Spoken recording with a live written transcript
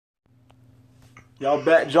Y'all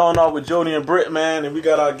back John off with Jody and Britt, man, and we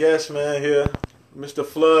got our guest, man, here, Mr.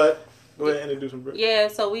 Flood. Go ahead and introduce him, Britt. Yeah,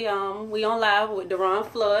 so we on live with Deron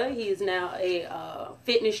Flood. He's now a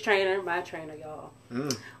fitness trainer, my trainer, y'all.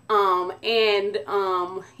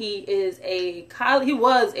 He is he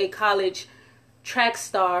was a college track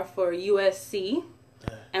star for USC,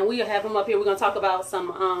 and we have him up here. We're gonna talk about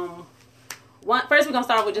some first we're gonna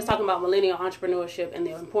start with just talking about millennial entrepreneurship and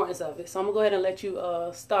the importance of it. So I'm gonna go ahead and let you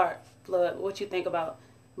start, Flood. What you think about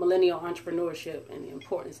millennial entrepreneurship and the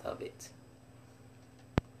importance of it?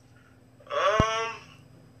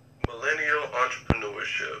 Millennial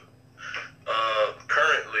entrepreneurship.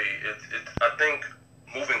 Currently, I think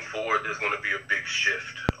moving forward, there's going to be a big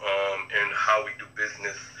shift in how we do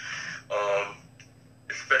business,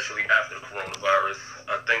 especially after the coronavirus.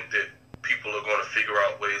 I think that people are going to figure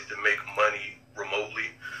out ways to make money remotely,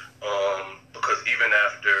 because even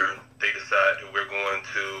after they decide that we're going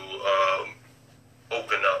to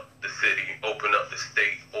open up the city, open up the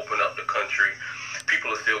state, open up the country, people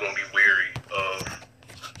are still going to be weary of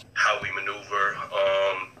how we maneuver,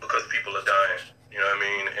 because people are dying, you know what I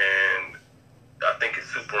mean? And I think it's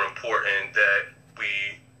super important that we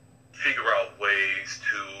figure out ways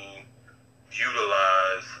to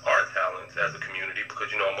utilize our talents as a community,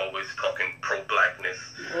 because, you know, I'm always talking pro-blackness.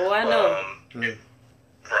 Oh, I know.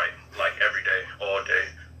 Right, like every day, all day,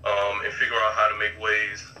 and figure out how to make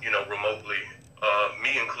ways, you know, remotely,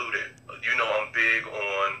 me included. You know, I'm big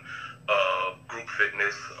on group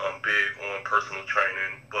fitness, I'm big on personal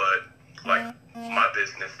training, but like my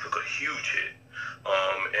business took a huge hit,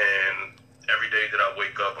 and every day that I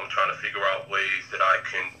wake up, I'm trying to figure out ways that I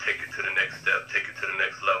can take it to the next step, take it to the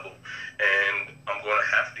next level, and I'm going to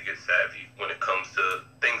have to get savvy when it comes to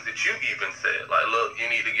things that you even said, like, look, you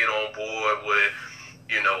need to get on board with,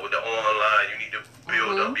 you know, with the online, you need to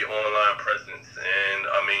build up your online presence, and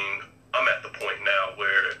I mean, I'm at the point now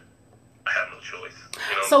where I have no choice.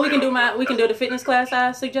 You know, so we can do the fitness class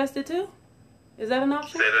I suggested too? Is that an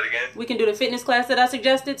option? Say that again? We can do the fitness class that I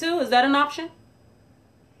suggested too? Is that an option?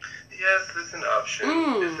 Yes, it's an option.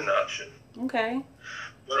 It's an option. Okay.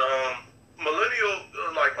 But millennial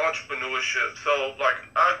like entrepreneurship. So like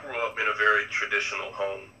I grew up in a very traditional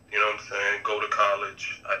home. You know what I'm saying? Go to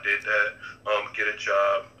college. I did that. Get a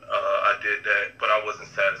job. I did that, but I wasn't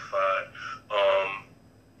satisfied.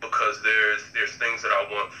 Because there's things that I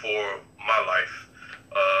want for my life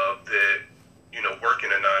that, you know, working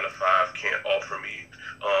a 9-to-5 can't offer me.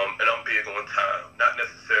 And I'm big on time, not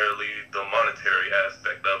necessarily the monetary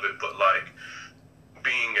aspect of it, but like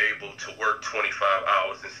being able to work 25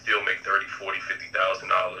 hours and still make $30,000, $40,000,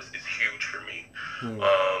 $50,000 is huge for me.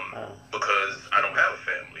 Because I don't have a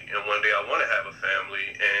family, and one day I want to have a family,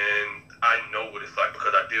 and I know what it's like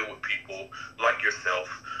because I deal with people like yourself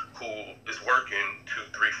who is working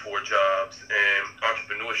 2, 3, 4 jobs, and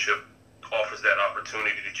entrepreneurship offers that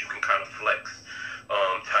opportunity that you can kind of flex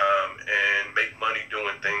time and make money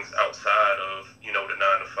doing things outside of, you know, the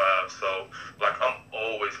 9-to-5. So like I'm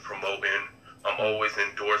always promoting, I'm always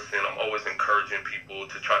endorsing, I'm always encouraging people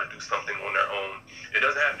to try to do something on their own. It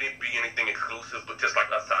doesn't have to be anything exclusive, but just like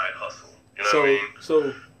a side hustle. You know what I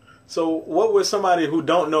mean? So what would somebody who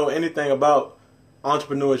don't know anything about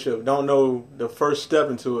entrepreneurship, don't know the first step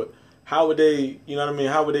into it, how would they, you know what I mean,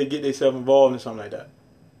 how would they get themselves involved in something like that?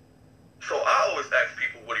 So I always ask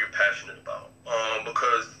people, what are you passionate about?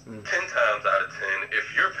 Because 10 times out of 10, if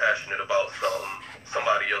you're passionate about something,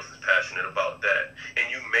 somebody else is passionate about that, and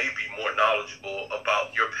you may be more knowledgeable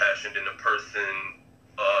about your passion than the person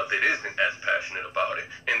that isn't as passionate about it,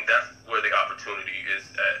 and that's where the opportunity is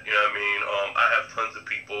at. You know what I mean? I have tons of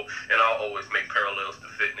people, and I'll always make parallels to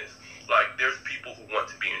fitness. Like, there's people who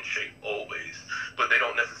want to be in shape always, but they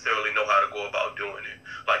don't necessarily know how to go about doing it.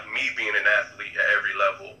 Like me being an athlete at every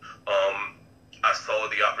level, I saw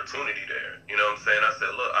the opportunity there. You know what I'm saying? I said,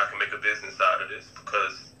 look, I can make a business out of this,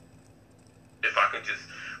 because if I could just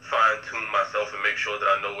fine-tune myself and make sure that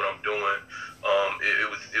I know what I'm doing,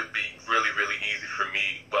 it'd be really, really easy for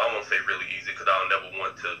me. But I won't say really easy, because I'll never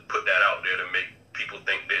want to put that out there to make people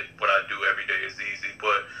think that what I do every day is easy.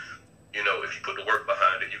 But, you know, if you put the work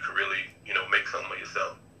behind it, you can really, you know, make something of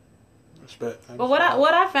yourself. Respect. But what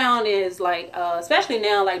I found is, like, especially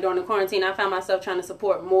now, like during the quarantine, I found myself trying to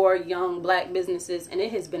support more young black businesses, and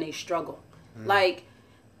it has been a struggle. Like,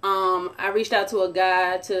 I reached out to a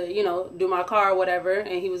guy to, you know, do my car or whatever,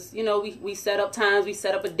 and he was, you know, we set up times, we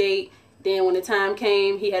set up a date. Then when the time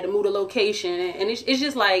came, he had to move the location, and it's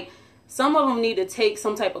just like some of them need to take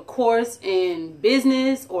some type of course in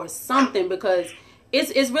business or something, because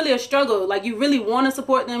it's really a struggle. Like, you really want to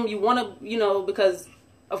support them, you want to, you know, because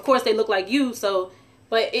of course they look like you, so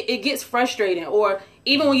But it gets frustrating. Or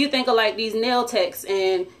even when you think of like these nail techs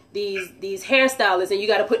and these hairstylists, and you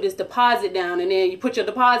got to put this deposit down, and then you put your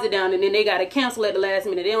deposit down, and then they got to cancel at the last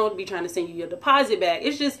minute. They don't be trying to send you your deposit back.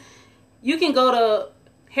 It's just, you can go to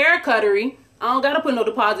hair cuttery. I don't got to put no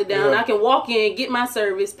deposit down. I can walk in, get my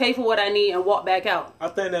service, pay for what I need, and walk back out. I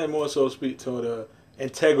think that more so speak to the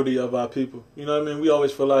integrity of our people. You know what I mean? We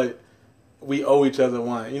always feel like we owe each other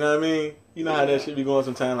one. You know what I mean? You know how that shit be going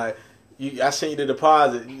sometimes. Like, I sent you the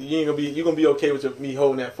deposit. You gonna be okay with me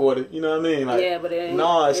holding that for you. You know what I mean? Like, yeah, but it ain't.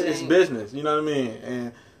 No, it's business. You know what I mean?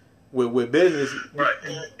 And with business, right?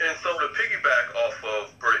 And so to piggyback off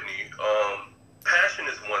of Brittany, passion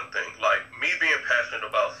is one thing. Like, me being passionate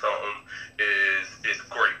about something is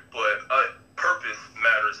great, but purpose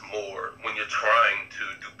matters more when you're trying to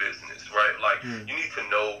do business, right? Like, you need to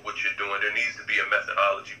know what you're doing. There needs to be a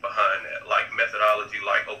methodology behind that. Like, methodology,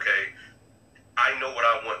 like, okay, I know what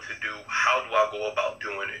I want to do. How do I go about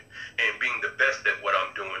doing it? And being the best at what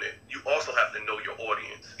I'm doing it. You also have to know your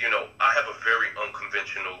audience. You know, I have a very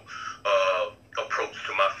unconventional approach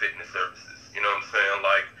to my fitness services. You know what I'm saying?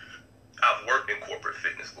 Like, I've worked in corporate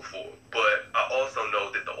fitness before, but I also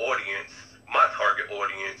know that the audience, my target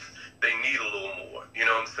audience, they need a little more. You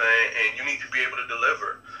know what I'm saying? And you need to be able to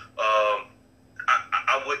deliver.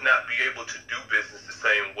 I would not be able to do business the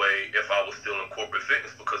same way if I was still in corporate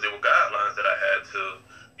fitness, because there were guidelines that I had to,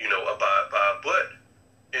 you know, abide by. But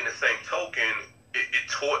in the same token, it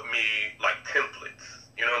taught me like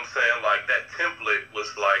templates. You know what I'm saying? Like, that template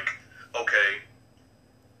was like, okay,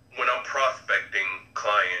 when I'm prospecting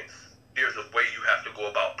clients, there's a way you have to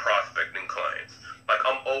go about prospecting clients. Like,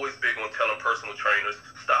 I'm always big on telling personal trainers,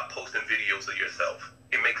 stop posting videos of yourself.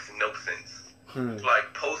 It makes no sense. Like,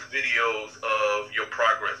 post videos of your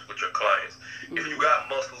progress with your clients. If you got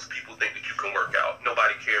muscles, people think that you can work out.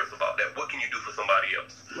 Nobody cares about that. What can you do for somebody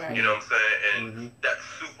else? Right. You know what I'm saying? And that's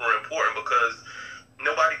super important, because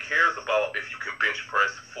nobody cares about if you can bench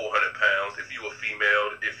press 400 pounds, if you a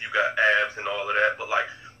female, if you got abs and all of that. But, like,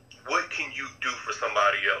 what can you do for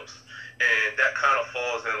somebody else? And that kind of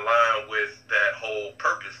falls in line with that whole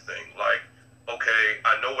purpose thing. Like, okay,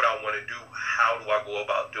 I know what I want to do. How do I go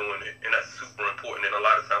about doing it? And that's super important. And a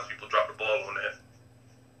lot of times people drop the ball on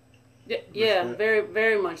that. Yeah, very,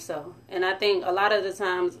 very much so. And I think a lot of the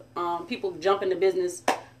times people jump into business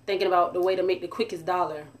thinking about the way to make the quickest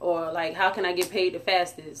dollar, or like, how can I get paid the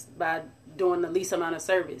fastest by doing the least amount of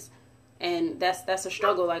service? And that's a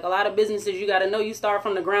struggle. Like, a lot of businesses, you got to know you start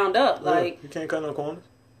from the ground up. Like, you can't cut no corners.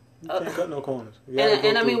 You can't cut no corners.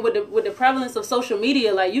 And I mean, with the prevalence of social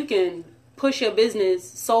media, like, you can push your business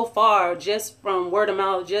so far just from word of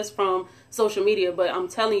mouth, just from social media. But I'm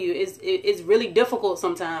telling you, it's really difficult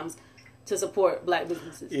sometimes to support black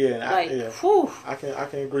businesses. Yeah, like, whew. I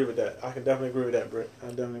can agree with that. I can definitely agree with that, Britt. I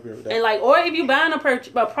definitely agree with that. And like, or if you buying a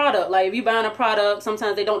product, like, if you buying a product,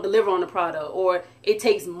 sometimes they don't deliver on the product, or it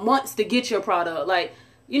takes months to get your product. Like,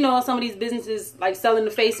 you know, some of these businesses, like selling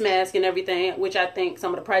the face mask and everything, which I think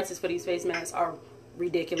some of the prices for these face masks are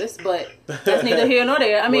ridiculous, but that's neither here nor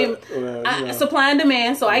there. I mean, supply and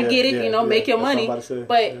demand, so I get it, you know, make your money.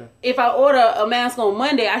 But if I order a mask on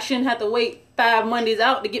Monday, I shouldn't have to wait 5 Mondays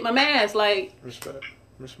out to get my mask. Like, respect.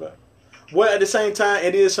 Well, at the same time,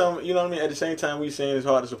 it is some, you know what I mean? At the same time, we saying it's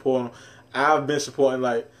hard to support them. I've been supporting,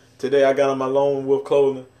 like, today I got on my Lone Wolf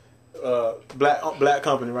Clothing, black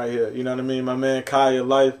company right here. You know what I mean? My man Kaya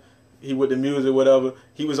Life, he with the music, whatever.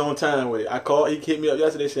 He was on time with it. I called. He hit me up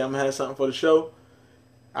yesterday. Said, I'm gonna have something for the show.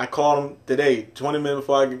 I called him today, 20 minutes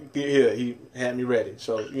before I get here. He had me ready.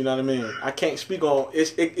 So, you know what I mean? I can't speak on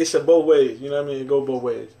it's a both ways. You know what I mean? It goes both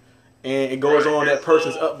ways, and it goes on that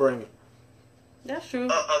person's upbringing. That's true. A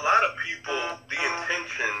lot of people, the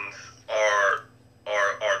intentions are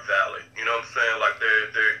valid. You know what I'm saying? Like,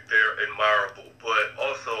 they're admirable, but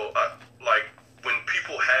also like, when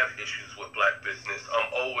people have issues with black business, I'm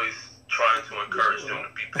always trying to encourage them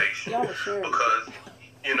to be patient, because,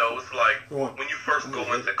 you know, it's like when you first go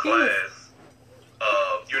into class,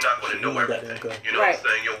 you're not going to know everything. You know what I'm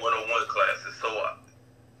saying? Your one-on-one classes. So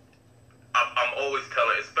I'm always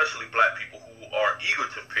telling, especially black people who are eager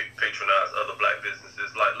to patronize other black businesses,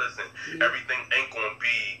 like, listen, everything ain't going to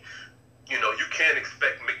be, you know, you can't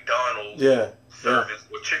expect McDonald's service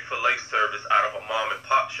or Chick-fil-A service out of a mom and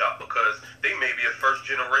pop shop, because they may be a first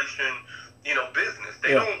generation, you know, business.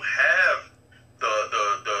 They don't have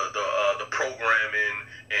the programming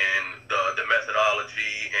and the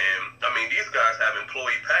methodology, and I mean, these guys have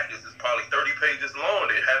employee packages probably 30 pages long.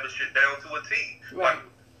 They have it shit down to a T. Like,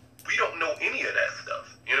 we don't know any of that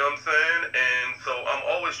stuff. You know what I'm saying? And so I'm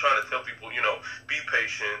always trying to tell people, you know, be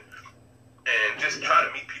patient and just try to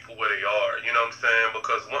meet people where they are. You know what I'm saying?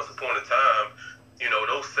 Because once upon a time,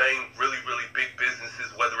 those same really, really big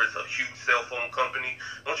businesses, whether it's a huge cell phone company.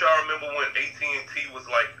 Don't y'all remember when AT&T was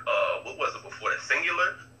like, what was it before that?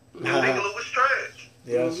 Singular? Singular was trash.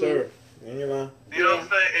 Yeah, sir. In your line. You know what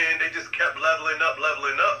I'm saying? And they just kept leveling up.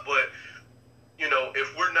 But,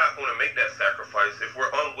 if we're not going to make that sacrifice, if we're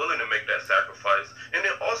unwilling to make that sacrifice, and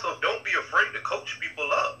then also don't be afraid to coach people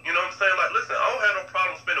up. You know what I'm saying? Like, listen, I don't have no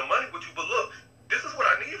problem spending money with you, but look, this is what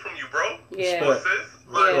I need from you, bro. Yeah. Sis.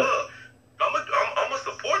 Like, look, I'm gonna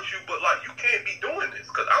support you, but like, you can't be doing this,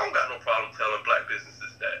 because I don't got no problem telling black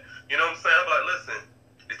businesses that. You know what I'm saying? I'm like, listen,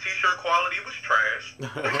 the t-shirt quality was trash.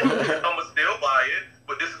 I'm gonna still buy it,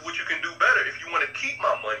 but this is what you can do better if you want to keep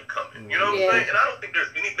my money coming. You know what I'm saying? And I don't think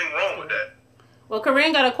there's anything wrong with that. Well,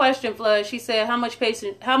 Corinne got a question, Flood. She said, how much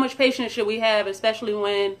patience should we have, especially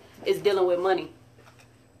when it's dealing with money?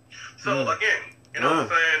 So again, you know what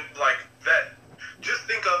I'm saying? Like that. Just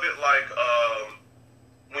think of it like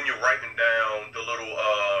when you're writing down the little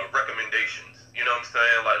recommendations. You know what I'm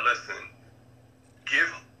saying? Like, listen,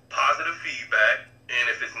 give positive feedback, and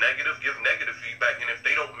if it's negative, give negative feedback. And if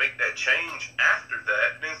they don't make that change after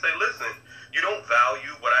that, then say, listen, you don't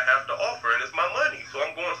value what I have to offer, and it's my money, so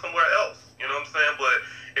I'm going somewhere else. You know what I'm saying? But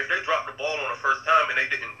if they drop the ball on the first time and they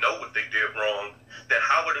didn't know what they did wrong, then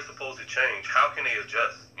how are they supposed to change? How can they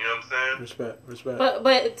adjust? You know what I'm saying? Respect.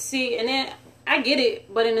 But see, and then I get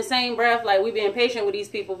it, but in the same breath, like, we being patient with these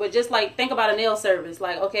people. But just like, think about a nail service.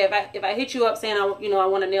 Like, okay, if I hit you up saying I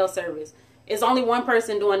want a nail service, it's only one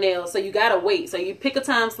person doing nails, so you gotta wait. So you pick a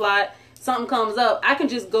time slot. Something comes up, I can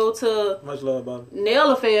just go to Much love, Bob.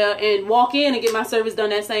 Nail Affair and walk in and get my service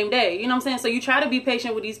done that same day. You know what I'm saying? So you try to be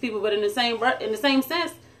patient with these people, but in the same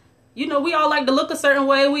sense, we all like to look a certain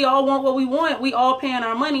way. We all want what we want. We all paying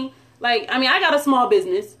our money. Like, I mean, I got a small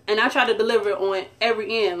business and I try to deliver on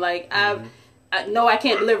every end. Like, I know I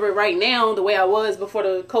can't deliver it right now the way I was before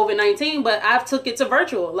the COVID-19, but I've took it to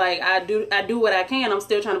virtual. Like, I do what I can. I'm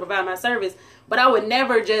still trying to provide my service, but I would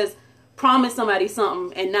never just promise somebody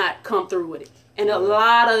something and not come through with it. And a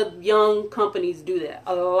lot of young companies do that.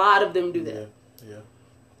 A lot of them do that. Yeah.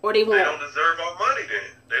 Or they won't. They don't deserve our money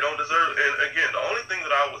then. They don't deserve, and again, the only thing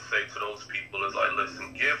that I would say to those people is like,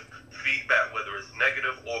 listen, give feedback, whether it's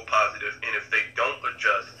negative or positive, and if they don't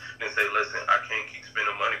adjust, then say, listen, I can't keep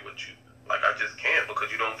spending money with you. Like, I just can't,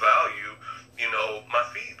 because you don't value, my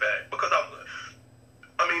feedback. Because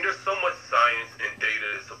I mean, there's so much science and data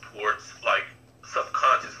that supports, like,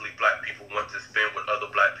 subconsciously black people want to spend with other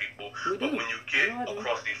black people, but when you get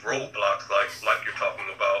across these roadblocks like you're talking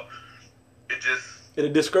about,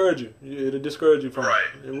 it'll discourage you. It'll discourage you from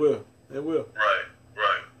it. It will.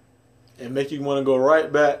 Right. And make you want to go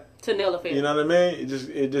right back to Nail Affair. You know what I mean? It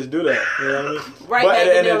just do that. You know what I mean? Right. But back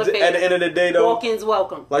at the end of the day, though, walk-ins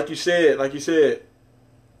welcome. Like you said,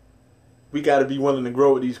 we got to be willing to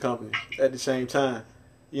grow with these companies at the same time.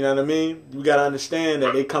 You know what I mean? We got to understand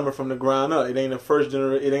that they coming from the ground up. It ain't a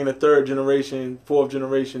it ain't a third generation, fourth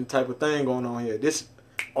generation type of thing going on here. This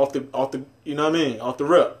off the you know what I mean? Off the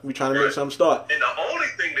rip. We trying to make something start. And the only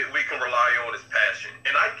thing that we can rely on is passion.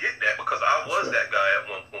 And I get that because I was that guy at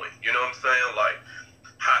one point. You know what I'm saying? Like,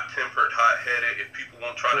 hot-tempered, hot-headed. If people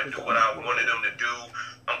won't try to do what I wanted them to do,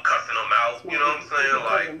 I'm cussing them out. You know what I'm saying?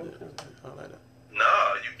 Like,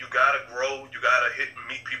 nah, you gotta grow. You gotta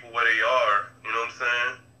meet people where they are. You know what I'm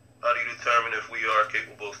saying? How do you determine if we are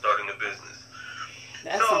capable of starting a business?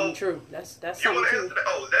 That's something true. That's something true.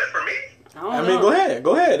 Oh, is that for me? I mean, go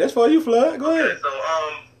ahead. That's for you, Flood. Go ahead. So,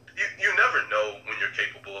 you never know when you're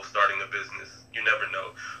capable of starting a business. You never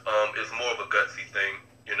know. It's more of a gutsy thing.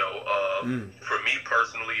 You know, for me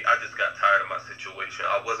personally, I just got tired of my situation.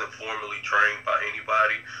 I wasn't formally trained by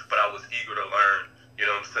anybody, but I was eager to learn. You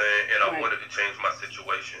know what I'm saying? And I wanted to change my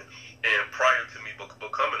situation. And prior to me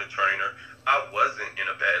becoming a trainer, I wasn't in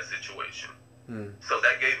a bad situation. So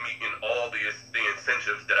that gave me all the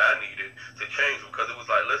incentives that I needed to change, because it was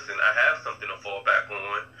like, listen, I have something to fall back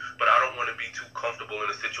on, but I don't want to be too comfortable in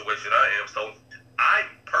the situation I am. So I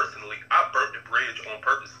burnt the bridge on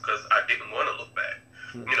purpose because I didn't want to look back.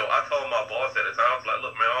 You know, I told my boss at the time, I was like,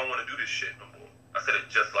 look, man, I don't want to do this shit no more. I said it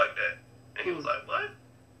just like that. And he was like, what?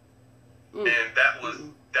 And that's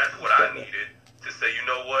what I needed to say, you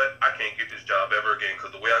know what? I can't get this job ever again,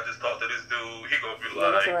 because the way I just talked to this dude, he going to be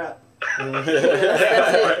like... That's a wrap.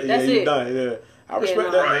 That's it. Done. Yeah. I respect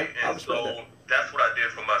that, right? Man. And so that's what I did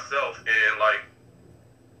for myself. And, like,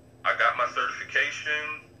 I got my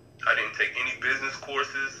certification. I didn't take any business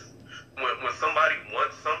courses. When somebody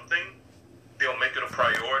wants something, they'll make it a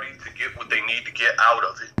priority to get what they need to get out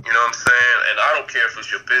of it. You know what I'm saying? And I don't care if it's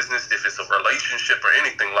your business, if it's a relationship or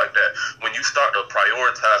anything like that. When you start to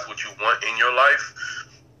prioritize what you want in your life,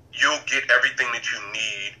 you'll get everything that you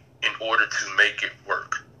need in order to make it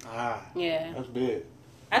work. Yeah, that's big.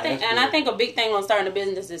 I think a big thing on starting a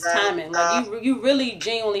business is timing. Like you really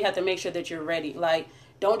genuinely have to make sure that you're ready. Like,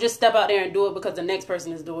 don't just step out there and do it because the next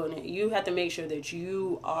person is doing it. You have to make sure that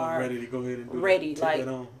you are ready to go ahead and do ready. Like,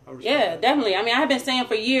 yeah, definitely. I mean, I have been saying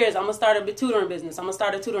for years, I'm gonna start a tutoring business.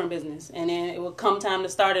 And then it will come time to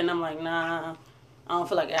start it, and I'm like, nah, I don't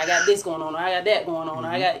feel like I got this going on, or I got that going on, or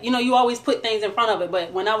I got, you always put things in front of it.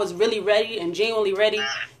 But when I was really ready and genuinely ready,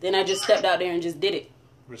 then I just stepped out there and just did it.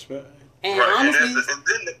 Respect. And honestly,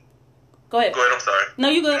 go ahead. I'm sorry. No,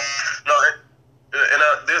 you good. No,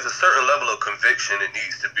 and there's a certain level of conviction that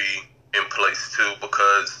needs to be in place too,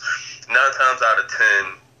 because 9 times out of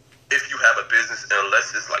 10, if you have a business,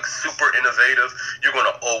 unless it's like super innovative, you're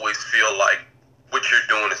gonna always feel like what you're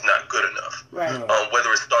doing is not good enough. Right.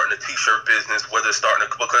 Whether it's starting a t-shirt business, whether it's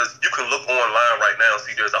because you can look online right now and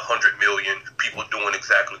see there's 100 million people doing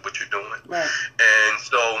exactly what you're doing. Right. And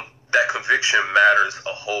so that conviction matters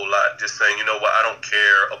a whole lot. Just saying, you know what, I don't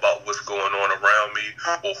care about what's going on around me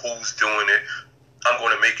or who's doing it. I'm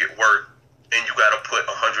going to make it work, and you got to put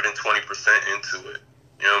 120% into it.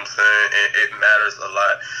 You know what I'm saying? And it matters a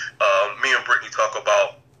lot. Me and Brittany talk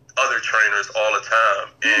about other trainers all the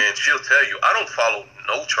time, and she'll tell you, I don't follow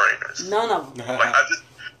no trainers. None of them. Like,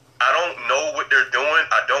 I don't know what they're doing.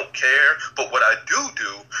 I don't care. But what I do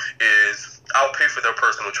is I'll pay for their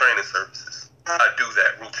personal training services. I do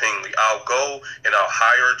that routinely. I'll go and I'll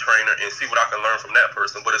hire a trainer and see what I can learn from that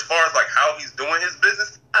person. But as far as like how he's doing his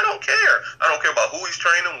business, I don't care. I don't care about who he's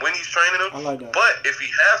training, when he's training him. I like that. But if he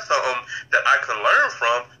has something that I can learn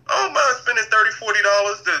from, I don't mind spending $30,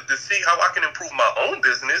 $40 to see how I can improve my own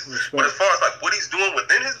business. Respect. But as far as like what he's doing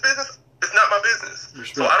within his business, it's not my business.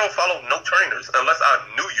 Respect. So I don't follow no trainers unless I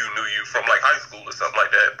knew you from like high school or something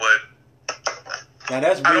like that. But now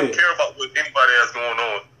that's big. I don't care about what anybody has going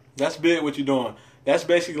on. That's big what you're doing. That's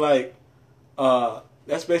basically like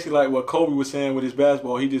what Kobe was saying with his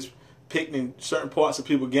basketball. He just picked in certain parts of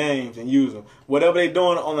people's games and used them. Whatever they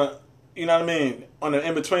doing on the, you know what I mean, on the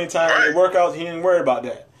in between time in the workouts, he ain't worried about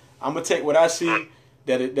that. I'm gonna take what I see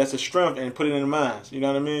that's a strength and put it in the minds. You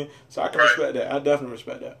know what I mean? So I can respect that. I definitely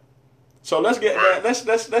respect that. So let's get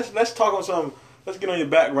let's talk on some. Let's get on your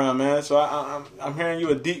background, man. So I'm hearing you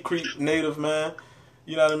a Deep Creek native, man.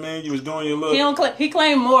 You know what I mean? You was doing your little... He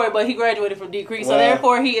claimed more, but he graduated from Deep Creek, so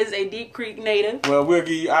therefore he is a Deep Creek native. Well, we'll give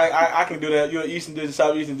you... I can do that. You're an Eastern District,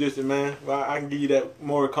 Southeastern District, man. Well, I can give you that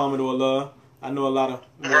more Commodore love. I know a lot of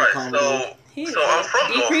more Commodore. So I'm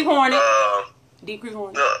from Deep Creek Hornet. Deep Creek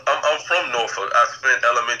Hornet. I'm from Norfolk. I spent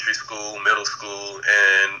elementary school, middle school,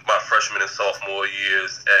 and my freshman and sophomore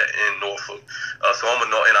years in Norfolk. So I'm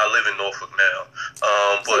and I live in Norfolk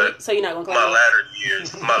now. So you're not gonna claim my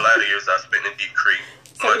latter years I spent in Deep Creek.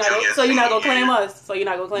 So you're not gonna claim us. So you're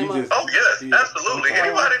not gonna claim us. Oh yes, absolutely.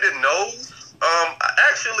 Anybody that knows.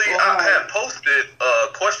 I had posted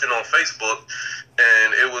a question on Facebook,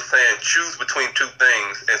 and it was saying choose between two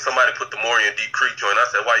things, and somebody put the Morian Deep Creek joint. I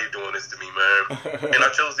said, why are you doing this to me, man? And I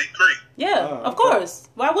chose Deep Creek. Yeah, of course.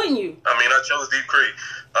 Why wouldn't you? I mean, I chose Deep Creek.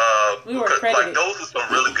 We were because, like, those are some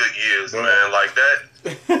really good years, man. Like, that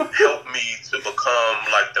helped me to become,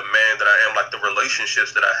 like, the man that I am. Like, the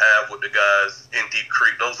relationships that I have with the guys in Deep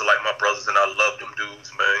Creek, those are, like, my brothers, and I love them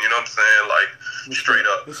dudes, man. You know what I'm saying? Like, straight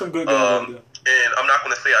up. There's some good guys out there. And I'm not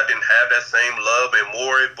going to say I didn't have that same love in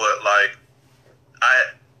Maury, but, like,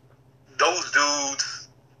 those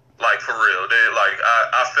dudes, like, for real, they like,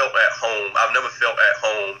 I felt at home. I've never felt at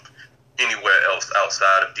home anywhere else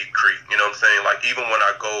outside of Deep Creek. You know what I'm saying? Like, even when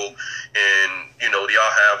I go and, you know,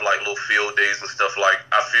 y'all have, like, little field days and stuff, like,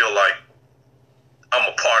 I feel like I'm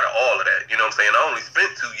a part of all of that. You know what I'm saying? I only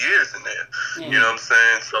spent 2 years in there. You know what I'm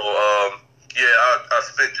saying? So, I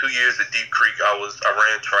spent 2 years at Deep Creek. I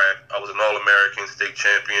ran track. I was an All-American, state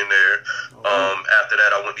champion there. After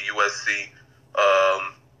that, I went to USC.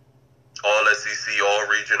 All SEC, all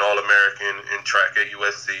region, all American in track at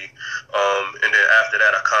USC. And then after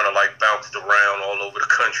that, I kind of like bounced around all over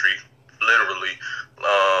the country, literally,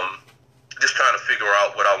 just trying to figure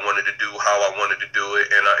out what I wanted to do, how I wanted to do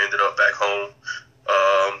it. And I ended up back home.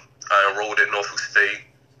 I enrolled at Norfolk State.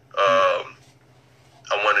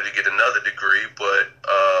 I wanted to get another degree, but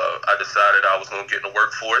I decided I was going to get in the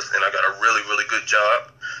workforce, and I got a really, really good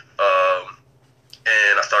job.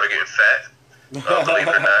 And I started getting fat. Believe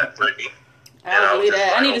it or not, Brittany. I don't believe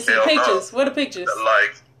that. I need to see pictures. What are the pictures?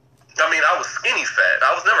 Like, I mean, I was skinny fat.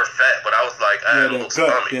 I was never fat, but I was like, I had a little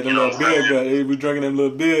stomach. Yeah, the little beer gut. They be drinking them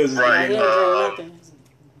little beers. Right.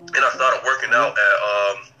 And I started working out at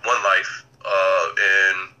One Life,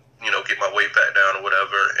 and, you know, get my weight back down or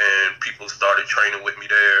whatever. And people started training with me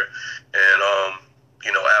there. And,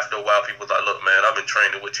 you know, after a while, people was like, look, man, I've been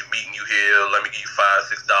training with but you meeting you here. Let me give you $5,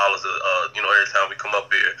 $6, every time we come up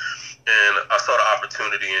here. And I saw the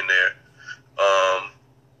opportunity in there.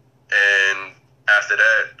 And after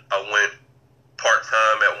that, I went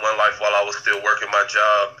part-time at One Life while I was still working my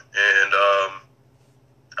job. And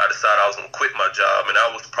I decided I was going to quit my job. And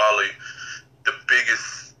that was probably the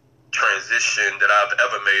biggest transition that I've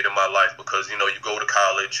ever made in my life, because, you go to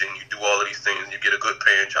college and you do all of these things and you get a good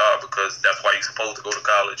paying job because that's why you're supposed to go to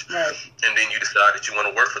college. Right. And then you decide that you want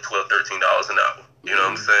to work for $12, $13 an hour. You know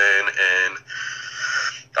what I'm saying? And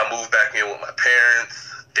I moved back in with my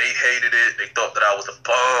parents. They hated it. They thought that I was a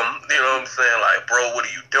bum. You know what I'm saying? Like, bro, what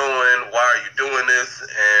are you doing? Why are you doing this?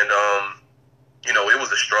 And, it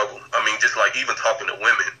was a struggle. I mean, just like even talking to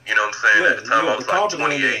women, you know what I'm saying? At the time, I was like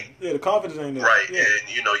 28. Yeah, the confidence ain't there. Right. Yeah.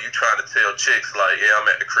 And, you trying to tell chicks, like, yeah, I'm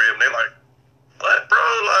at the crib. And they're like, what, bro?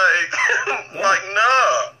 Like, like,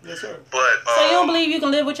 nah. Yes, sir. But, So you don't believe you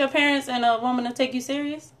can live with your parents and a woman to take you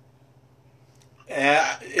serious?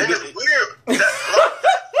 Yeah. and it's weird.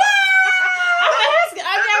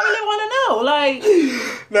 I really want to know.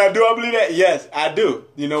 Like, Now, do I believe that? Yes, I do.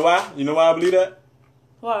 You know why? You know why I believe that?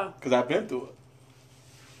 why? Because I've been through it.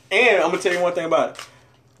 And I'm going to tell you one thing about it.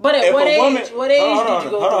 But at If what a age? woman- What age hold on, did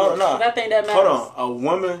you go hold on, through? hold on. I think that matters. Hold on. A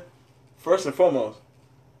woman, first and foremost,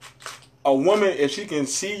 a woman, if she can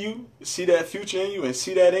see you, see that future in you, and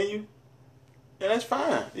see that in you, yeah, that's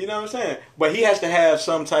fine. You know what I'm saying? But he has to have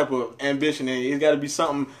some type of ambition, and he's got to be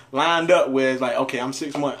something lined up where it's like, okay, I'm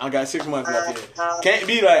 6 months. I got 6 months left here. Can't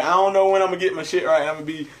be like, I don't know when I'm going to get my shit right. I'm going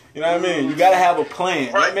to be, you know what I mean? You got to have a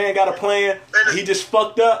plan. Right. That man got a plan. He just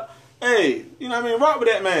fucked up. Hey, you know what I mean? Rock with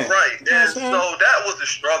that man. Right. You know And what I'm saying? so that was the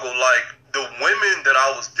struggle. Like, the women that I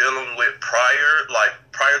was dealing with prior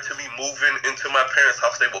to me moving into my parents'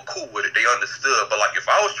 house, they were cool with it. They understood. But, like, if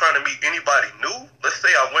I was trying to meet anybody new, let's say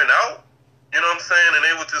I went out, you know what I'm saying? And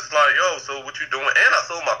they were just like, yo, so what you doing? And I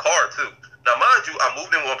sold my car, too. Now, mind you, I moved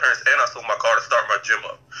in with my parents and I sold my car to start my gym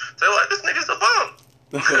up. So they're like, this nigga's a bum.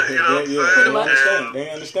 You know what I'm saying? They understand. They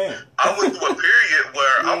understand. I went through a period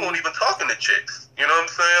where I won't even talking to chicks. You know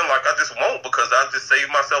what I'm saying? Like, I just won't, because I just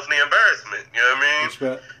save myself the embarrassment. You know what I mean?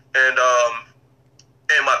 Respect.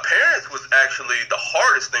 And my parents was actually the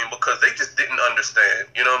hardest thing, because they just didn't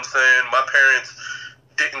understand. You know what I'm saying? My parents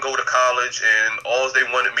didn't go to college, and all they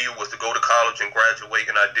wanted me was to go to college and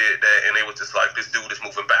graduate, and I did that, and they were just like, this dude is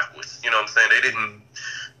moving backwards. You know what I'm saying? They didn't,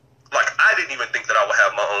 like, I didn't even think that I would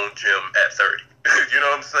have my own gym at 30. You know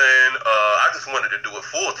what I'm saying? I just wanted to do it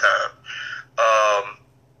full time.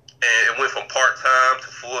 And it went from part time to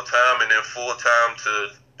full time, and then full time to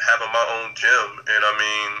having my own gym. And I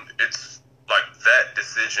mean, it's like that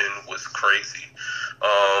decision was crazy,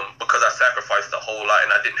 because I sacrificed a whole lot,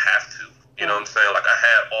 and I didn't have to. You know what I'm saying? Like, I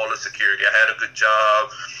had all the security. I had a good job.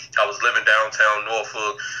 I was living downtown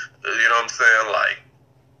Norfolk. You know what I'm saying? Like,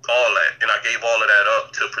 all that. And I gave all of that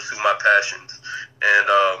up to pursue my passions.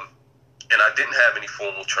 And I didn't have any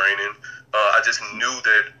formal training. I just knew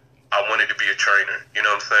that I wanted to be a trainer. You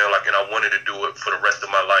know what I'm saying? Like, and I wanted to do it for the rest of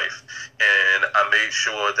my life. And I made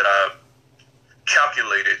sure that I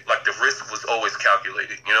calculated, like, the risk was always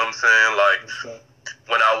calculated. You know what I'm saying? Like,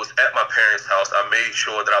 when I was at my parents' house, I made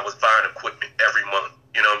sure that I was buying equipment every month.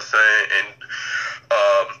 You know what I'm saying?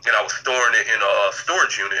 And I was storing it in a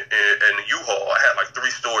storage unit in the U-Haul. I had like 3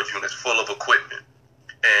 storage units full of equipment.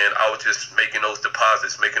 And I was just making those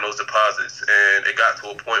deposits. And it got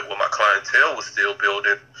to a point where my clientele was still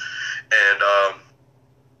building. And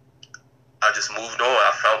I just moved on.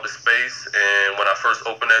 I found the space. And when I first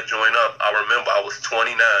opened that joint up, I remember I was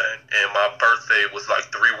 29. And my birthday was like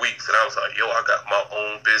 3 weeks. And I was like, yo, I got my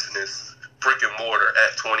own business, brick and mortar,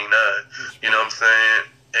 at 29. You know what I'm saying?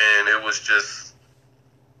 And it was just,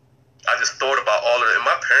 I just thought about all of it. And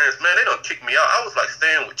my parents, man, they done kicked me out. I was like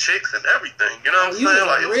staying with chicks and everything. You know what I'm You saying?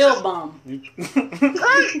 was Like, a real bum.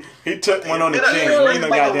 Right. He took one on the And I chin. feel He no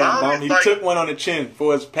like goddamn around bum. it, He like- took one on the chin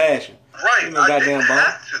for his passion. Right. You know, I goddamn didn't bum.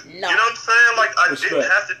 have to. No. You know what I'm saying? Like, I Respect.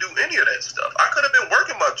 didn't have to do any of that stuff. I could have been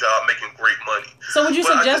working my job, making great money. So would you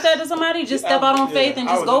But I suggest just- that to somebody? Just step out on faith and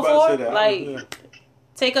I just was go about to for say it? that. Like,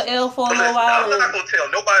 take a L for a Listen, little while. I'm not going to tell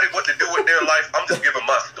nobody what to do with their life. I'm just giving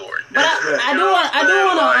my story. But I You do know what I'm saying?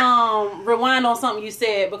 want Like, to rewind on something you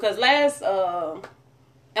said, because last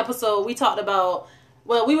episode we talked about,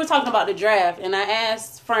 well, we were talking about the draft, and I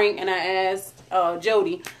asked Frank and I asked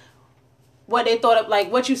Jody what they thought of,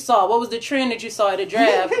 like, what you saw, what was the trend that you saw at the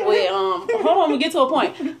draft with hold on, we get to a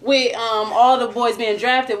point with all the boys being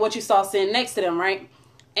drafted, what you saw sitting next to them, right?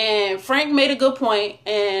 And Frank made a good point,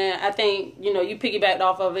 and I think, you know, you piggybacked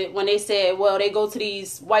off of it when they said, well, they go to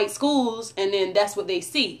these white schools and then that's what they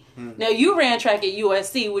see. Now, you ran track at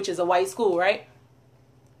USC, which is a white school, right?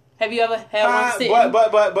 Have you ever had one sitting?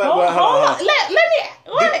 But hold on. Let me.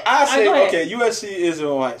 What? I say go ahead. okay. USC is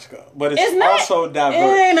a white school, but it's not, also diverse.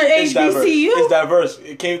 It ain't an it's diverse. HBCU. It's diverse.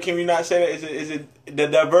 Can we not say that? Is it the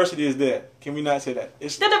diversity is there? Can we not say that? The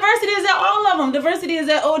diversity is at all of them. Diversity is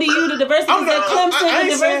at ODU. The diversity is at Clemson. The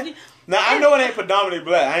diversity. Now I know it ain't predominantly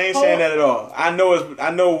black. I ain't saying that at all. I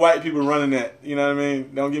know white people running that. You know what I mean?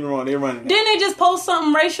 Don't get me wrong, they're running that. Didn't they just post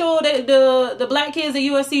something racial? That the black kids at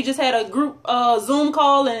USC just had a group Zoom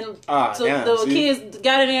call, and the kids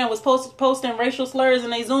got in there and was posting racial slurs in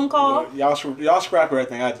their Zoom call. Well, y'all scrap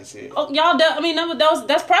everything I just said. Oh, y'all!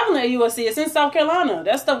 That's prevalent at USC. It's in South Carolina.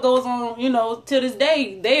 That stuff goes on, to this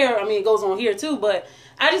day. There, it goes on here too. But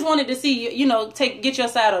I just wanted to see, get your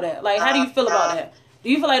side of that. Like, how do you feel about that? Do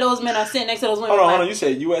you feel like those men are sitting next to those women? Hold on. You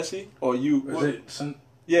said USC or you?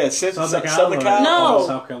 Is it Southern California? No,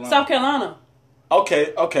 South Carolina.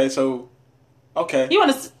 Okay. So, okay. You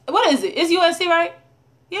want to? What is it? It's USC, right?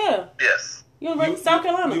 Yeah. Yes. South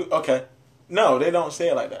Carolina. Okay. No, they don't say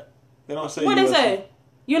it like that. They don't say. What USC. they say?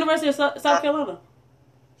 University of South Carolina.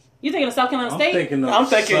 You thinking of South Carolina State? I'm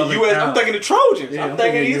thinking US. I'm thinking the Trojans. Yeah, I'm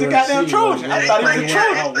thinking he's a goddamn Trojan. I thought he was a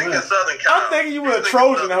Trojan. I'm thinking you were a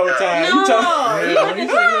Trojan the whole time.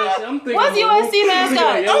 What's USC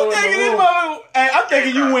mascot? I'm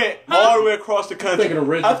thinking you went all the way across the country.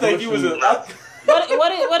 I think you was a. What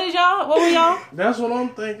is y'all? What were y'all? That's what I'm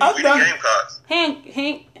thinking. We the Gamecocks.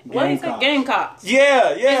 Hank. What is it? Gamecocks.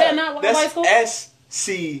 Yeah. Is that not white school?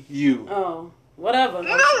 SCU. Oh, whatever. No,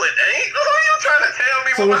 it ain't. Who are you trying to tell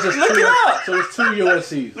me? Look it up. So it's 2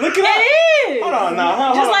 USCs. Look it up. It is. Hold on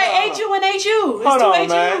now. Just like HU and HU. Hold on,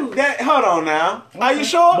 man. Hold on now. Are you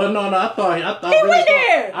sure? But no, I thought he went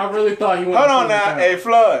there. I really thought he went. Hold on now. Hey,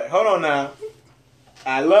 Floyd. Hold on now.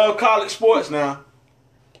 I love college sports now.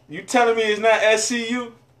 You telling me it's not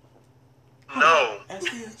SCU? No.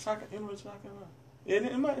 SCU, University of South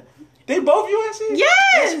Carolina. They both USC?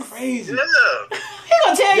 Yes. That's crazy. Yeah. He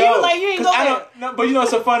gonna tell you like you ain't going. No, but you know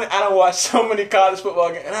what's so funny? I don't watch so many college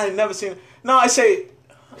football games, and I ain't never seen. No, I say,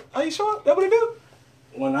 are you sure? That what it do?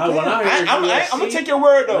 When I heard I'm gonna take your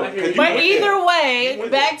word though. But either way,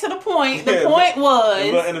 back to the point. The point was.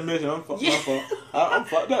 Intermission. I'm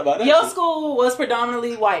fucked up by that. Your school was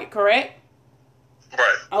predominantly white, correct?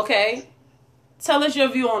 Right. Okay. Tell us your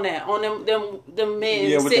view on that. On them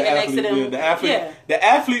men sitting next to them. The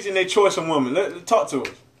athletes and their choice of women. Talk to us.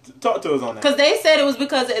 Talk to us on that. Because they said it was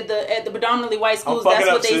because at the predominantly white schools, that's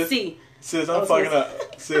what they see. Sis, I'm fucking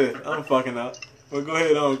up. Sis, I'm fucking up. Well, go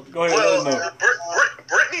ahead. Go ahead. Well, let us know.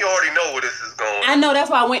 Brittany already know where this is going. I know. That's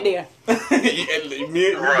why I went there. me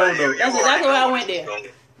both know. That's exactly why I went there.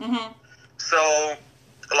 Mm-hmm. So,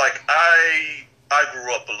 like, I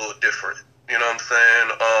grew up a little different. You know what I'm saying?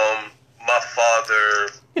 My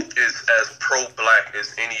father is as pro-black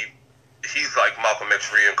as any. He's like Malcolm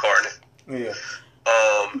X reincarnate. Yeah.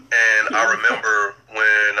 And I remember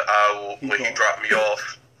when he dropped me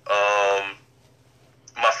off,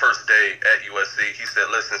 my first day at USC, he said,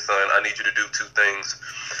 "Listen, son, I need you to do 2 things.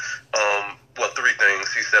 3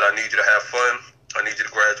 things." He said, "I need you to have fun. I need you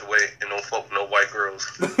to graduate, and don't fuck with no white girls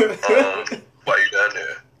while you're down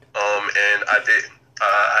there." And I didn't.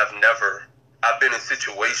 I've been in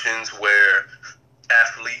situations where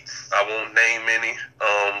athletes, I won't name any,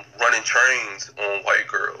 running trains on white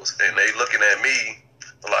girls, and they looking at me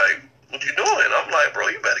like, "What you doing?" I'm like, "Bro,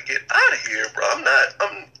 you better get out of here, bro. I'm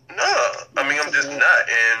just not."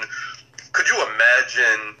 And could you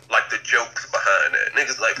imagine like the jokes behind that?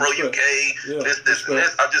 Niggas like, "Bro, you gay, this and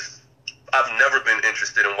this." I've never been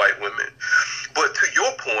interested in white women. But to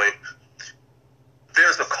your point,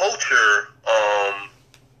 there's a culture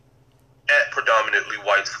at predominantly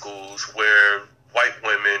white schools where white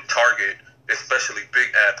women target, especially big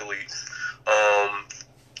athletes,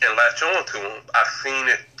 and latch on to them. I've seen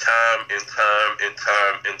it time and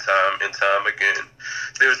time again.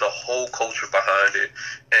 There's a whole culture behind it,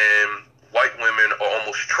 and white women are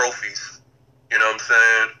almost trophies. You know what I'm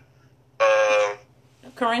saying?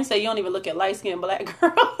 Corinne said you don't even look at light-skinned black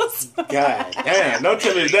girls. God damn, don't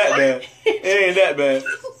tell me it's that bad. It ain't that bad.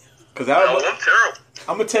 I'm terrible.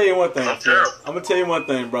 I'm gonna tell you one thing. I'm terrible. I'm gonna tell you one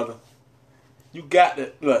thing, brother. You got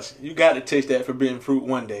to taste that forbidden fruit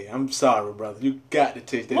one day. I'm sorry, brother. You got to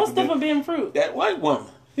taste that. What's the forbidden fruit? That white woman.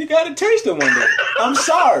 You got to taste it one day. I'm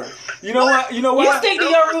sorry. You know what? You stick to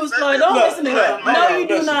your roots, Floyd. Don't listen to him. No, you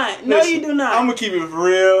do not. No, you do not. I'm gonna keep it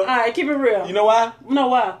real. All right, keep it real. You know why? No,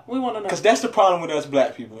 why? We want to know. Because that's the problem with us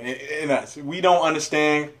black people and us. We don't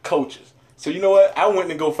understand cultures. So you know what? I went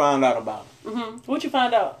to go find out about them. Mm-hmm. What you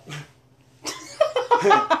find out?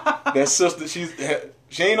 That sister,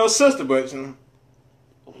 she ain't no sister, but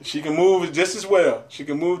She can move just as well. She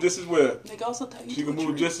can move just as well. They also tell you She can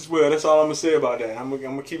move just as well. That's all I'm gonna say about that. I'm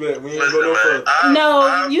gonna keep it. We ain't Listen, go no man, further.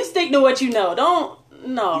 No, you stick to what you know. Don't.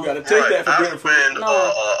 No. You gotta take that for I've granted. spent No.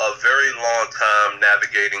 a very long time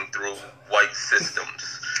navigating through white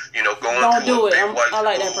systems. You know, going Don't to do a it. big white I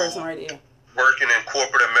like that school, person right there. working in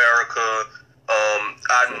corporate America.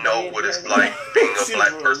 I know what it's like being a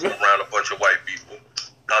black person around a bunch of white people.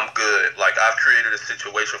 I'm good. Like, I've created a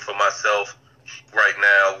situation for myself right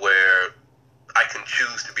now where I can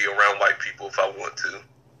choose to be around white people if I want to.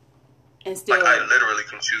 And still. Like, I literally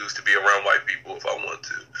can choose to be around white people if I want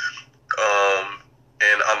to.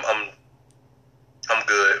 And I'm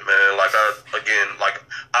good, man. Like,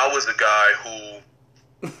 I was a guy who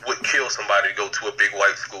would kill somebody to go to a big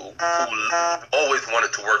white school, who always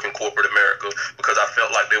wanted to work in corporate America because I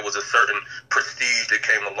felt like there was a certain prestige that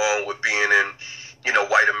came along with being in, you know,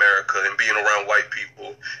 white America and being around white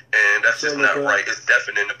people. And that's just not right. It's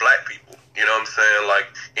deafening to black people. You know what I'm saying? Like,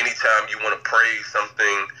 anytime you want to praise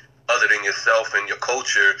something other than yourself and your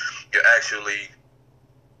culture, you're actually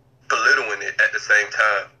belittling it at the same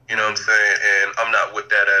time. You know what I'm saying? And I'm not with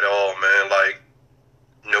that at all, man. Like,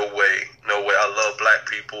 no way. I love black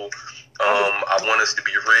people. I want us to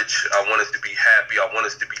be rich. I want us to be happy. I want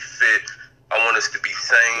us to be fit. I want us to be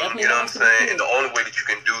sane. You know what I'm saying? And the only way that you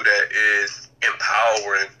can do that is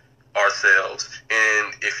empowering ourselves.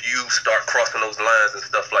 And if you start crossing those lines and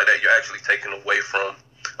stuff like that, you're actually taking away from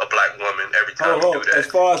a black woman every time you do that. As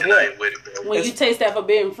far as and what? I ain't with it, bro. When you taste that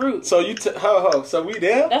forbidden fruit. So you so we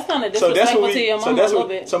there? That's kind of disrespectful to your mama a little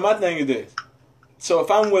bit. So my thing is this. So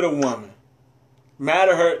if I'm with a woman,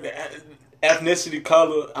 matter her ethnicity,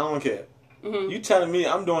 color, I don't care. You telling me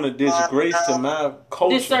I'm doing a disgrace to my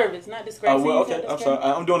culture? Disservice, not disgrace. Oh, well, okay, I'm sorry.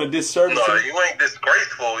 I'm doing a disservice. No, you ain't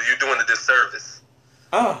disgraceful. You're doing a disservice.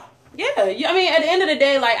 Ah, Yeah, I mean, at the end of the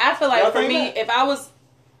day, like, I feel like Y'all for think me, that? if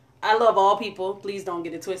I love all people. Please don't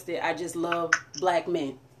get it twisted. I just love black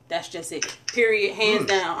men. That's just it. Period. Hands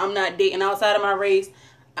down. I'm not dating outside of my race.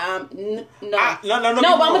 No. no. But I'm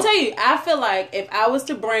gonna tell you, I feel like if I was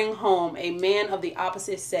to bring home a man of the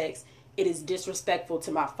opposite sex, it is disrespectful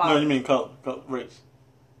to my father. No, you mean color, race.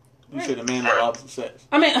 You said a man of the opposite sex.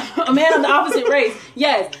 I mean, a man of the opposite race.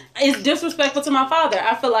 Yes, it's disrespectful to my father.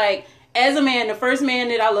 I feel like as a man, the first man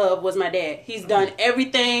that I love was my dad. He's done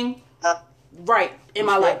everything right in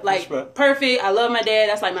my life. Like, perfect. I love my dad.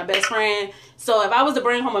 That's like my best friend. So if I was to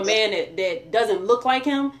bring home a man that doesn't look like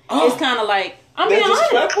him, it's kind of like, I'm being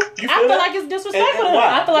honest. I feel like it's disrespectful to him.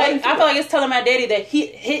 I feel like it's telling my daddy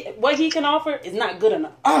that what he can offer is not good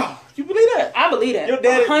enough. Oh, you believe that? I believe that. Your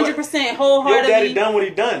daddy, 100% wholeheartedly. Your daddy done what he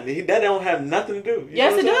done. That don't have nothing to do.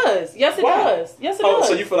 Yes, it does. Yes, it does. Yes, it does.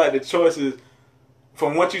 So you feel like the choices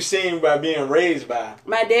from what you've seen by being raised by.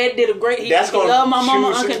 My dad did a great. He loved my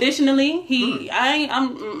mama unconditionally.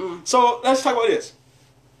 So let's talk about this.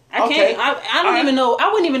 I can't. I don't even know. I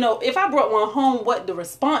wouldn't even know if I brought one home what the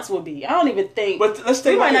response would be. I don't even think. But let's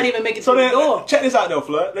think. We might not even make it to the door. Check this out, though,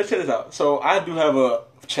 Flood. Let's check this out. So I do have a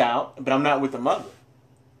child, but I'm not with the mother.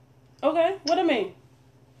 Okay, what do I mean?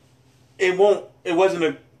 It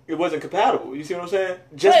wasn't compatible. You see what I'm saying?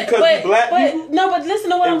 Just because we black people. No, but listen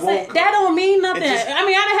to what I'm saying. That don't mean nothing. I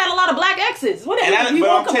mean, I done had a lot of black exes. What if you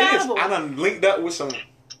weren't compatible? I done linked up with some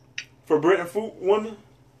forbidden fruit woman,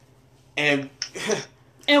 and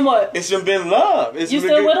what? It's been love. You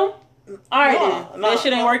still with them? All right, then. That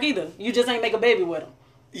shit ain't work either. You just ain't make a baby with them.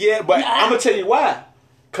 Yeah, but I'm gonna tell you why.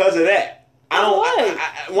 Cause of that.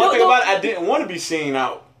 One thing about it, I didn't want to be seen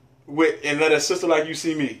out with and let a sister like you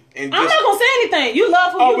see me. And I'm not gonna say anything. You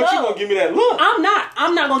love who you love. Oh, but you gonna give me that look? I'm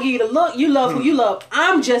not gonna give you the look. You love who you love.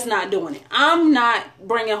 I'm just not doing it. I'm not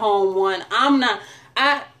bringing home one. I'm not.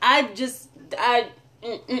 I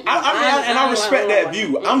respect that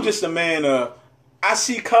view. I'm just a man. I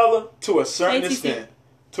see color to a certain extent.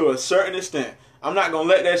 I'm not gonna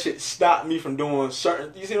let that shit stop me from doing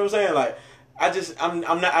certain. You see what I'm saying? Like,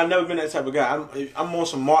 I've never been that type of guy. I'm on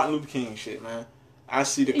some Martin Luther King shit, man. I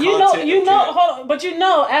see the content. Hold on, but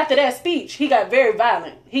after that speech, he got very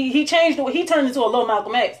violent. He changed. He turned into a low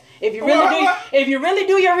Malcolm X. If you really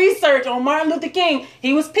do your research on Martin Luther King,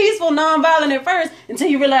 he was peaceful, nonviolent at first until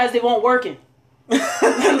you realized it wasn't working.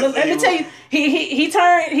 Let me tell you, he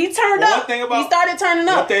turned up. He started turning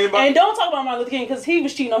up. And don't talk about Martin Luther King because he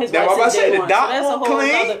was cheating on his wife since day one. That's a whole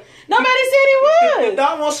other. Nobody said he was. The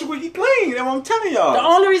doc wants to be clean. That's what I'm telling y'all. The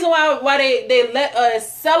only reason why they let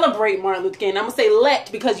us celebrate Martin Luther King, I'm gonna say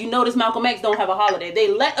let because you notice Malcolm X don't have a holiday.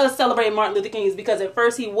 They let us celebrate Martin Luther King is because at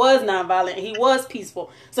first he was nonviolent, he was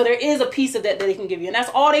peaceful. So there is a piece of that they can give you, and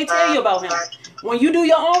that's all they tell you about him. When you do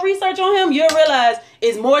your own research on him, you'll realize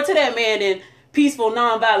it's more to that man than peaceful,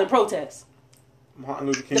 nonviolent protests. Martin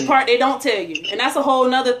Luther King. The part they don't tell you, and that's a whole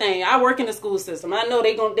nother thing. I work in the school system. I know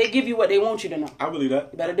they give you what they want you to know. I believe that.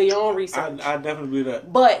 You better do your own research. I definitely believe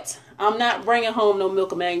that. But I'm not bringing home no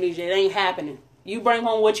milk of magnesia. It ain't happening. You bring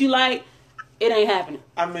home what you like, it ain't happening.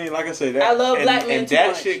 I mean, like I say, that I love black men and too that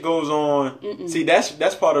much. shit goes on. Mm-mm. See,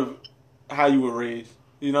 that's part of how you were raised.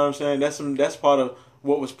 You know what I'm saying? That's part of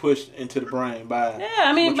what was pushed into the brain by. Yeah,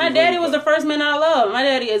 I mean, what my you daddy raised was by. the first man I loved. My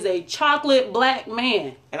daddy is a chocolate black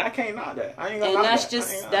man, And I can't knock that. I ain't gonna and knock that's that. I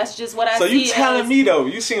ain't just gonna knock what I So see. you telling as- me though?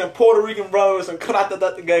 You seeing Puerto Rican brothers and got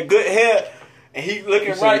good hair, and he looking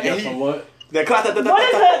You said right, you and got he some what? the What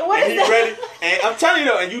is that? What and is he that? ready. And I'm telling you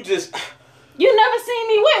though, and you just You never seen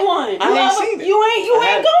me with one. I ain't seen it. You I ain't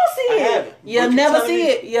haven't. gonna see I it. haven't. You'll But you never telling see me-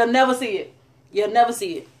 it. You'll never see it. You'll never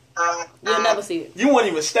see it. You'll never see it. you won't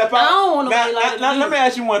even step out. I don't want now, nobody like now, to let do. me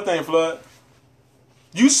ask you one thing, Flood.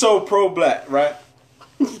 You so pro black, right?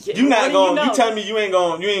 You not What do going. know? You telling me you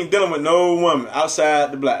ain't dealing with no woman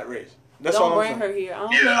outside the black race. That's Don't all I'm bring saying. her here. I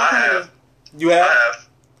don't Yeah, care I how come have. You I have,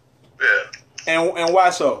 have. Yeah. and why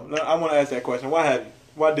so? No, I want to ask that question. Why have you?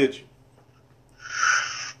 Why did you?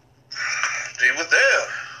 He was there.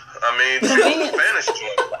 I mean, Convenience. Spanish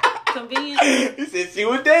joint. Convenient. He said she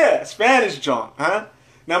was there. Spanish junk, huh?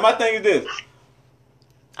 Now my thing is this: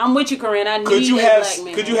 I'm with you, Corinne. I need could you a have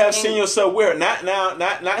black man. seen yourself with her?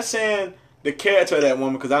 Not saying the character of that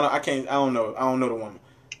woman, because I don't know the woman.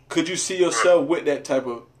 Could you see yourself with that type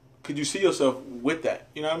of? Could you see yourself with that?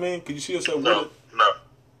 You know what I mean? Could you see yourself with No, it? no.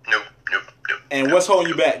 And what's holding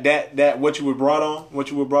you back? That what you were brought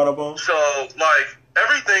up on? So, like,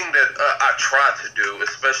 everything that I try to do,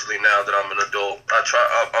 especially now that I'm an adult,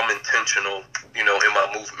 I'm intentional, in my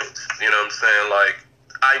movements. You know what I'm saying? Like,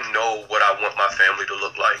 I know what I want my family to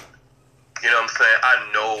look like. You know what I'm saying? I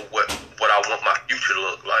know what I want my future to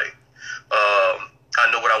look like. I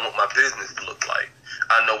know what I want my business to look like.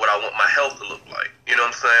 I know what I want my health to look like. You know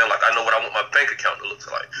what I'm saying? Like, I know what I want my bank account to look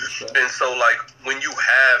like. Okay. And so, like, when you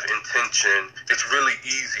have intention, it's really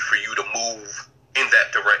easy for you to move in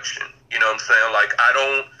that direction. You know what I'm saying? Like,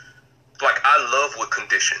 I love with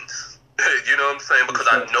conditions. You know what I'm saying? Because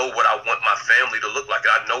I know what I want my family to look like.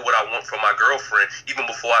 I know what I want from my girlfriend even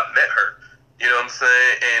before I met her. You know what I'm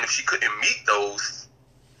saying? And if she couldn't meet those,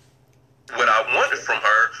 what I wanted from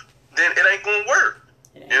her, then it ain't going to work.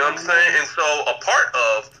 You know what I'm saying? And so a part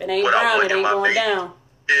of If it ain't what I brown, want it in ain't my going baby down.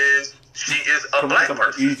 is she is a Come on, black talking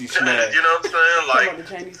about person. easy smash. You know what I'm saying? Talking Like, about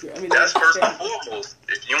the Chinese girl. that's first and foremost.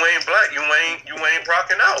 If you ain't black, you ain't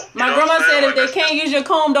rocking out. You My know grandma what I'm said saying? if they Like, can't use your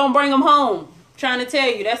comb, don't bring them home. Trying to tell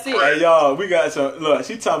you, that's it. Hey y'all, we got some. Look,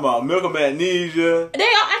 she talking about milk of magnesia.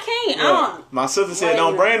 I can't. Look, my sister said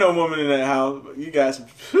don't bring no woman in that house. But you got some.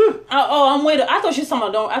 I'm with her. I thought she was talking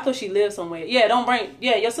about don't. I thought she lived somewhere. Yeah, don't bring.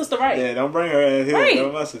 Yeah, your sister right. Yeah, don't bring her ass here. Right,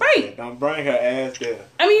 Don't, my sister right. said, don't bring her ass there.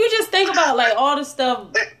 I mean, you just think about like all the stuff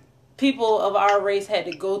people of our race had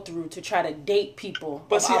to go through to try to date people.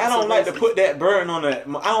 But of see, I opposite don't like to races. put that burden on that.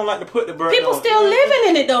 I don't like to put the burden. People on, still living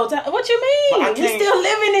in it though. What you But I mean? We can't- still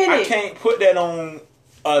living in I it. can't put that on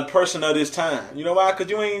a person of this time. You know why? Because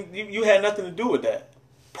you had nothing to do with that.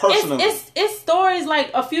 Personally, It's stories like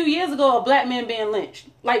a few years ago a black man being lynched.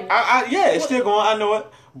 Like yeah, it's still going. I know it,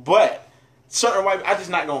 but certain white, I just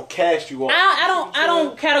not gonna cast you off. I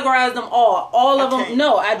don't categorize them all. All of I them, can't-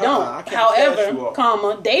 no, I don't. I can't cast you However, off.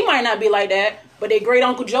 comma, they might not be like that, but their great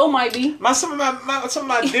uncle Joe might be. Some of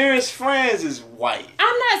my dearest friends is white.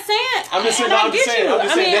 I'm not saying. I'm just saying- and I I'm just get saying- you. I'm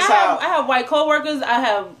just I saying mean, that's I how- have white coworkers. I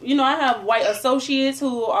have white associates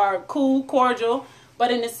who are cool, cordial,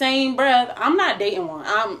 but in the same breath, I'm not dating one.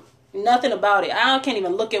 I'm nothing about it. I can't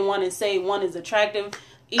even look at one and say one is attractive.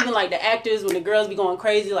 Even like the actors, when the girls be going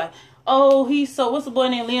crazy, like, oh, what's the boy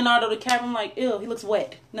named Leonardo DiCaprio? I'm like, ew, he looks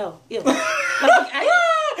wet. No, ew. Like,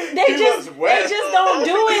 they He just looks wet. don't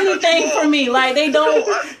do anything for me. Like they don't.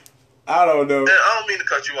 I don't know. And I don't mean to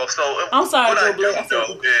cut you off. So I'm sorry, what Joe I do Blake. I said-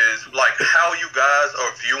 know is like how you guys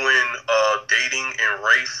are viewing dating and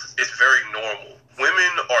race is very normal.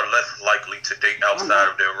 Women are less likely to date outside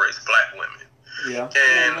of their race, black women. Yeah.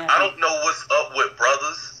 And Yeah. I don't know what's up with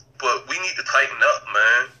brothers, but we need to tighten up,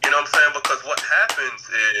 man. You know what I'm saying? Because what happens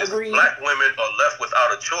is Agreed. black women are left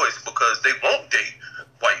without a choice because they won't date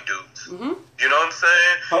white dudes. Mhm. You know what I'm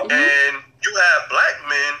saying? Mhm. And you have black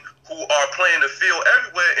men who are playing the field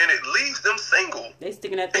everywhere, and it leaves them single. They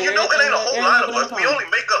sticking that And thing. you know, it ain't a whole lot of us. We And only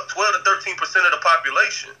make up 12 to 13% of the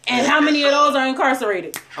population. how many of those are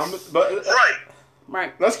incarcerated? But Right.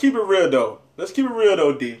 Right. let's keep it real though.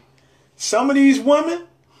 D. Some of these women,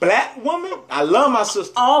 black women, I love my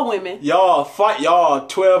sister. All women. Y'all fight,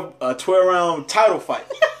 12 round title fight.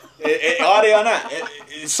 Are they or not?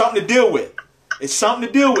 It's something to deal with. It's something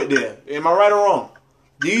to deal with there. Am I right or wrong?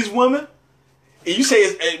 These women, And you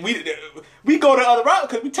say we go the other route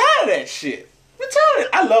because we tired of that shit. We tired of it.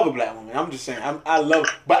 I love a black woman. I'm just saying. I love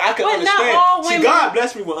it. But I can But not understand. all See, women- God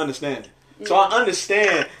bless me with understanding. So I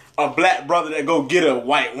understand a black brother that go get a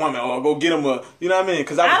white woman or go get him a, you know what I mean?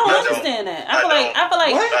 Because I don't blessed with understand that. I don't. I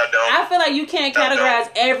feel like you can't I don't.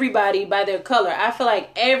 categorize everybody by their color. I feel like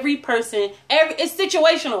every person, it's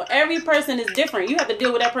situational. Every person is different. You have to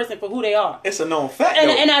deal with that person for who they are. It's a known fact. And,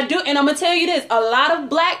 though. and I'm gonna tell you this: a lot of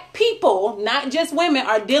black people, not just women,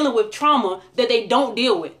 are dealing with trauma that they don't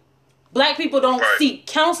deal with. Black people don't Right. seek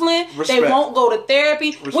counseling. Respect. They won't go to therapy.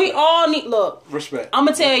 Respect. We all need Respect. I'm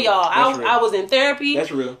gonna tell y'all. That's real. I was in therapy.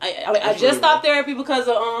 That's real. I That's just really stopped real. therapy because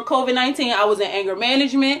of COVID-19. I was in anger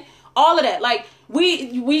management. All of that. Like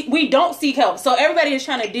we don't seek help. So everybody is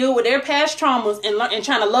trying to deal with their past traumas and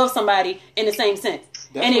trying to love somebody in the same sense.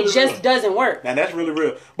 That's and it really just real. doesn't work. Now that's really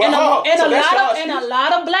real. But And, so that's y'all a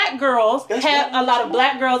lot of black girls That's have what- a lot of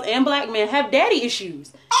black girls and black men have daddy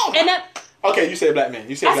issues. Oh, And that Okay, you said black men.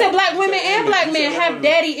 You said I said black You women said and black You men said have women.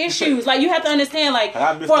 daddy issues. Like you have to understand, like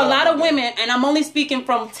I missed for a out lot on of that. women, and I'm only speaking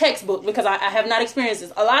from textbook because I have not experienced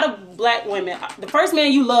this. A lot of black women, the first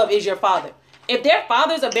man you love is your father. If their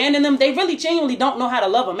fathers abandon them, they really genuinely don't know how to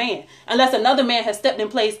love a man unless another man has stepped in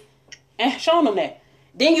place and shown them that.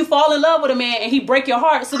 Then you fall in love with a man and he break your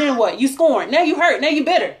heart. So then what? You scorn. Now you hurt. Now you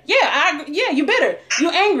bitter. Yeah, you bitter. You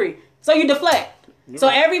angry. So you deflect. So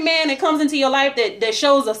every man that comes into your life that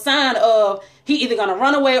shows a sign of he either gonna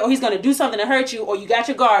run away or he's gonna do something to hurt you, or you got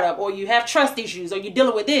your guard up, or you have trust issues, or you're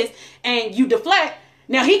dealing with this and you deflect.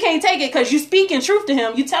 Now he can't take it because you speaking truth to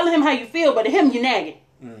him. You telling him how you feel, but to him you nagging.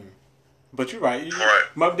 But you're right.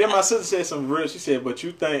 Right. Then my sister said something real. She said, but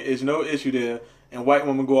you think it's no issue there and white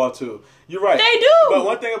women go out too. You're right. They do. But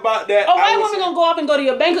one thing about that, A white woman gonna go off and go to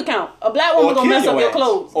your bank account. A black woman gonna mess up your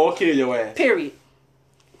clothes. Or kill your ass. Period.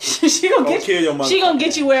 she gonna Or kill your she gonna motherfucker.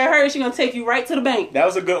 get you where it hurts. She gonna take you right to the bank. That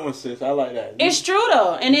was a good one, sis. I like that. It's true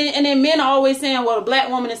though, and then men are always saying, "Well, the black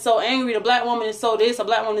woman is so angry. The black woman is so this. The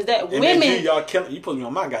black woman is that." And then y'all killing. You put me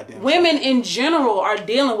on my goddamn. Women in general are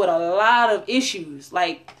dealing with a lot of issues.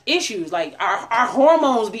 Like our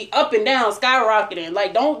hormones be up and down, skyrocketing.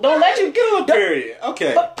 Like don't let you Get a period.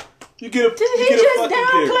 Okay. You get a. Did you he get a just fucking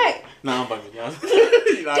downplay? period. Nah, I'm bugging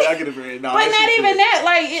y'all. I get a period. Nah, But that not shit even serious. that,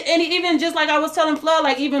 like, and even just like I was telling Flood,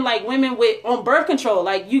 like even like women on birth control,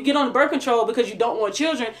 like you get on birth control because you don't want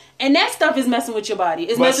children, and that stuff is messing with your body,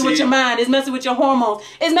 it's But messing with see- your mind, it's messing with your hormones,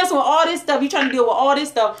 it's messing with all this stuff. You trying to deal with all this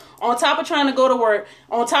stuff on top of trying to go to work,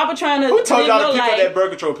 on top of trying to Who told live y'all your to pick up life. that birth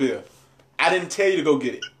control pill? I didn't tell you to go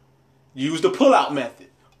get it. Use the pull-out method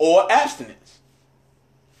or abstinence.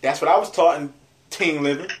 That's what I was taught in teen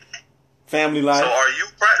living, family life. So are you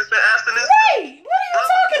practicing abstinence? Hey, what are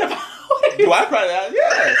you talking about? Do I probably?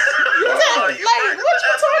 Yes. Are Like, you what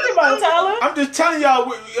you talking about, Tyler? I'm just telling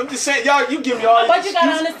y'all. I'm just saying, y'all. You give me all. But these you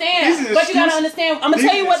gotta excuses. understand. These is But you gotta excuses. understand. I'm gonna These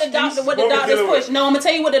tell you what the excuses doctors we're push. dealing with. No, I'm gonna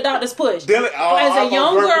tell you what the doctors push. Dealing- oh, as I'm a young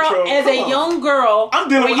on birth girl, control. as Come a on. young girl, I'm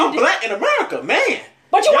dealing when with. you I'm black in America, man.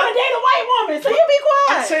 But you Y'all- want to date a white woman, so you be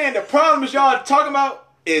quiet. I'm saying the problem is y'all talking about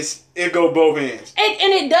is it go both ends. And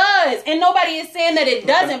it does, and nobody is saying that it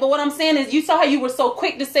doesn't. But what I'm saying is, you saw how you were so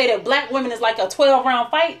quick to say that black women is like a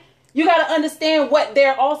 12-round fight. You got to understand what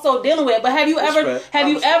they're also dealing with. But have you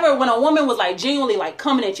ever, when a woman was like genuinely like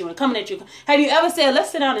coming at you, have you ever said,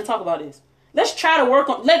 "Let's sit down and talk about this. Let's try to work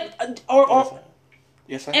on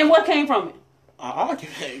Yes, I and what came from it? I'll give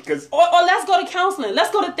it because Or let's go to counseling. Let's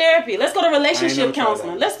go to therapy. Let's go to relationship never tried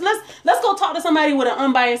counseling. that. Let's go talk to somebody with an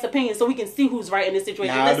unbiased opinion so we can see who's right in this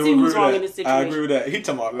situation. Let's see who's wrong in this situation. I agree with that. He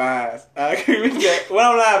talking about lies. I agree with that. What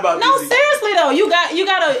I'm lying about? No, this is- seriously though,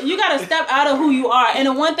 you gotta step out of who you are. And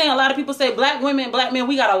the one thing a lot of people say, black women, black men,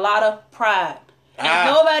 we got a lot of pride. And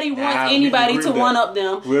nobody wants we anybody agree to with that. one up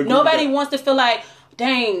them. We agree Nobody with that. wants to feel like,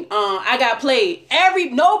 dang, I got played.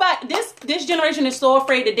 This generation is so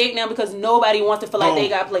afraid to date now because nobody wants to feel like they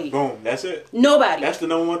got played. Boom. That's it. Nobody. That's the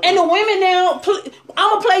number one. And thing. the women now, I'm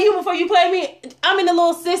gonna play you before you play me. I'm in the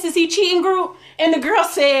little sis is he cheating group, and the girl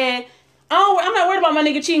said, I'm not worried about my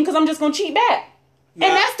nigga cheating because I'm just gonna cheat back. Now-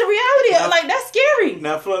 and that's the reality. now- Like that's scary.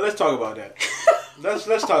 Now, Floyd, let's talk about that. let's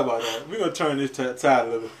talk about that. We're gonna turn this tide a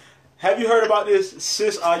little bit. Have you heard about this?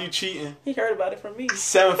 Sis, are you cheating? He heard about it from me.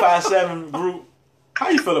 757 group. How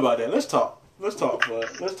you feel about that? Let's talk. Let's talk, Floyd.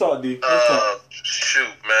 Let's talk, D. Let's talk. Shoot,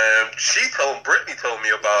 man. Brittany told me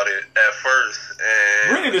about it at first, and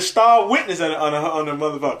Brittany, the star witness on the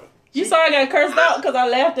motherfucker. You saw I got cursed out because I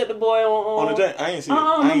laughed at the boy on On the day, I ain't seen it. Uh-uh,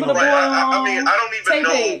 I ain't remember know the right. that. I mean, I don't even know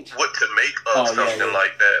Tay-Page. what to make of Oh, yeah, something yeah.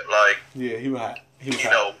 like that. Like, Yeah, he was hot. He was you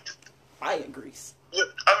hot. know, fire grease.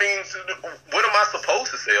 I mean, what am I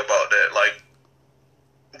supposed to say about that? Like,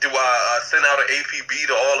 do I send out an APB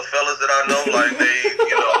to all the fellas that I know? Like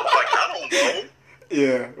I don't know.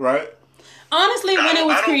 Yeah, right. Honestly, when it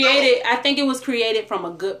was I don't created, I think it was created from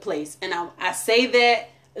a good place. And I say that,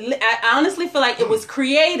 I honestly feel like it was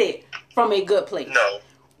created from a good place. No.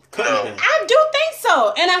 I do think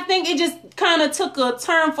so. And I think it just kind of took a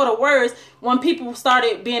turn for the worse when people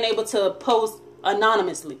started being able to post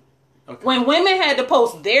anonymously. Okay. When women had to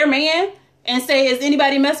post their man and say, is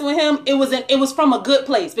anybody messing with him? It was from a good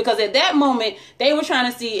place. Because at that moment, they were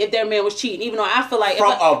trying to see if their man was cheating. Even though I feel like...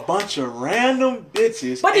 From a bunch of random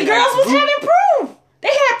bitches. But the girls was having proof. They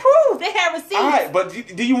had proof. They had receipts. All right, but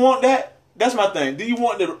do you want that? That's my thing. Do you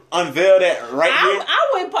want to unveil that right here?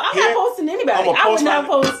 I'm not posting anybody. I would not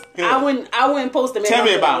post. I wouldn't post a man. Tell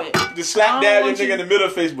me about it. Just slap dab this nigga in the middle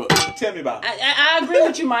of Facebook. Tell me about it. I agree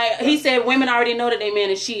with you, Mike. He said women already know that their man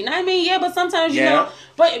is cheating. I mean, yeah, but sometimes you know.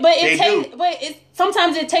 But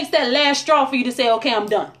sometimes it takes that last straw for you to say, okay, I'm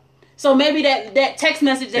done. So maybe that text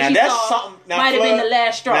message that you saw might have been the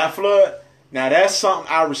last straw. Now, Flood. Now that's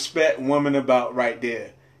something I respect women about right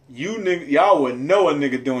there. Y'all would know a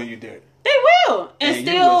nigga doing you dirty. They will, and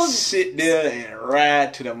still you would sit there and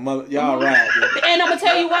ride to the mother. Y'all ride, dude. And I'm gonna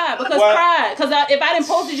tell you why. Because pride. Because if I didn't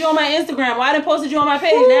posted you on my Instagram, why I didn't posted you on my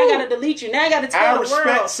page? Now I gotta delete you. Now I gotta tell the world.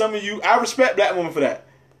 I respect some of you. I respect black women for that.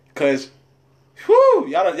 Cause,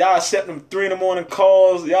 y'all accept them 3 a.m.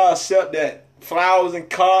 calls. Y'all accept that flowers and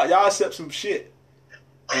cards. Y'all accept some shit.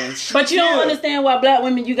 But you don't understand why black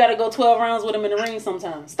women, you gotta go 12 rounds with them in the ring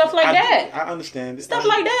sometimes. Stuff like that. I understand it. Stuff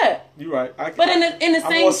like that. You're right. But in the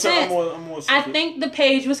same sense, I think the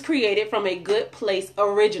page was created from a good place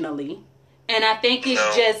originally, and I think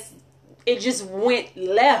it just went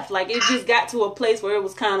left. Like it just got to a place where it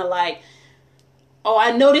was kind of like, oh,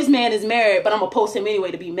 I know this man is married, but I'm gonna post him anyway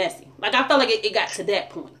to be messy. Like I felt like it got to that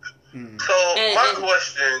point. So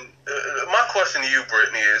my question to you,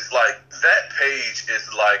 Brittany, is like that page is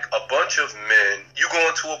like a bunch of men. You go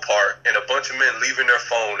into a park and a bunch of men leaving their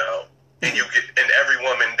phone out, and every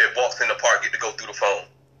woman that walks in the park get to go through the phone.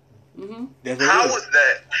 Mm-hmm. How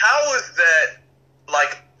is that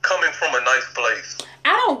like coming from a nice place?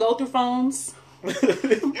 I don't go through phones.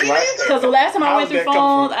 Because the last time I went through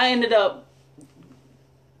phones, I ended up.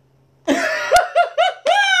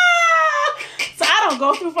 So I don't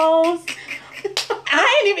go through phones.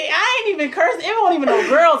 I ain't even cursed. It wasn't even no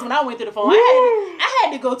girls when I went through the phone. I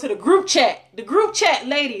had to go to the group chat. The group chat,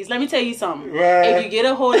 ladies. Let me tell you something. Right. If you get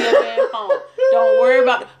a hold of your man phone, don't worry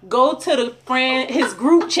about it. Go to his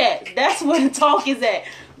group chat. That's where the talk is at.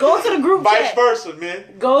 Go to the group chat. Vice versa, man.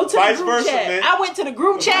 Go to the group chat. Man. I went to the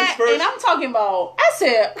group chat and I'm talking about. I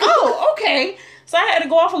said, oh, okay. So I had to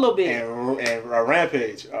go off a little bit. And a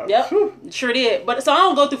rampage. Yep, sure did. But so I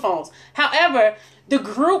don't go through phones. However, the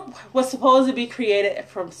group was supposed to be created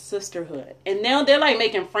from sisterhood, and now they're like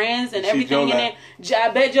making friends and everything. And then I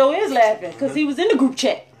bet Joe is laughing because he was in the group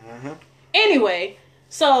chat. Mm-hmm. Anyway,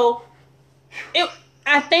 so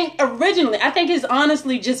I think it's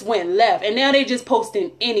honestly just went left, and now they just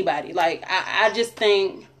posting anybody. Like I just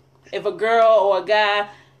think if a girl or a guy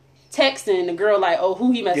texting the girl like, oh,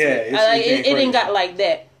 who he messing with, it didn't got like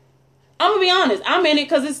that. I'm gonna be honest, I'm in it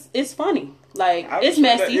because it's funny. Like it's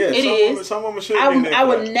messy. It is. Some women should. I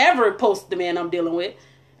would never post the man I'm dealing with.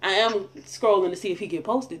 I am scrolling to see if he get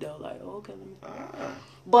posted though. Like, okay, let me.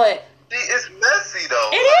 But it's messy though.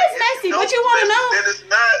 It is messy, but you want to know. Then it's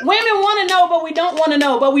not. Women want to know, but we don't want to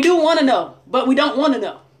know. But we do want to know, but we don't want to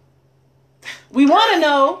know. We want to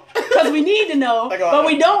know because we need to know, but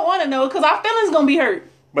we don't want to know because our feelings gonna be hurt.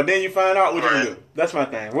 But then you find out what you can do. That's my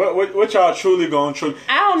thing. What y'all truly going to...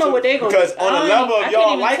 I don't know what they're going to do. Because on the level of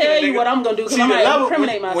y'all liking... I can't even tell you what I'm going to do because I'm going to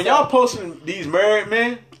incriminate myself. When y'all posting these married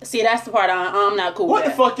men... See, that's the part I'm not cool with. What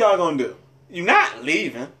the fuck y'all going to do? You're not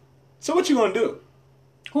leaving. So what you going to do?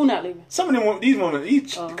 Who not leaving? Some of these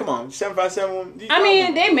women... Come on, 757 women... I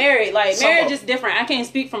mean, they married. Like, marriage is different. I can't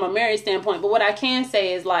speak from a married standpoint. But what I can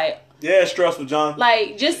say is, like... Yeah, it's stressful, John.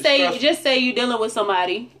 Like, just say you dealing with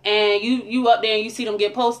somebody and you up there and you see them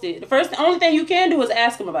get posted. The only thing you can do is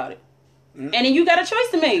ask them about it. Mm-hmm. And then you got a choice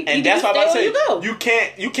to make. And that's what I'm saying.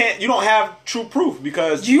 You don't have true proof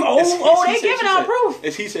because they giving out proof.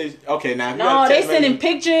 He says, okay, now. No, they sending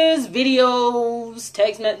pictures, videos,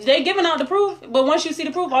 text messages. They giving out the proof. But once you see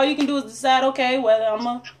the proof, all you can do is decide, okay, whether I'm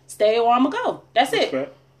going to stay or I'm going to go. That's it.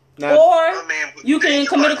 Right. You can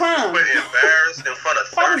commit a crime. Embarrassed in front of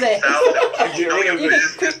 30,000 people know your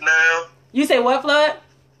business now. You say what, Flood?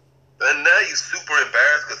 And now you super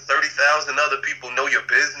embarrassed because 30,000 other people know your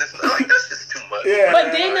business. Like, that's just too much. Yeah.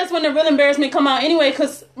 But then that's when the real embarrassment come out anyway,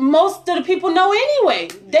 because most of the people know anyway.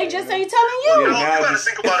 They just ain't telling you. You gotta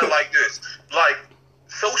think about it like this. Like,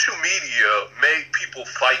 social media made people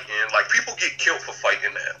fighting. Like, people get killed for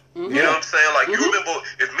fighting now. You know what I'm saying? Like, you remember,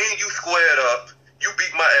 if me and you squared up, you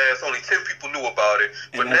beat my ass, only 10 people knew about it.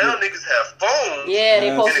 But now niggas have phones. Yeah,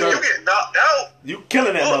 they post And if you get knocked out, You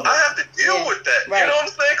killing that look, mother. I have to deal with that. Right. You know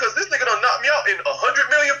what I'm saying? Because this nigga done knocked me out in 100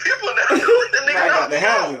 million people now. That nigga knocked me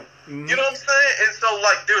out. You know what I'm saying? And so,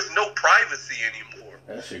 like, there's no privacy anymore.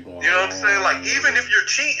 That shit going You know what I'm saying? Like, even if you're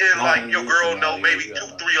cheating, like, your girl know, maybe 2-3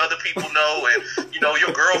 other people know, and, you know,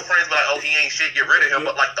 your girlfriend's like, oh, he ain't shit, get rid of him.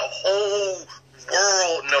 But, like, the whole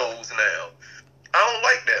world knows now. I don't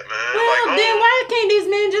like that, man. Well, like, then why can't these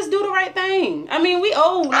men just do the right thing? I mean, we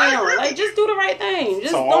old I now. agree. Like, just do the right thing.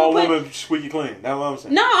 Just So don't all put... women squeaky clean. That's what I'm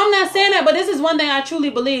saying. No, I'm not saying that, but this is one thing I truly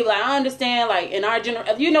believe. Like, I understand, like, in our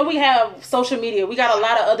generation, you know, we have social media. We got a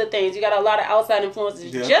lot of other things. You got a lot of outside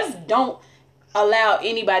influences. Yeah. Just don't allow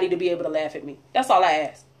anybody to be able to laugh at me. That's all I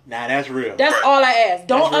ask. Nah, that's real. That's Right. all I ask.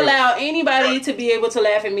 Don't That's real. allow anybody Right. to be able to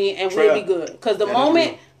laugh at me, and we'll be Right. good. Because the That is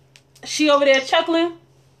moment she over there chuckling,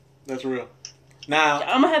 That's real. Now,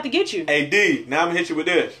 I'm going to have to get you. hey D, now I'm gonna hit you with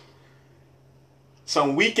this.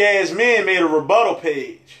 Some weak ass men made a rebuttal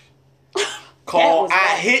page called was "I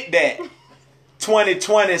right. Hit That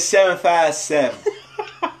 2020-757."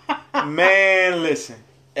 Man, listen.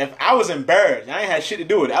 If I was embarrassed, I ain't had shit to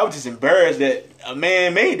do with it. I was just embarrassed that a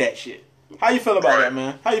man made that shit. How you feel about Right. that,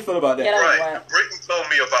 man? How you feel about that? Yeah, Right. Wow. Brittany told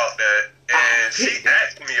me about that, and she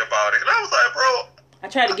asked me about it. And I was like, bro, I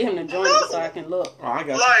tried to get him to join it so I can look. Oh, I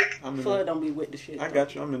got Like, you. I'm in Flood there. don't be with the shit. I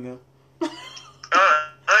got you. I'm in there.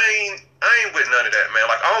 I ain't with none of that, man.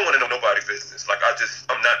 Like, I don't want to know nobody's business. Like,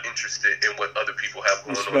 I'm not interested in what other people have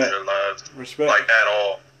going on in Respect. their lives. Respect. Like, at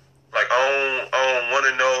all. Like, I don't want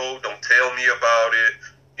to know. Don't tell me about it.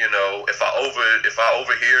 You know, if I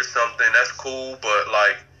overhear something, that's cool. But,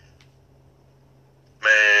 like,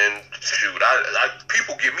 man, shoot,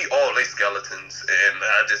 people give me all their skeletons, and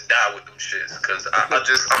I just die with them shits because I'm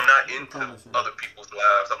not into other people's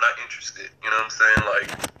lives. I'm not interested. You know what I'm saying? Like,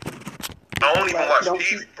 I don't even watch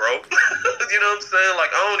TV, bro. You know what I'm saying? Like,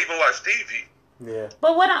 I don't even watch TV. Yeah.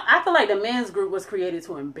 But what I feel like the men's group was created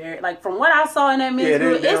to embarrass. Like, from what I saw in that men's Yeah,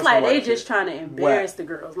 group, they it's on like some they white just shit. trying to embarrass the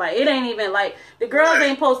girls. Like, it ain't even like the girls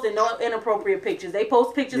ain't posting no inappropriate pictures. They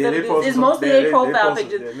post pictures Yeah, of they the dudes. posting It's some- mostly yeah, their they profile posting-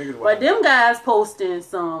 pictures. yeah, niggas But wild. them guys posting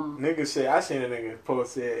some. Niggas said, I seen a nigga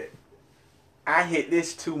post said, I hit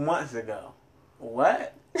this 2 months ago.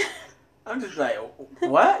 What? I'm just like,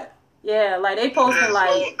 what? Yeah, like they posting And like.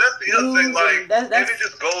 so that's the other thing, nudes like, and that's and it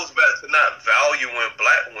just goes back to not valuing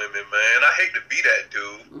black women, man. I hate to be that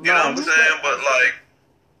dude, you know what I'm saying? But, like,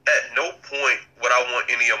 at no point would I want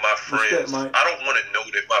any of my friends, Mike. I don't want to know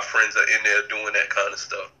that my friends are in there doing that kind of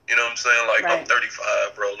stuff. You know what I'm saying? Like, I'm Right.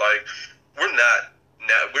 35, bro. Like, we're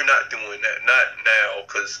not doing that. Not now,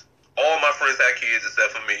 because all my friends have kids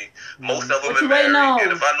except for me. Most of them What are you waiting married, on?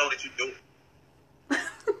 and if I know that you do,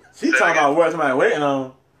 She talking about what somebody waiting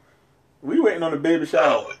on. We waiting on the baby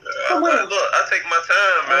shower. look, I take my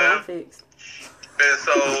time, Oh, man. I'm fixed. And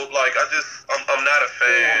so, like, I'm not a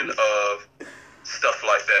fan of stuff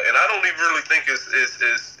like that, and I don't even really think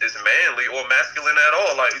it's manly or masculine at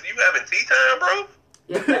all. Like, you having tea time, bro?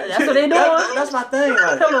 Yeah, that's what they doing. That's my thing.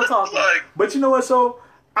 Like, Pillow talking. Like, but you know what? So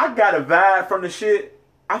I got a vibe from the shit.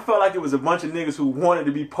 I felt like it was a bunch of niggas who wanted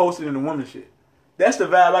to be posted in the woman shit. That's the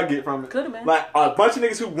vibe I get from it. Could've been. Like a bunch of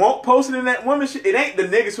niggas who won't posted in that woman shit. It ain't the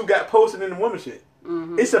niggas who got posted in the woman shit.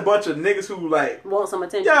 Mm-hmm. It's a bunch of niggas who like, Want some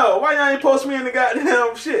attention. yo, why y'all ain't post me in the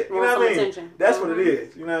goddamn shit? You Want know some what I mean? attention. That's what it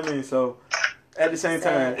is. You know what I mean? So at the same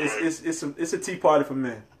time, Sad. it's a tea party for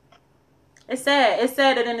men. It's sad. It's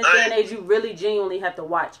sad that in this day and age, you really genuinely have to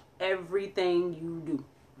watch everything you do.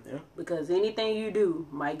 Yeah. Because anything you do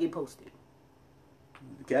might get posted.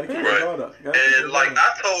 Gotta keep right. it all up. Gotta keep And it like all up.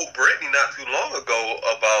 I told Brittany not too long ago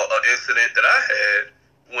about an incident that I had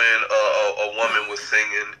when a woman was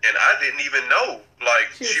singing, and I didn't even know. Like,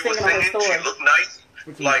 She she was was singing on her singing, she story. looked nice.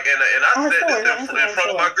 What you Like, and I On her said story, this her in Instagram front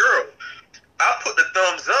of my girl. I put the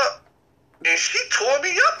thumbs up, and she tore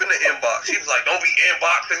me up in the inbox. She was like, "Don't be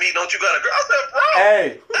inboxing me. Don't you got a girl?" I said, "Bro, Hey,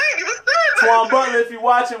 I ain't even saying Twan that." Butler, if you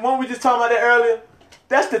watching, weren't we just talking about that earlier?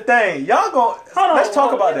 That's the thing. Y'all go. on, Let's talk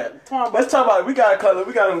hold about on. that. Twan Let's talk about it. We got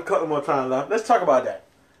a couple more time left. Let's talk about that.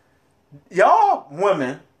 Y'all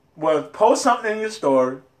women will post something in your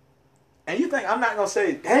story, and you think I'm not gonna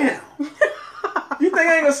say damn. You think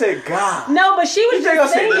I ain't gonna say God? No, but she was You think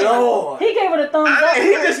just I'm gonna say saying. Lord? He gave her the thumbs up. And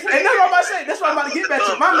he just, and that's what I'm about to say. That's what I'm about to get back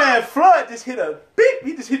to. My man Flood just hit a beep.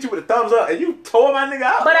 He just hit you with a thumbs up, and you tore my nigga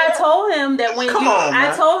out. But I told him that when Come you, on, I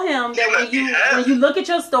man. told him that Yeah. when you look at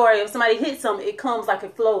your story, if somebody hits something, it comes like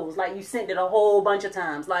it flows, like you sent it a whole bunch of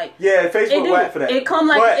times, like Yeah, Facebook it whack for that. It come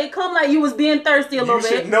like But you was being thirsty a little you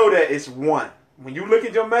should bit. know that it's one. when you look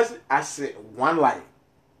at your message, I said one like.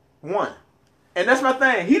 One. And that's my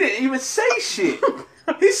thing. He didn't even say shit.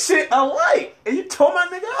 He sent a like. And you told my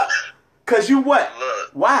nigga up. Cause you what?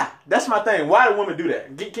 Look. Why? That's my thing. Why do women do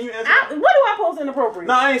that? Can you answer? What do I post inappropriate?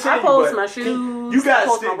 No, I ain't saying I post you, my shoes. You got I a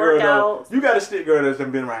post my stick girl though. workouts. You got a stick girl that's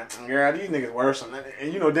been around. Girl, these niggas worse than that.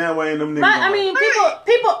 And you know damn well ain't them niggas. But I mean,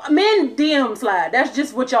 men DM slide. That's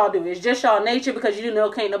just what y'all do. It's just y'all nature because you know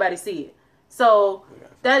can't nobody see it. So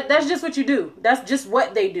that's just what you do. That's just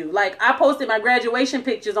what they do. Like I posted my graduation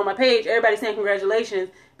pictures on my page. Everybody saying congratulations.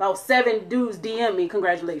 About 7 dudes DM me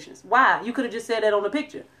congratulations. Why? You could have just said that on the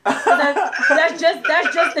picture. That's just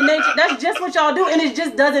the nature. That's just what y'all do, and it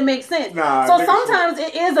just doesn't make sense. Nah, so sometimes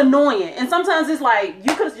it is annoying, and sometimes it's like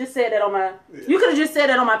you could have just said that on my. You could have just said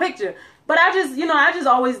that on my picture. But I just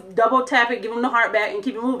always double tap it, give them the heart back, and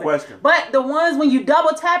keep it moving. Question. But the ones when you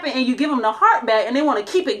double tap it and you give them the heart back, and they want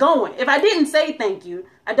to keep it going. If I didn't say thank you,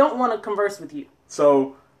 I don't want to converse with you.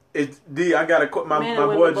 So. It's D. I got a quote. My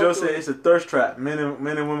boy Joe said it's a thirst trap. Men and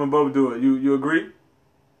women both do it. You agree?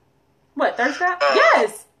 What, thirst trap?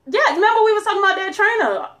 Yes. Remember we was talking about that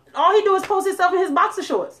trainer. All he do is post himself in his boxer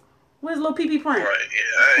shorts with his little pee print. Right,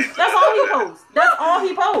 yeah. That's all he posts. That's all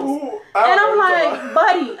he posts. Ooh, and I'm like,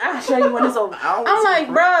 buddy, I'll show you when it's over. I'm like,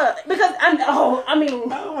 bruh, because I'll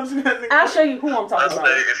show you who I'm I talking say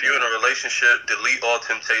about. if you're in a relationship, delete all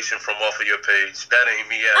temptation from off of your page. That ain't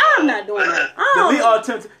me at I'm all. not doing that. Delete all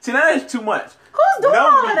temptation. See, now that's too much. Who's doing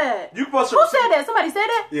all of that? You supposed to. Who said that? Somebody said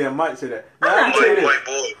that? Yeah, Mike said that. I'm Now, not I tell you this. White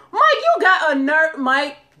boy. Mike, you got a nerve,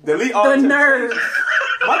 Mike. Delete all The temptation. nerve.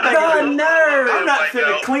 My thing The is, nerve. I'm not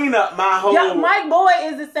finna clean up my whole. Yeah, Mike Boy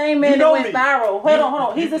is the same man You that know went me. viral. Hold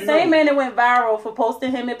on. He's the you same know man that went viral for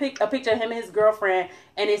posting him a picture of him and his girlfriend,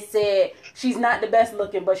 and it said she's not the best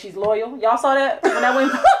looking, but she's loyal. Y'all saw that when I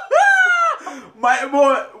went. Mike,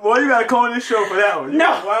 boy, you gotta call this show for that one. You No.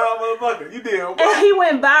 a wild motherfucker. You did. And he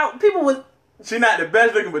went viral. People was She not the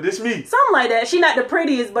best looking, but this me. something like that. She not the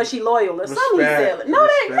prettiest, but she loyal or something. He Respect. said. No,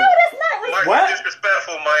 that's not. Mike, What? you're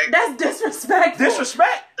disrespectful, Mike. That's disrespectful.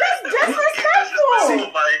 Disrespect. That's disrespectful.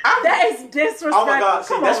 Disrespectful, Mike. That is disrespectful. Oh my God!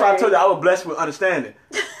 See, Come that's on, why I man. told you I was blessed with understanding.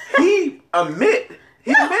 He admitted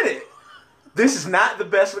this is not the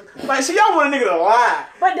best. Like, see, y'all want a nigga to lie.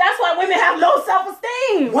 But that's why women have low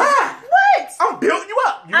self-esteem. Why? What? I'm building you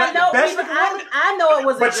up. You're I not know. the best looking woman, I know it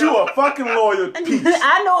was a but joke. you a fucking loyal piece.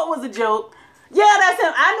 I know it was a joke. Yeah, that's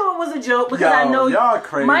him. I knew it was a joke because I know y'all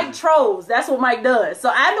crazy. Mike trolls. That's what Mike does. So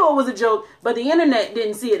I knew it was a joke, but the internet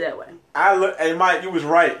didn't see it that way. Hey Mike, you was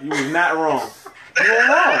right. You was not wrong. You weren't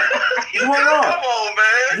wrong. You weren't wrong. Come on,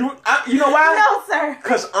 man. You know why? No, sir.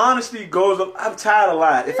 Because honesty goes up. I'm tired of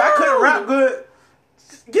lying. If I couldn't rap good,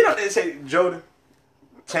 just get up there and say, Jordan,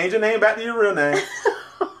 change your name back to your real name.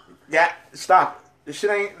 Stop it. This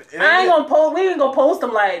shit ain't. I ain't gonna post. We ain't gonna post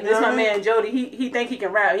him like this. You know My what I mean? man Jody. He think he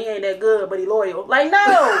can rap. He ain't that good, but he loyal. Like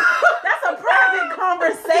no, that's a private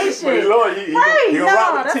conversation. But he loyal. He gonna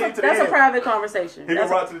rock with the team to the that's a end. private conversation. He gonna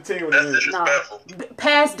That's rock to the team with That's the disrespectful.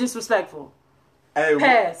 past disrespectful. Hey,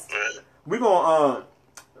 Past. we gonna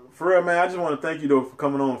for real, man. I just want to thank you though for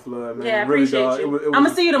coming on, Flood, man. Yeah, I Really, appreciate dog. you. It I'm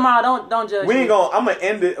was- gonna see you tomorrow. Don't judge We me. ain't gonna. I'm gonna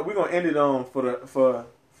end it. We're gonna end it on for the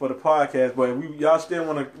podcast, but y'all still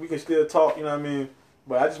wanna. We can still talk. You know what I mean?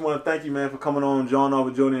 But I just want to thank you, man, for coming on, John over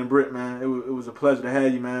Jody and Britt, man. It was a pleasure to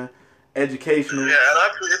have you, man. Educational. Yeah,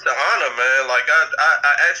 and it's an honor, man. Like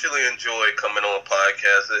I actually enjoy coming on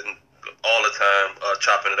podcasts and all the time,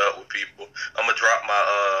 chopping it up with people. I'm gonna drop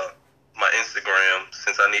my Instagram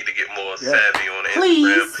since I need to get more savvy on the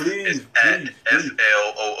Instagram. Please, It's at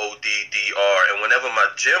SLOODDR, and whenever my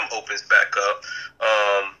gym opens back up,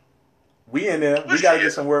 We in there. We gotta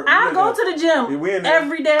get some work. I go to the gym We in there.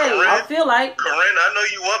 every day. I feel like. Corinne, I know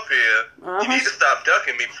you up here. You need to stop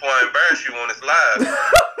ducking me before I embarrass you on this live.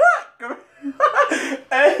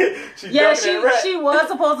 Hey, Yeah, ducking that rat. she was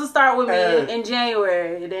supposed to start with me Hey. in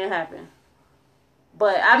January. It didn't happen.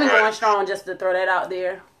 But I've been going strong, just to throw that out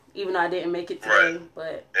there, even though I didn't make it today. Right.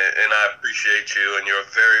 But And I appreciate you, and you're a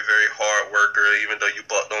very, very hard worker, even though you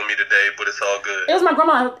bucked on me today, but it's all good. it was my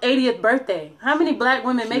grandma's 80th birthday. How many black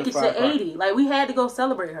women make it a to firecracker. 80? Like, we had to go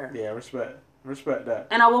celebrate her. Yeah, respect that.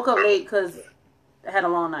 And I woke up late because I had a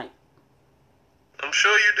long night. I'm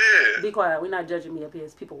sure you did. Be quiet. We're not judging me up here.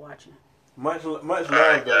 It's people watching. Much love,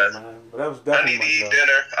 right, though, guys. man. But that was I definitely need to eat much love.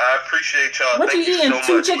 dinner. I appreciate y'all. What Thank you eating, so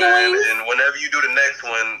 2 much, chicken man. wings? And whenever you do the next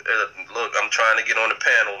one, look, I'm trying to get on the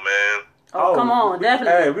panel, man. Oh, come on.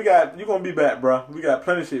 Definitely. Hey, you gonna be back, bro. We got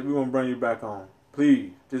plenty of shit. We gonna bring you back on.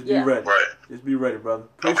 Please, just be Yeah. ready. Right. Just be ready, brother.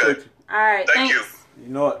 Appreciate Okay. All right. Thank Thanks. you. you.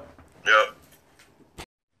 You know what? Yep.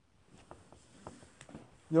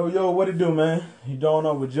 Yo, what it do, man? You doing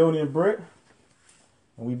up with Jody and Britt?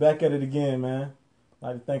 And we back at it again, man. I'd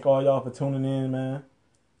like to thank all y'all for tuning in, man.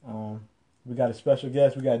 We got a special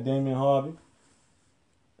guest. We got Damian Harvey.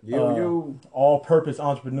 You. All-purpose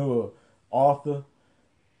entrepreneur, author,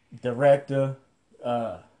 director,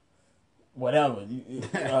 whatever.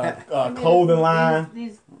 Clothing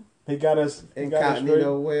line. He got us.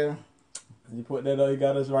 Incognito wear. You put that up. He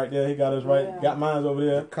got us right there. He got us right. Yeah. Got mine over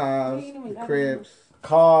there. Cars, cribs.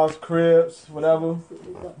 Cars, cribs, whatever.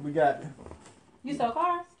 We got. You sell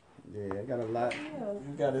cars? Yeah, I got a lot. Yeah.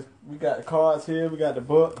 We got this. We got the cards here. We got the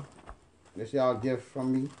book. This y'all gift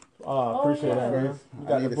from me. Appreciate yeah. that, man. First, We I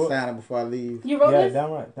got need the to book. sign it before I leave. You wrote Yeah, this? damn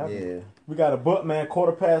right. Yeah. We got a book, man.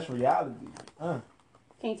 Quarter Past Reality. Can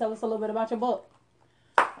you tell us a little bit about your book?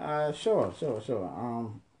 Sure.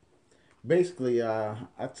 Basically, I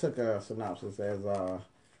took a synopsis as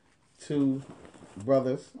two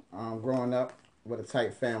brothers growing up with a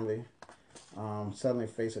tight family suddenly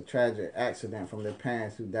face a tragic accident from their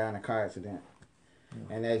parents who died in a car accident.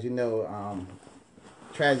 And as you know,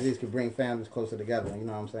 tragedies can bring families closer together. You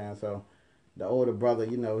know what I'm saying? So the older brother,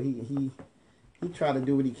 you know, he tried to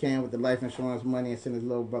do what he can with the life insurance money and send his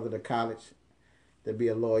little brother to college to be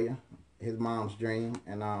a lawyer, his mom's dream.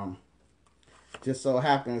 And just so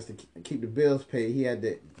happens to keep the bills paid, he had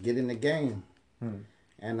to get in the game.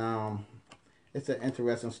 And it's an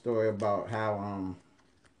interesting story about how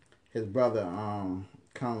his brother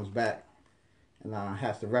comes back and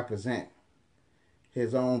has to represent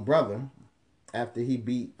his own brother after he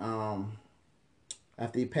beat after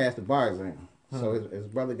he passed the bar exam. So his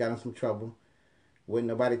brother got in some trouble. Wouldn't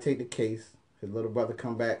nobody take the case. His little brother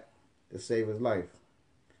come back to save his life.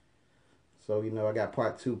 So, you know, I got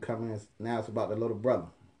part 2 coming. Now it's about the little brother.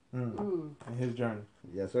 And his journey.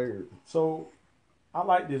 Yes, sir. So, I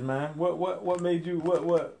like this, man. What made you?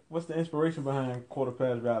 What's the inspiration behind Quarter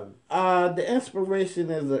Past Reality? The inspiration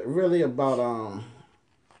is really about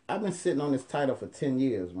I've been sitting on this title for 10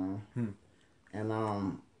 years, man.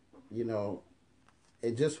 And you know,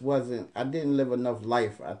 it just wasn't. I didn't live enough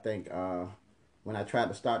life, I think, when I tried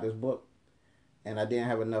to start this book, and I didn't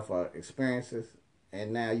have enough experiences.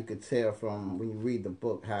 And now you could tell from when you read the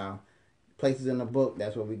book how places in the book,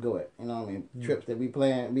 that's where we go at. You know what I mean? Trips that we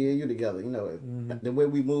plan, me and you together. You know, the way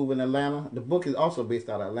we move in Atlanta. The book is also based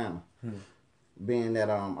out of Atlanta. Being that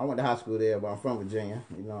I went to high school there, but I'm from Virginia.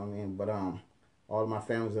 You know what I mean? But all of my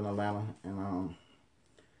family's in Atlanta, and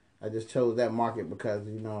I just chose that market because,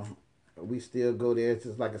 you know, we still go there. It's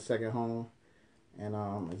just like a second home, and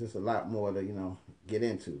it's just a lot more to, you know, get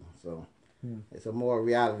into. So it's a more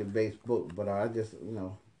reality-based book, but I just, you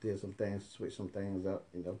know, did some things, switch some things up,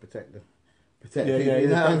 you know, protect people, you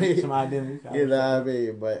know what I mean? Some identity. You know what I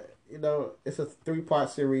mean? But, you know, it's a 3-part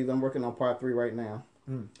series. I'm working on part 3 right now.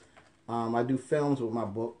 I do films with my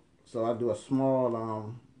book, so I do a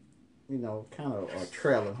small, you know, kind of a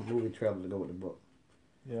trailer, movie trailer to go with the book.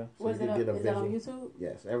 Yeah. So Is that on YouTube?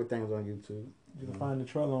 Yes, everything's on YouTube. You can find the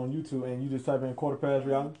trailer on YouTube, and you just type in Quarter Past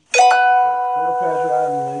Reality. Quarter Past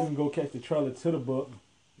Reality, man. You can go catch the trailer to the book.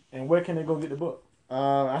 And where can they go get the book?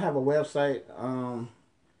 I have a website,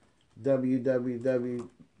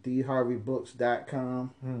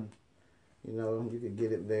 www.dharveybooks.com. You know, you can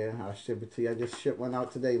get it there. I'll ship it to you. I just shipped one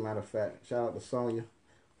out today, matter of fact. Shout out to Sonya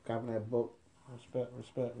for copying that book.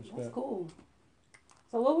 Respect. That's cool.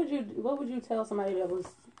 So what would you tell somebody that was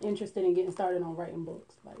interested in getting started on writing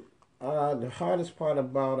books? Like, the hardest part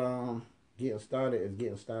about getting started is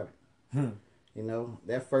getting started. You know,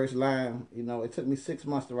 that first line, you know, it took me 6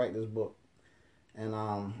 months to write this book. And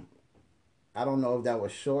I don't know if that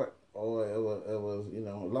was short or it was you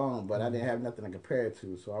know, long, but I didn't have nothing to compare it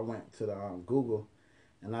to. So I went to the Google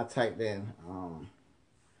and I typed in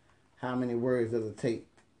how many words does it take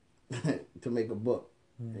to make a book.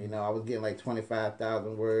 You know, I was getting like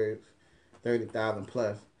 25,000 words, 30,000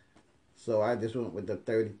 plus. So I just went with the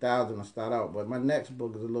 30,000 to start out. But my next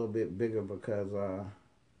book is a little bit bigger because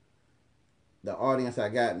the audience I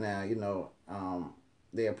got now, you know,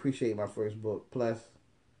 they appreciate my first book. Plus,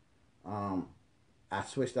 I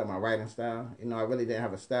switched up my writing style. You know, I really didn't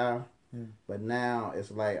have a style. But now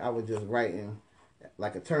it's like I was just writing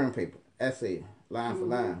like a term paper, essay, line for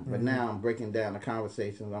line. But now I'm breaking down the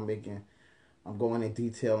conversations. I'm going in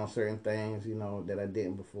detail on certain things, you know, that I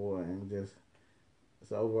didn't before, and just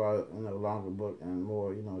it's overall, you know, longer book and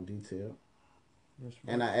more, you know, detailed.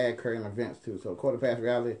 And I add current events too. So Quarter Past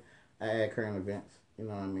Reality, I add current events. You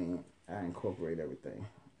know what I mean? I incorporate everything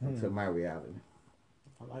into my reality.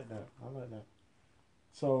 I like that.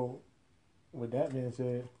 So, with that being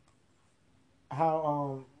said,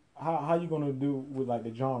 how how you gonna do with like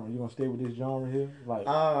the genre? You gonna stay with this genre here, like,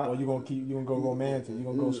 or you gonna go romantic? You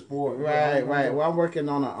gonna go sport? Right. Well, I'm working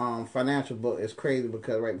on a financial book. It's crazy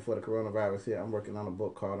because right before the coronavirus hit, I'm working on a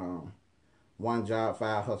book called One Job,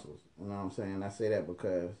 Five Hustles. You know what I'm saying? I say that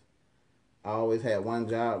because I always had one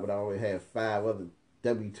job, but I always had 5 other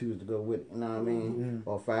W-2s to go with it. You know what I mean?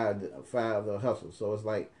 Or five other hustles. So it's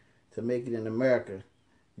like, to make it in America,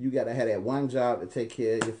 you got to have that one job to take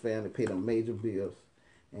care of your family, pay the major bills.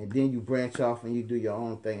 And then you branch off and you do your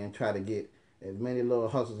own thing and try to get as many little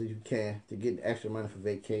hustles as you can to get extra money for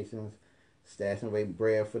vacations, stashing away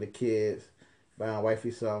bread for the kids, buying wifey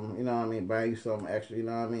something, you know what I mean, buying you something extra, you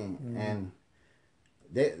know what I mean? And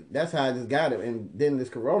that's how I just got it. And then this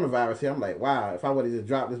coronavirus here, I'm like, wow, if I would have just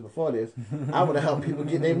dropped this before this, I would have helped people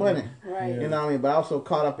get their money. Right. You know what I mean? But I also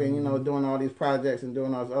caught up in, doing all these projects and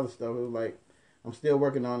doing all this other stuff. It was like, I'm still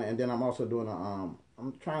working on it. And then I'm also doing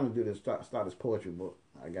I'm trying to do this, start this poetry book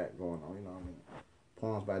I got going on, you know what I mean?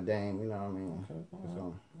 Poems by Dame, you know what I mean? Okay.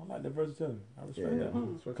 So, I like the versatility. I respect yeah,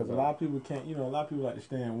 that. Because a lot of people can't, a lot of people like to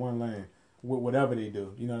stay in one lane with whatever they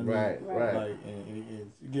do. You know what I mean? Right. Like, and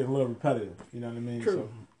it gets a little repetitive. You know what I mean? True. So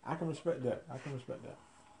I can respect that. That's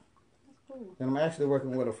cool. And I'm actually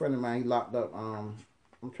working with a friend of mine. He locked up. I'm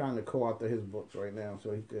trying to co-author his books right now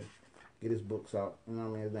so he could get his books out. You know what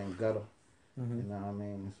I mean? His name Gutter. You know what I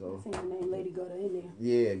mean? So I seen the name Lady Gutter in there.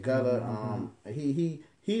 yeah, Gutter.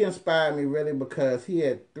 He inspired me really because he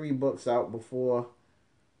had 3 books out before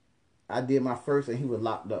I did my first, and he was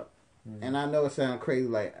locked up. And I know it sounds crazy,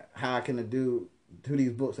 like how can a dude do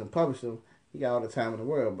these books and publish them? He got all the time in the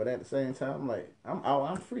world, but at the same time, I'm like,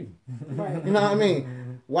 I'm free. Right. You know what I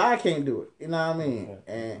mean? Why I can't do it? You know what I mean?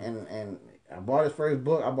 And I bought his first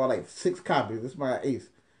book. I bought like 6 copies. This is my 8th.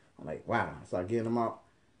 I'm like, wow. I started getting them out.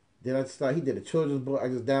 Then he did a children's book. I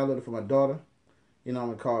just downloaded for my daughter. You know,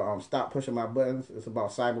 I'm called Stop Pushing My Buttons. It's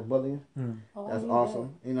about cyberbullying. Oh, That's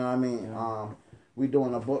awesome. You know what I mean? Yeah. We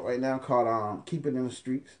doing a book right now called Keep It in the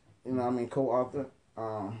Streets. You know what I mean? Co-author.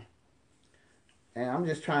 And I'm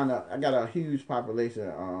just trying to. I got a huge population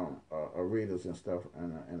of readers and stuff,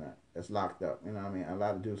 and it's locked up. You know what I mean? A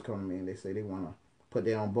lot of dudes come to me and they say they want to put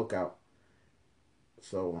their own book out.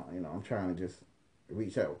 So I'm trying to just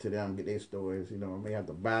reach out to them, get their stories. I may have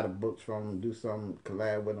to buy the books from them, do something,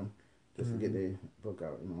 collab with them, just to get their book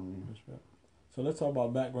out. You know what I mean? Respect. So let's talk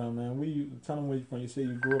about background, man. Tell them where you from. You say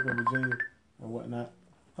you grew up in Virginia and whatnot.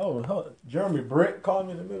 Hold on. Jeremy Britt called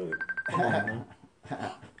me in the middle. Come on, man.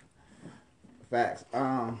 Facts.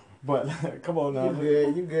 But come on now.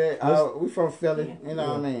 You good. We from Philly. You know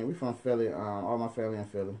what I mean? We from Philly. All my family in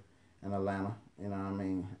Philly and Atlanta. You know what I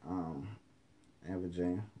mean? And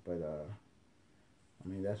Virginia. But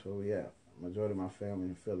that's where we at. Majority of my family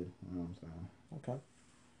in Philly. You know what I'm saying? Okay.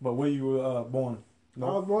 But where you were born? No?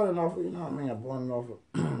 I was born in Norfolk. You know what I mean? I was born in Norfolk.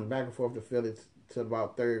 Back and forth to Philly to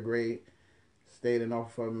about 3rd grade. Stayed in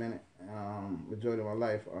Norfolk for a minute. Majority of my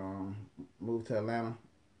life. Moved to Atlanta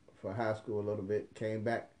for high school a little bit. Came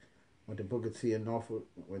back. Went to Booker T in Norfolk.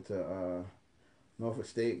 Went to Norfolk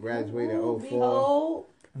State. Graduated in 04.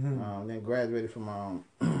 Then graduated from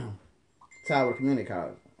Tyler Community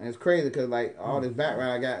College. And it's crazy because like all this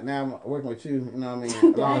background I got now, I'm working with you. You know what I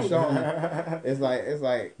mean? Along showing. It's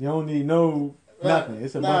like you don't need nothing.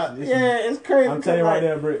 It's a bunch. It's crazy. I'm telling you right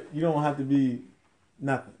there, Britt. You don't have to be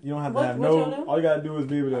nothing. You don't have to have no. All you gotta do is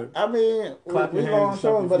be able to. I mean, clap your we hands long and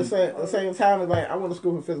showing, but feet. at the same time, it's like I went to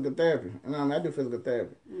school for physical therapy. You know what I mean? I do physical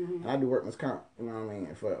therapy. And I do workman's comp. You know what I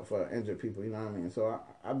mean? For injured people. You know what I mean? So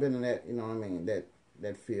I've been in that. You know what I mean?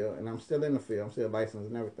 That field, and I'm still in the field. I'm still licensed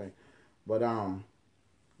and everything. But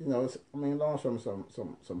it's, long term,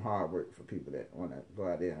 some hard work for people that want to go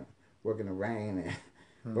out there and work in the rain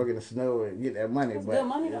and work in the snow and get that money. It's but good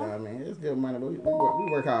money, you know though. what I mean? It's good money, but we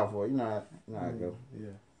work hard for it. You know how it go.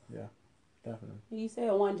 Yeah, definitely. You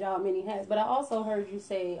said one job, many hats, but I also heard you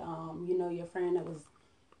say, your friend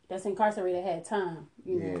that's incarcerated had time.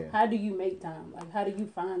 Yeah. How do you make time? Like, how do you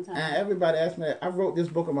find time? And everybody asked me that. I wrote this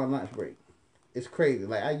book on my lunch break. It's crazy.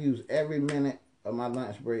 Like I use every minute of my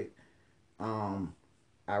lunch break.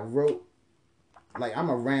 I wrote, like I'm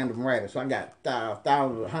a random writer, so I got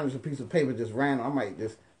thousands, hundreds of pieces of paper just random. I might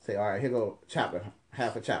just say, all right, here go chapter,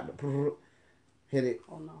 half a chapter, hit it,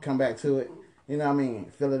 come back to it. You know what I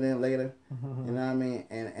mean? Fill it in later. You know what I mean?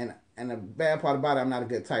 And the bad part about it, I'm not a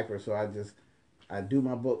good typer, so I do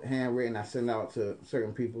my book handwritten. I send it out to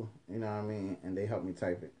certain people. You know what I mean? And they help me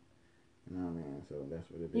type it. You know what I mean? So that's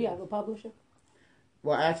what it is. You have a publisher?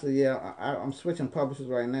 Well, actually, yeah, I'm switching publishers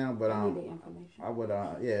right now, but I need the information. I would,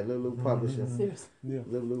 Lulu Publishing. Seriously. Yeah.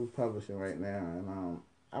 Lulu Publishing right now, and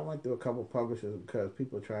I went through a couple publishers because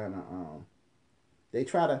people trying to, they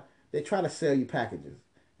try to sell you packages,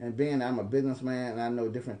 And being that I'm a businessman and I know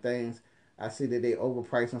different things, I see that they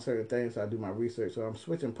overpricing certain things, so I do my research. So I'm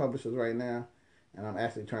switching publishers right now, and I'm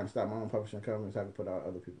actually trying to start my own publishing company so I can put out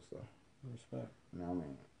other people's stuff. Respect. You know what I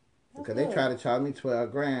mean? That's Because they good. try to charge me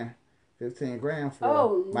 $12,000, $15,000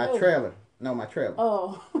 for my trailer. No, my trailer.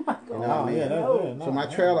 Oh my God. You know what I mean? Yeah, No. So my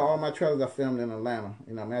trailer, all my trailers are filmed in Atlanta.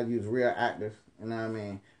 You know what I mean? I use real actors. You know what I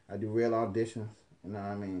mean? I do real auditions. You know what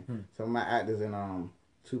I mean? Some of my actors in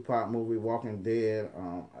Tupac movie, Walking Dead.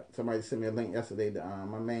 Somebody sent me a link yesterday.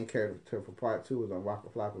 My main character for part 2 was on Waka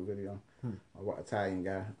Flocka video. A Italian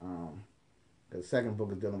guy. The second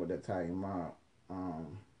book is dealing with the Italian mob.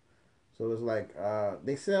 So it's like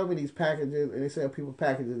they sell me these packages, and they sell people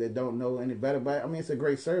packages that don't know any better. But I mean, it's a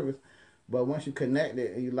great service. But once you connect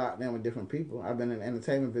it and you lock in with different people, I've been in the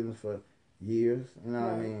entertainment business for years. You know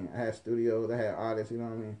what I mean? I had studios, I had artists. You know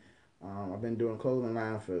what I mean? I've been doing clothing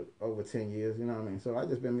lines for over 10 years. You know what I mean? So I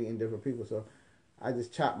just been meeting different people. So I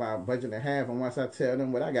just chop my budget in half, and once I tell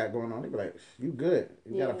them what I got going on, they be like, "You good?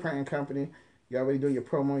 You got a printing company. You already doing your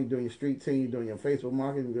promo. You doing your street team. You doing your Facebook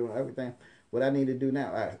marketing. You doing everything. What I need to do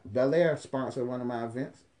now, Bel Air sponsored one of my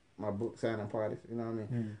events, my book signing parties. You know what I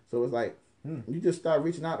mean? So it's like you just start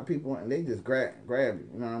reaching out to people, and they just grab you.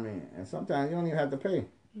 You know what I mean? And sometimes you don't even have to pay.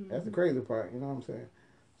 That's the crazy part. You know what I'm saying?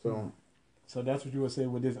 So. So that's what you would say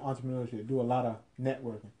with this entrepreneurship. Do a lot of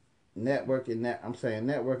networking. I'm saying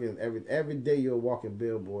networking every day you're a walking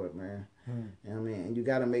billboard, man. You know what I mean? And you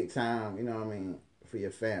got to make time, you know what I mean, for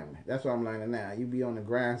your family. That's what I'm learning now. You be on the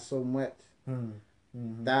grind so much,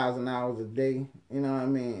 1,000 hours a day, you know what I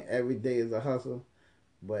mean? Every day is a hustle.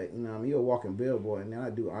 But, you know what I mean, you're a walking billboard. And then I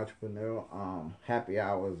do entrepreneurial happy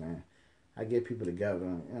hours, and I get people together.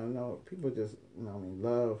 And, you know, people just, you know what I mean,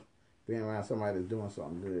 love being around somebody that's doing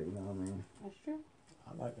something good, you know what I mean? That's true.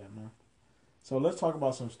 I like that, man. So let's talk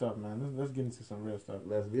about some stuff, man. Let's get into some real stuff.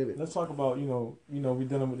 Let's get it. Let's talk about, you know, we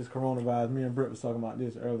dealing with this coronavirus. Me and Britt was talking about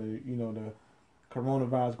this earlier. You know, the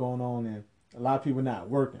coronavirus going on, and a lot of people not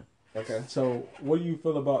working. Okay. So what do you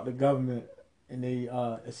feel about the government and the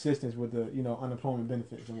assistance with the, you know, unemployment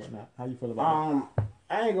benefits and whatnot? How you feel about that?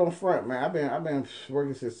 I ain't gonna front, man. I've been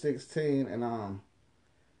working since 16, and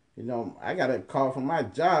you know, I got a call from my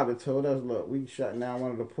job that told us, look, we shutting down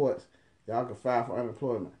one of the ports. Y'all can file for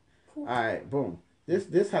unemployment. All right, boom. This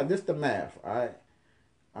the math. All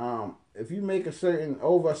right. If you make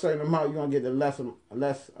over a certain amount, you're gonna get the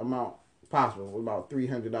less amount possible, about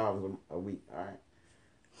 $300 a week. All right.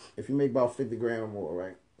 If you make about 50 grand or more,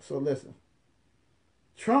 right? So listen,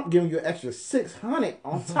 Trump giving you an extra 600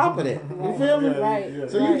 on top of that. You feel me? Right.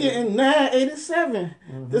 So you getting 987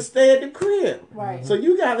 to stay at the crib. Right. So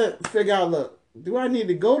you gotta figure out, look, do I need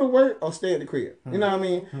to go to work or stay at the crib? You know what I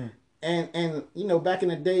mean? And you know, back in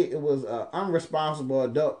the day, it was unresponsible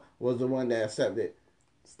adult was the one that accepted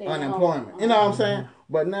unemployment. You know what I'm saying?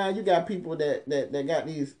 But now you got people that got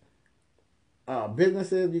these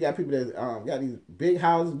businesses. You got people that got these big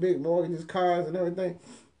houses, big mortgages, cars, and everything.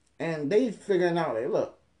 And they figuring out, like,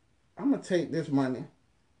 look, I'm gonna take this money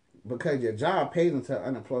because your job pays into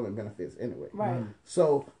unemployment benefits anyway. Right.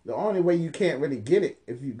 So the only way you can't really get it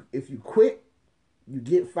if you quit, you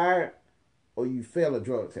get fired, or you fail a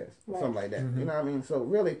drug test or something like that. You know what I mean? So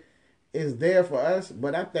really, it's there for us.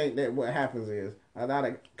 But I think that what happens is a lot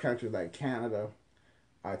of countries like Canada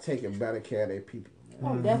are taking better care of their people.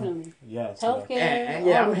 Oh, definitely. Yes. Healthcare. And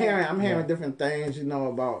yeah, I'm hearing different things, you know,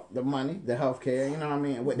 about the money, the healthcare, you know what I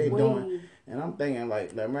mean, and what they're doing. And I'm thinking,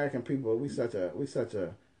 like, the American people, we such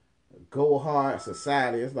a go hard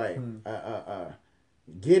society. It's like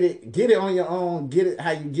get it on your own, get it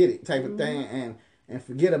how you get it type of thing, and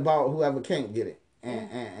forget about whoever can't get it.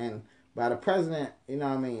 And by the president, you know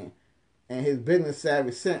what I mean, and his business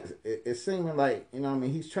savvy sense, it's seeming like, you know what I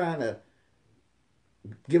mean, he's trying to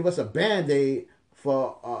give us a Band-Aid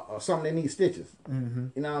for something that needs stitches.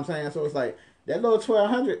 You know what I'm saying? So it's like that little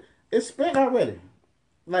 $1,200, it's spent already.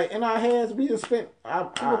 Like in our heads, we just spent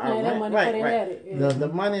our money right. had it. Yeah. The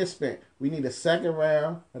money is spent. We need a second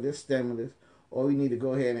round of this stimulus, or we need to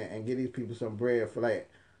go ahead and get these people some bread for like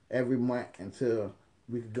every month until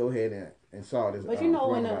we could go ahead and solve this. But you know,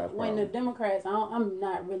 when the Democrats, I'm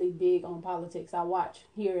not really big on politics. I watch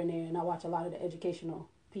here and there, and I watch a lot of the educational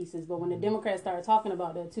pieces. But when the Democrats started talking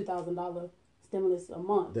about the $2,000 stimulus a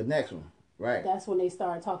month, the next one, right? That's when they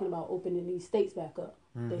started talking about opening these states back up.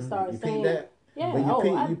 They started You saying peep that? Yeah,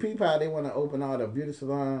 but you peep how they want to open all the beauty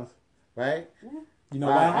salons, right? You know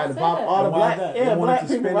why? All the black, they want black to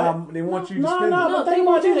spend people, right? they want you to spend it. No, they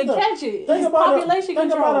want you to catch it. It's population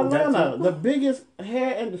Think control. about Atlanta, the biggest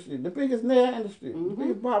hair industry, the biggest nail industry, the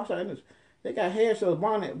biggest barbershop industry. They got hair shows,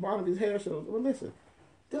 Barnaby's hair shows. Well, listen,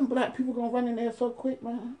 them black people gonna run in there so quick,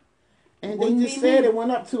 man. And Wouldn't they just be said me. it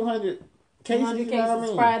went up 200 cases. 200 You know what I cases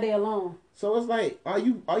mean? Friday alone. So it's like, are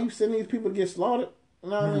you sending these people to get slaughtered? You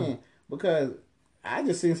know what I mean? Because I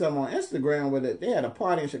just seen something on Instagram where they had a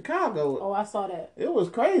party in Chicago. Oh, I saw that. It was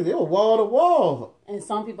crazy. It was wall to wall. And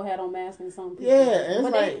some people had on masks and some people. Yeah, and it's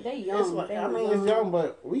but like they young. It's like, They I were mean, it's young,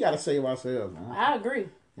 but we gotta save ourselves, man. I agree.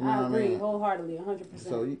 You know I what I agree mean? wholeheartedly, 100%.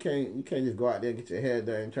 So you can't just go out there and get your head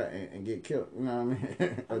done and try and get killed. You know what I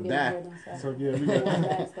mean? Or I'm getting die. hurt on Saturday. So yeah, we Doing got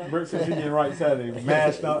bad stuff. Britt said she getting right Saturday,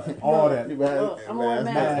 masked up, all that. You better- Look, I'm wearing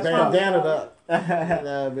man, masks. bandana up. You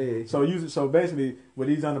know what I mean? So basically, with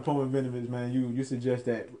these unemployment benefits, man, you suggest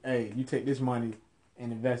that hey, you take this money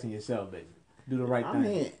and invest in yourself, basically, do the right I thing.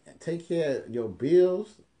 mean, take care of your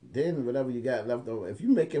bills. Then whatever you got left over. If you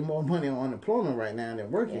making more money on unemployment right now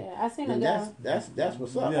than working, Yeah, I seen a then guy. that's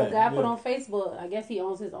what's up. Yeah. A guy put on Facebook, I guess he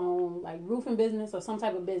owns his own like roofing business or some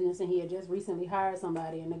type of business, and he had just recently hired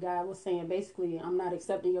somebody. And the guy was saying basically, I'm not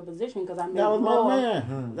accepting your position because I made That was more. my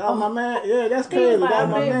man. That was my man. Yeah, that's He was crazy. like, That I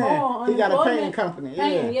was my made man. more He got a painting unemployment. company.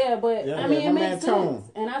 Painting, Yeah. yeah, but Yeah. I mean, Yeah, it my makes man sense. Tone.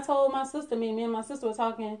 And I told my sister, me and my sister were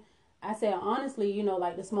talking. I said, honestly, you know,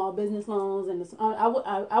 like the small business loans and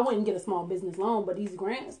I wouldn't get a small business loan, but these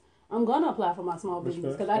grants, I'm gonna apply for my small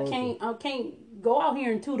business because I can't go out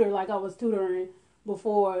here and tutor like I was tutoring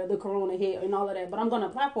before the corona hit and all of that. But I'm gonna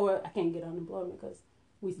apply for it. I can't get unemployment because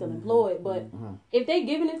we still employed. But if they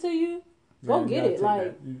giving it to you, go Man, you get gotta it. take Like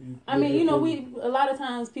that. I mean, you know, a lot of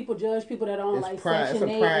times people judge people that are on It's like pride- it's Section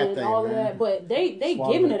a 8 pride and thing, all of man. that, but they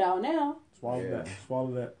Swallow giving that. it out now. Swallow Yeah. that.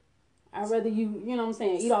 Swallow that. I'd rather you know what I'm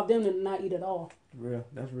saying, eat off them than not eat at all. Real.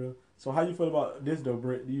 That's real. So how you feel about this though,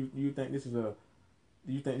 Britt? Do you think this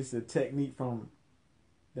is a technique from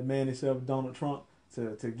the man himself, Donald Trump,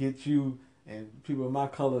 to get you and people of my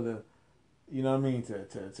color to, you know what I mean,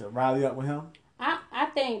 to rally up with him I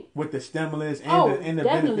think with the stimulus and the definitely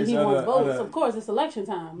benefits he of wants the, votes. of the, Of course, it's election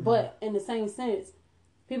time, but in the same sense,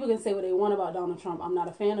 people can say what they want about Donald Trump. I'm not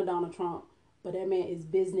a fan of Donald Trump, but that man is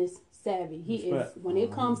business savvy. He Respect. is when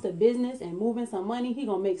it comes to business and moving some money, he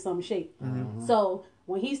gonna make some shape. Mm-hmm. So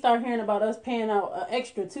when he start hearing about us paying out an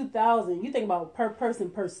extra $2,000, you think about per person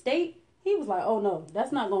per state. He was like, "Oh no,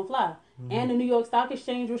 that's not gonna fly." Mm-hmm. And the New York Stock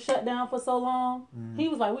Exchange was shut down for so long. He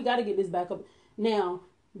was like, "We got to get this back up." Now,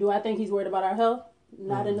 do I think he's worried about our health?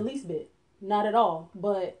 Not in the least bit, not at all.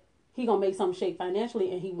 But he gonna make some shape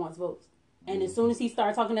financially, and he wants votes. And as soon as he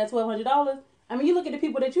started talking that $1,200, I mean, you look at the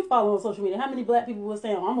people that you follow on social media. How many black people were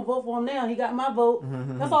saying, "I'm gonna vote for him now"? He got my vote.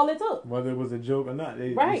 That's all it took. whether it was a joke or not,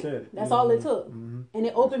 they Right. said it. That's You know all what I it mean? took. Mm-hmm. And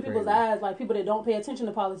it opened That's people's crazy. eyes, like people that don't pay attention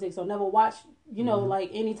to politics or never watch, you know, like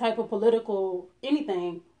any type of political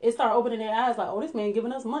anything. It started opening their eyes, like, "Oh, this man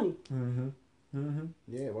giving us money." Mm-hmm. Mm-hmm.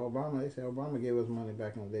 Yeah, well, they said Obama gave us money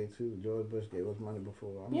back in the day too. George Bush gave us money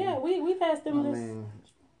before. I mean, Yeah, we've had I stimulus. mean,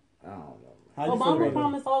 I don't know. How you feel Obama about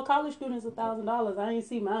promised all college students $1,000. I ain't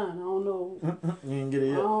see mine. I don't know. that? You didn't get it I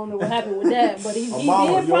yet. don't know what happened with that, but he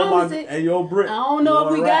Obama, did you're promise my, it. hey, yo, Britt. I don't know if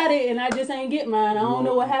you're we a rat. got it, and I just ain't get mine. I don't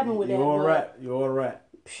know what happened with that. You're a but rat. You're a rat.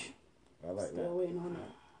 I like Still that. waiting on that.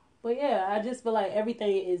 But yeah, I just feel like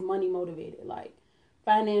everything is money motivated. Like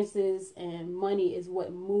finances and money is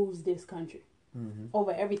what moves this country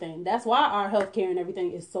over everything. That's why our healthcare and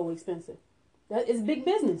everything is so expensive. That is big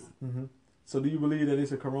business. So do you believe that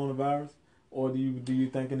it's a coronavirus? Or do you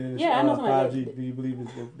think it is Yeah, I know somebody 5G? that- Do you believe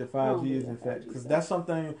it's the I don't 5G is believe in that fact? 5G Because stuff. that's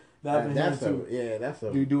something that I've been hearing That's too. that's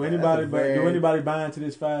a. Do that's anybody a very- do anybody buy into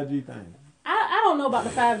this 5G thing? I don't know about the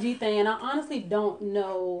 5G thing, and I honestly don't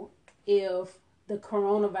know if the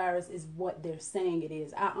coronavirus is what they're saying it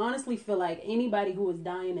is. I honestly feel like anybody who is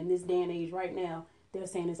dying in this day and age right now, they're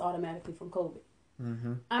saying it's automatically from COVID.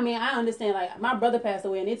 I mean, I understand, like, my brother passed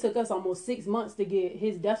away, and it took us almost 6 months to get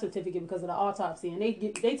his death certificate because of the autopsy, and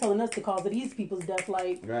they telling us the cause of these people's death,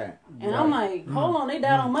 like, Right. and I'm like, hold on, they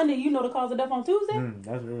died on Monday, you know the cause of death on Tuesday?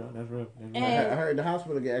 That's real. That's real. That's real. And- I heard the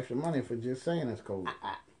hospital get extra money for just saying it's COVID.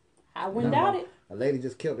 I wouldn't doubt it. A lady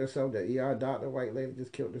just killed herself. The ER doctor, white lady,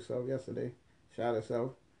 just killed herself yesterday. Shot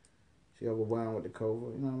herself. She overwhelmed with the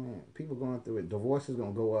COVID. You know what I mean? People going through it. Divorce is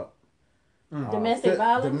gonna go up. Domestic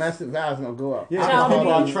violence? Domestic violence gonna go up. Yeah, Child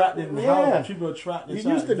people are abuse. trapped in the Yeah. house. People are trapped You inside.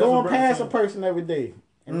 used to That's go what and Brett pass a said. person every day,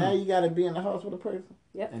 and now you got to be in the house with a person.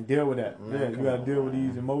 and deal with that. Man, Yeah, you come got to on, deal with man.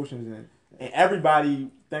 these emotions and everybody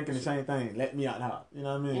thinking the same thing. Let me out the house. You know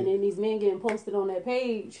what I mean? And then these men getting posted on that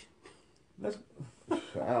page. Let's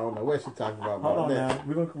I don't know what she talking about. hold on that. now.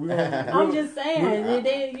 We're gonna I'm just saying, and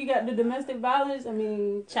then you got the domestic violence. I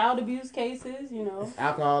mean, child abuse cases. You know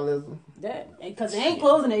Alcoholism. that because they ain't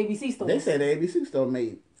closing the ABC store. They said the ABC store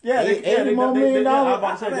made Yeah, $80 more million. I was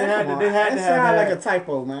about to say they had to That have sound that. like a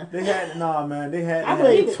typo, man. They had man. They had. I to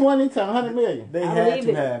believe have, 20 to 100 million. they I had believe to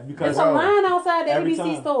it. have because It's a line outside the every ABC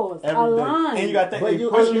time. stores. every A day. line. And you got that. But They you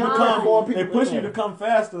push you to unlock come. more people They push in you there. to come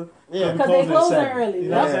faster. Yeah. Because they close at 7. early. You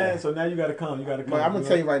know what I'm Yeah. saying? So now you got to come. You got to come. But I'm gonna know?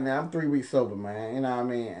 tell you right now, I'm 3 weeks sober, man. You know what I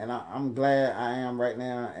mean? And I'm glad I am right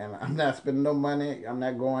now. And I'm not spending no money. I'm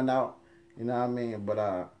not going out. You know what I mean? But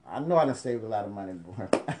I know I done saved a lot of money, boy.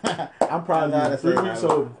 I'm proud of you. 3 weeks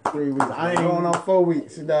sober. 3 weeks. I I'm ain't- going on 4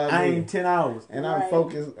 weeks. You know what I I mean? ain't 10 hours. And I'm Right.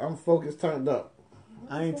 focused. I'm focused, turned up.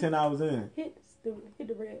 I ain't 10 hours in. Hit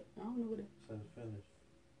the red. I don't know what it.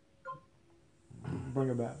 Bring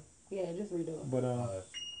it back. Yeah, just redo it. But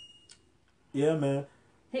yeah, man.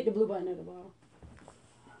 Hit the blue button at the bottom.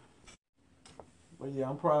 But yeah,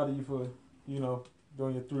 I'm proud of you for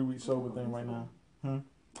doing your 3 week sober thing right now.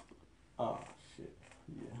 Oh shit.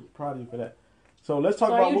 Yeah, proud of you for that. So let's talk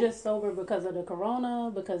So about. are you just sober because of the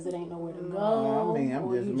corona? Because it ain't nowhere to go? I mean, I'm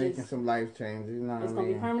or just you making some life changes. You know what I It's mean?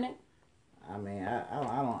 gonna be permanent. I mean,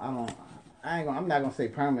 I'm not gonna say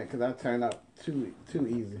permanent because I turn up too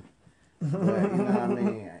easy. But, you know what I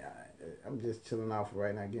mean? I'm just chilling out for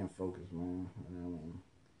right now, getting focused, man. You know what I mean?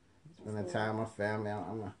 Spending time with my family.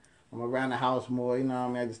 I'm around the house more. You know what I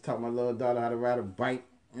mean? I just taught my little daughter how to ride a bike.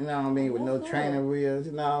 You know what I mean? With no That's good. training wheels.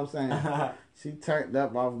 You know what I'm saying? She turned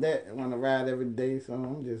up off that and want to ride every day. So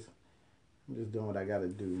I'm just doing what I got to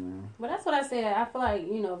do, man. But that's what I said. I feel like,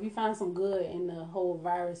 if you find some good in the whole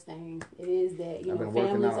virus thing, it is that, I've been working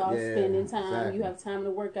families out, are yeah, spending time. exactly. You have time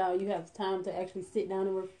to work out. You have time to actually sit down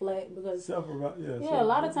and reflect because, a Yeah,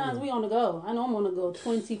 lot of times we on the go. I know I'm on the go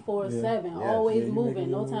 24/7, Yeah. always Yeah, you moving.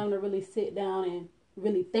 making No moves. time to really sit down and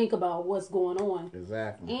really think about what's going on.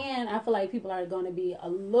 Exactly. And I feel like people are going to be a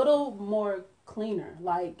little more cleaner.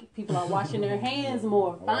 Like people are washing their hands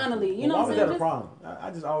more. Finally, you know why what was I'm that saying? a problem? I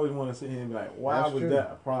just always want to sit here and be like, why That's was true. that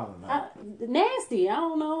a problem? Like, Nasty. I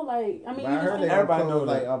don't know. Like I mean, But you I just heard think, they're gonna Everybody close know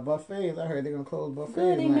like that. buffets. I heard they're gonna close buffets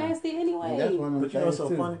good. They now. nasty anyway. And that's one of the but you know what's so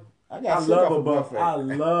things, too. funny? I I got love a buffet. I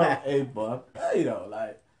love a buffet though.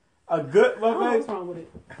 Like a good I don't know what's buffet. wrong with it.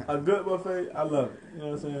 A good buffet. I love it. You know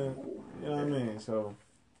what I'm saying? You know what I mean? So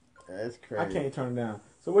That's crazy. I can't turn it down.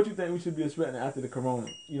 So what you think we should be expecting after the corona?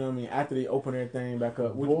 You know what I mean? After they open everything back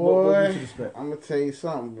up, what we Boy, should expect? I'm gonna tell you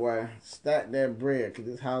something, boy. Stack that bread, cause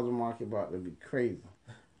this housing market about to be crazy.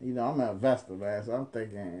 You know, I'm an investor, man, so I'm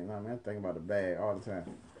thinking. You know, what I mean, I'm thinking about the bag all the time.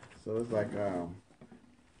 So it's like, I'm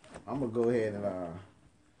gonna go ahead and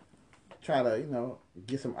try to,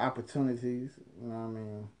 get some opportunities. You know what I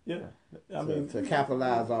mean? Yeah, I to, mean, to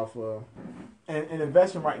capitalize off of. and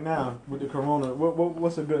investment right now with the corona.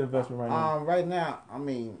 What's a good investment right now? Right now, I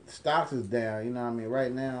mean, stocks is down. You know what I mean?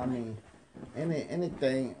 Right now, I mean,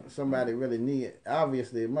 anything somebody really need,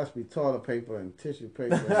 obviously, it must be toilet paper and tissue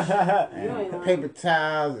paper You ain't and lying. paper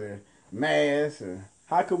towels and masks and.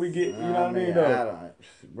 How could we get? You know what I mean? I Though.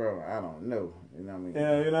 don't know. You know what I mean?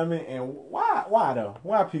 Yeah, you know what I mean. And why though?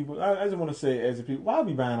 Why people? I just want to say, as a people, why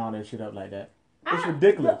we buying all that shit up like that? It's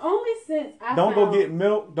ridiculous. The only sense I Don't go found- get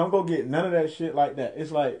milk. Don't go get none of that shit like that.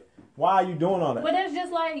 It's like, why are you doing all that? But that's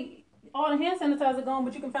just like all the hand sanitizer gone,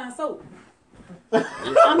 but you can find soap. I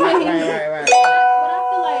mean, Right. but I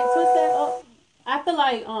feel like twist that up. I feel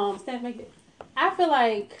like Steph make it. I feel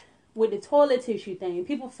like with the toilet tissue thing,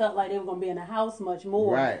 people felt like they were gonna be in the house much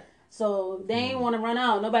more. Right. So they ain't want to run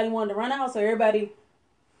out. Nobody wanted to run out, so everybody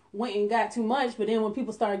went and got too much. But then when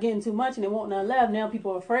people started getting too much and they want none left, now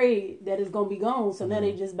people are afraid that it's gonna be gone. So now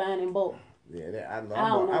they just buying in bulk. Yeah, don't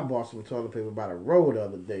know. I bought some toilet paper by the road the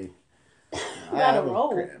other day. By the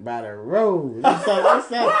road? By the road. You saw toilet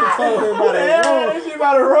paper by the Yeah, road. that shit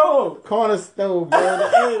by the road. Corner store, bro.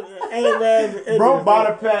 Ain't Bro bought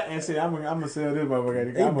a pack and said, I'm gonna sell this motherfucker.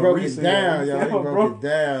 He broke it down, yo. He broke it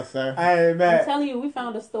down, son. I ain't I'm mad. telling you, we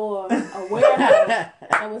found a store, a warehouse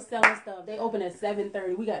that was selling stuff. They opened at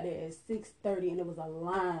 7:30. We got there at 6:30, and it was a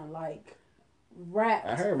line like wrapped.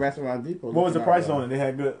 I heard Restaurant Depot. What was the price on it? They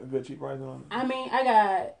had good cheap price on it. I mean, I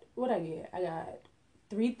got what I get. I got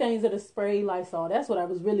 3 things of the spray Lysol. That's what I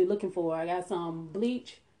was really looking for. I got some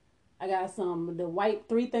bleach. I got some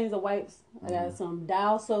 3 things of wipes. I got some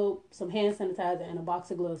Dial soap, some hand sanitizer, and a box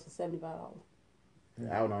of gloves for $75.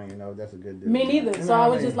 I don't even know if that's a good deal. Me neither. You So know I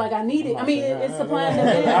what was mean? just like, I need it. I mean, it's supply and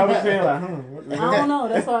I demand. was saying like, I don't know.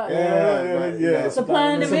 That's why. yeah.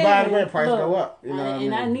 Supply and Supply demand. and demand, price Look, go up. You know what I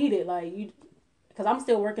mean? and I need it, like you, because I'm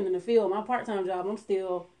still working in the field. My part-time job, I'm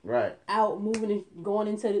still Right. out moving and going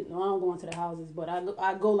into. I don't go into the houses, but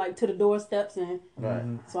I go like to the doorsteps, and Right.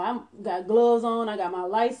 so I'm got gloves on. I got my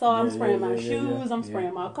Lysol. I'm Yeah, spraying my yeah, shoes. I'm yeah.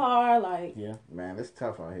 spraying my car. Like Yeah. Man, it's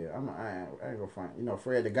tough out here. I ain't gonna find.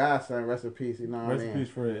 Fred the Godson, rest in peace. You know what Rest I in mean?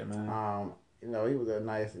 peace, Fred, man. you know, he was a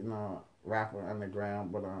nice, you know, rapper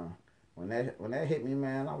underground. But when that hit me,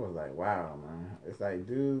 man, I was like, wow, man. It's like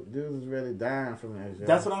dudes is really dying from this. Yo.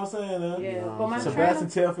 That's what I'm saying, man. Yeah, You know but my Sebastian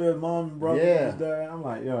trainer, Telfield's mom and brother Yeah. was there. I'm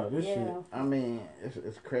like, yo, this shit. yeah, I mean,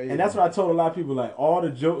 it's crazy. And that's what I told a lot of people. Like, all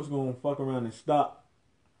the jokes gonna fuck around and stop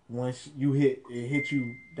once you hit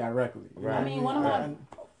you directly. You know Right. what I mean, one of my And-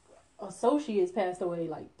 associates passed away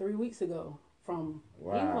like 3 weeks ago from, he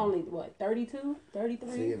was Wow. only, what, 32,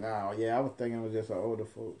 33? See now, yeah, I was thinking it was just older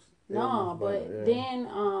folks. No, illness, but yeah. then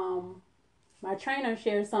my trainer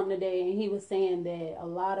shared something today, and he was saying that a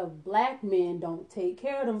lot of black men don't take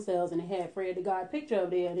care of themselves, and they had Fred the God picture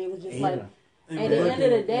up there, and it was just Yeah. like, and at the end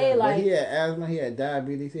of the day, yeah. But like, he had asthma, he had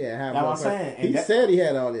diabetes, he had high That's what blood I'm saying. pressure. And He that- said he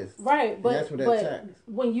had all this. right, but that's what that but check.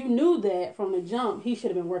 when you knew that from the jump, he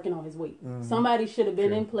should have been working on his weight. Mhm. Somebody should have been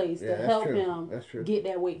True. in place Yeah, to that's help true. him That's true. get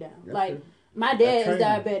that weight down. That's Like, true. my dad is training.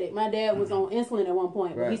 diabetic. My dad was on insulin at one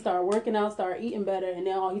point, but he Right. started working out, started eating better, and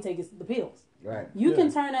now all he takes is the pills. Right. You Yeah.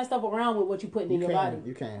 can turn that stuff around with what you put in your can, body.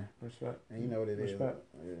 You can. Respect. And you know what it is. Respect.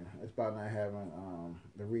 Yeah. It's about not having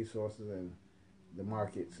the resources and the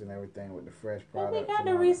markets and everything with the fresh But products. we got and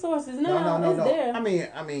the all that. resources now. No. It's there.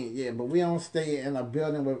 I mean, yeah, but we don't stay in a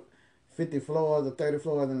building with 50 floors or 30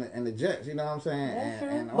 floors in the jets. You know what I'm saying? That's true.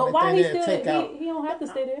 And the But only why thing he they'll still take out. he don't have to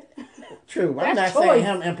stay there. True. I'm not That's saying choice.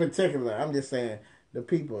 him in particular. I'm just saying the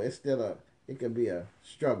people. It's still it could be a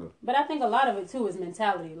struggle. But I think a lot of it too is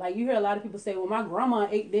mentality. Like you hear a lot of people say, "Well, my grandma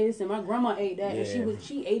ate this and my grandma ate that, and Yeah.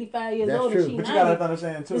 she 85 years That's old true. and she But you gotta 90."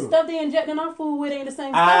 understand too. The stuff they injecting our food with ain't the same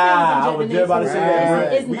stuff I they was was just about to say injecting that. their Bro.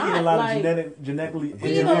 food. It's We eat a not lot like of genetically we eat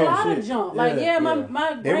a engineered lot shit. of junk. Like my They was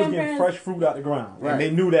getting grandparents. fresh fruit out the ground, Right. and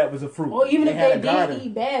they knew that was a fruit. Or even They if had they a did garden.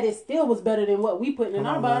 eat bad, it still was better than what we putting in Come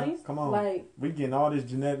our on, man. bodies. Come on. Like We getting all this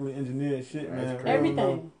genetically engineered shit, That's man. crazy. We don't Everything.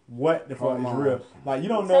 know what the fuck is Hormones. real? Like you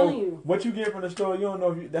don't I'm know telling you. what you get from the store. You don't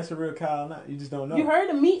know if that's a real cow or not. You just don't know. you heard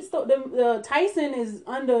the meat store, the Tyson is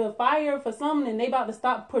under fire for something, and they about to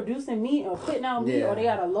stop producing meat or putting out meat, Yeah. or they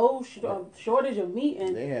got a low shortage of meat.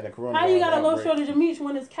 And They had a coronavirus how you got a low outbreak. shortage of meat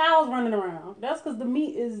when there's cows running around? That's because the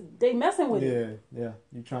meat is they messing with it. Yeah.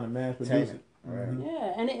 You trying to mass produce Tainted. it. Right.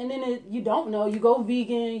 Yeah, and then you don't know. You go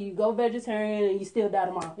vegan, you go vegetarian, and you still die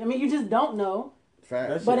tomorrow. I mean, you just don't know. Fact.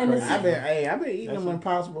 That shit But in the crazy. I've been eating That them shit-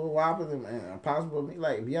 Impossible Whoppers and Impossible meat,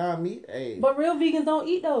 like Beyond Meat. Hey, But real vegans don't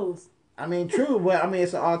eat those. I mean, true, but I mean,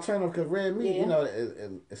 it's an alternative because red meat, Yeah. you know,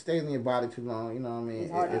 it stays in your body too long. You know what I mean?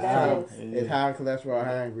 It's hard to It's digest. it's high in cholesterol,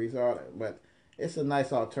 high in grease, all that. But it's a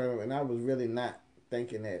nice alternative, and I was really not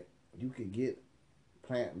thinking that you could get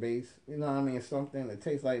plant based. You know what I mean? Something that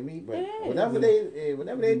tastes like meat, but Yeah. whatever they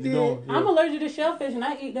You did. don't- I'm allergic to shellfish, and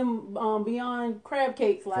I eat them Beyond crab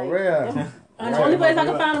cakes. Like For real. them- and the Right. only place I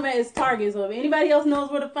can find them at is Target. So if anybody else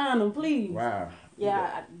knows where to find them, please. Wow.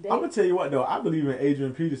 Yeah, I'm gonna tell you what though. I believe in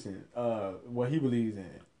Adrian Peterson. What he believes in.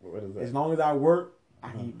 What is As that? long as I work, I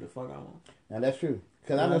can eat the fuck I want. Now that's true.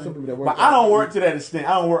 Because I know some people that work. But I don't work to that extent.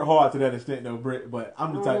 I don't work hard to that extent though, Britt. But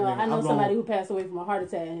I'm the type of nigga. I know I'm somebody going, who passed away from a heart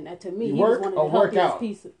attack, and to me, You he was work one of or the work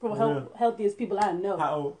healthiest, out? healthiest people I know.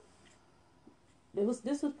 How old?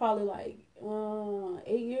 This was probably like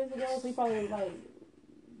 8 years ago. So he probably was like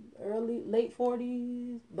late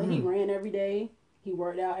 40s. But he ran every day. He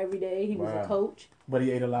worked out every day. He was Wow. a coach. But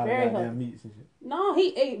he ate a lot Very of goddamn healthy. meats and shit. No,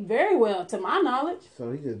 he ate very well, to my knowledge.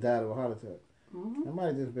 So he just died of a heart attack. Mhm. It might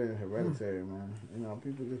have just been hereditary, man. You know,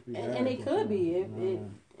 people just be dying. And it could be. And Because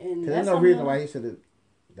that's there's no something reason else. why he should have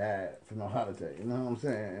died from a heart attack. You know what I'm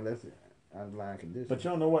saying? Unless it's underlying condition. But you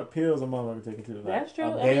don't know what pills a motherfucker taking to. Like, That's true. a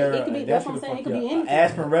I mean, bear, it could be- that that's what I'm shit'll saying, it fuck could you be up. anything. An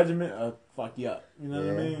aspirin regimen, fuck you up. You know what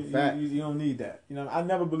I Yeah, mean? facts. You don't need that. You know, I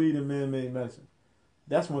never believed in man-made medicine.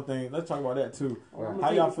 That's one thing. Let's talk about that too. Well, I'm How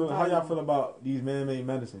gonna y'all take feel? some How y'all time. feel about these man-made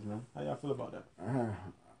medicines, man? How y'all feel about that?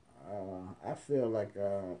 I feel like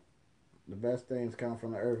the best things come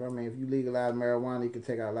from the earth. I mean, if you legalize marijuana, you can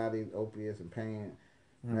take out a lot of these opiates and pain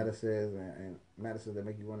medicines and medicines that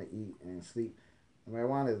make you want to eat and sleep.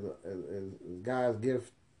 Marijuana is God's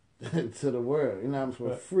gift to the world. You know, it's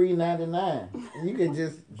for free 99. And you can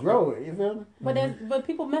just grow it. You feel me? But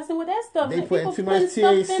people messing with that stuff. They man. putting People too much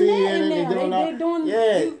putting stuff THC in that it, they there. doing all- They're doing.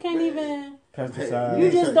 Yeah. You can't even. Pesticides.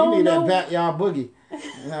 You just don't need know- that backyard boogie. You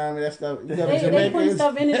know what I mean? That stuff. You go to They Jamaica, putting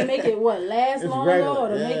stuff in it to make it last It's longer regular, or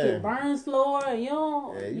to make yeah. it burn slower. And you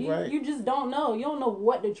don't. Yeah, you you, right. you just don't know. You don't know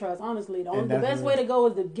what to trust. Honestly, the And best definitely- way to go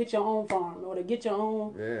is to get your own farm or to get your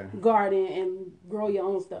own Yeah, garden and grow your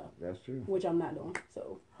own stuff, that's true. which I'm not doing.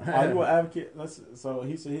 So Are you an advocate? So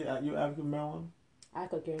he said you advocate of marijuana? I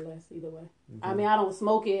could care less either way. Mm-hmm. I mean, I don't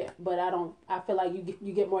smoke it, but I feel like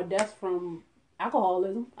you get more deaths from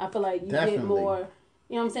alcoholism. I feel like you Definitely. get more.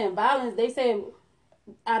 You know what I'm saying? Violence. They say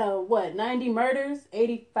out of what 90 murders,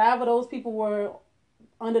 85 of those people were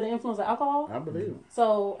under the influence of alcohol. I believe it.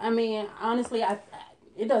 So I mean, honestly,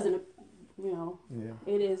 it doesn't. Yeah.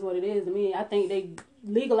 It is what it is to me. I think they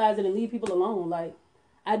legalize it and leave people alone. Like,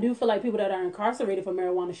 I do feel like people that are incarcerated for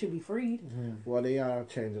marijuana should be freed. Well, they are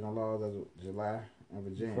changing the laws as of July in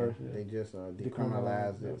Virginia. First, yeah. They just Decriminalized,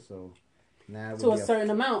 decriminalized it, so now To a certain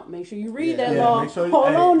amount. Make sure you read Yeah. that Yeah, law. make sure you- Hold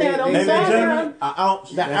hey, on they- now. Don't they- Ladies and sign gentlemen, around. an ounce.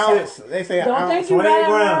 The That's ounce, it. they say an Don't ounce. think you 28 ride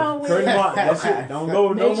around grams. with 30 it. months. That's it. Don't go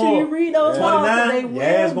no Make sure more. you read those laws because they 29. will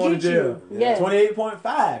Yeah, it's going to get jail. you. Yeah.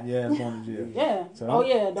 28.5. Yeah, it's going to jail. Yeah. So Oh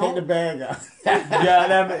yeah. Take the Don't. bag out. Yeah,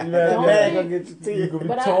 that The Don't bag think- gonna get your you teeth. could be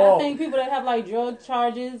But tall. I think people that have like drug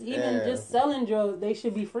charges, even Yeah. just selling drugs, they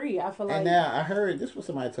should be free. I feel like. And now I heard this was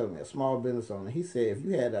somebody told me, a small business owner. He said if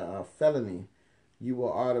you had a felony, you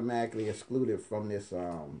were automatically excluded from this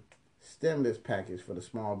stimulus package for the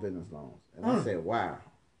small business loans. And I said, wow,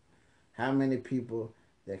 how many people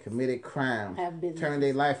that committed crime Have business. turned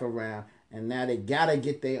their life around, and now they gotta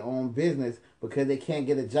get their own business because they can't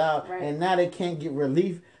get a job, Right. and now they can't get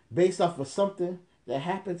relief based off of something that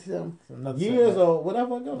happened to them Another years setback. or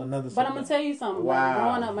whatever ago. Another But I'm gonna tell you something. Like, Wow.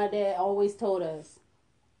 growing up, my dad always told us,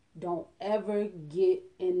 "Don't ever get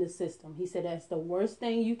in the system." He said that's the worst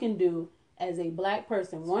thing you can do as a black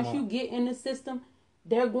person. Once Smart. you get in the system,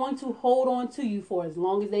 they're going to hold on to you for as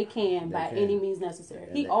long as they can They by can. any means necessary.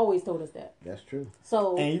 And He they- always told us that. That's true.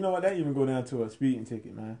 So And you know what? That even go down to a speeding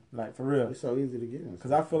ticket, man. Like, for real. It's so easy to get in.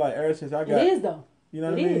 Because I feel like ever since I it got... is though. You know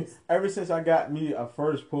what It I mean? is. Ever since I got me a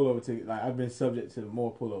first pullover ticket, like, I've been subject to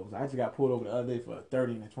more pullovers. I actually got pulled over the other day for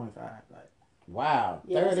 30 and a 25. Like, Wow,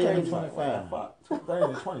 Yeah, that's 30 and crazy. 25. fuck? 30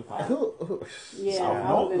 and 25. Who- Yeah, So,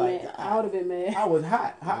 I would have been like, mad. I would have been mad. I was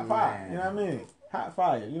hot fire. Man. You know what I mean? Hot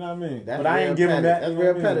fire. You know what I mean? That's but I real ain't giving petty. that. That's you know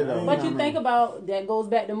real what I mean? petty, though. I ain't- But know you what I think mean? about that goes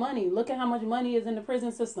back to money. Look at how much money is in the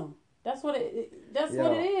prison system. That's what it. That's Yo,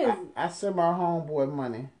 what it is. I send my homeboy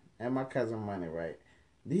money and my cousin money, right?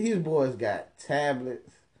 These boys got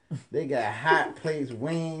tablets. They got hot plates,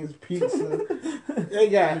 wings, pizza. They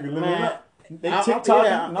got, Nigga living man. up. They I'm- TikTok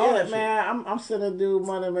yeah, and all that shit. man. I'm sending dude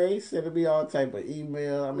money, man. He sending me all type of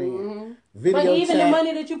email. I mean, video But even chat. the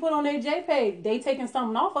money that you put on their JPay, they taking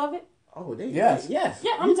something off of it. Oh, they Yes. yes.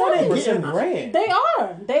 Yeah, I'm You know telling they you. getting bread. They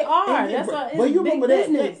are. They are. And That's but- why it's but you big remember that,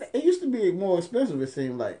 business. it used to be more expensive. It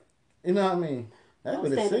seemed like, you know what I mean? That's I'm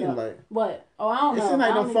what it standing seemed up. like. What? Oh, I don't It know. seemed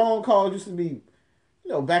like I them don't phone calls used to be,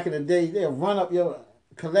 you know, back in the day, they'll run up your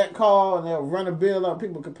collect call and they'll run a bill up.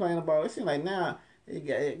 People complain about it. It seems like now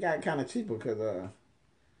it got kind of cheaper because, you know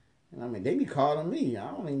what I mean, they be calling me.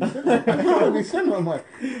 I don't even send them. I don't even send them money.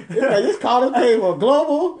 It's like, this call is paid for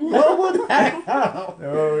global. Oh, yeah. I don't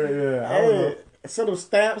know. Hey, send them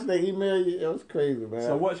stamps, they email you. It was crazy, man.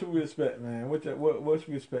 So what should we expect, man? What should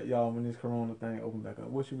we expect, y'all, when this Corona thing open back up?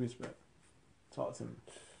 What should we expect? Talk to me.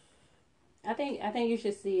 I think you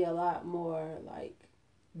should see a lot more like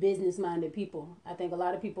business minded people. I think a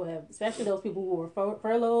lot of people have, especially those people who were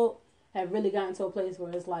furloughed, have really gotten to a place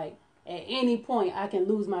where it's like at any point I can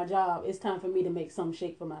lose my job. It's time for me to make some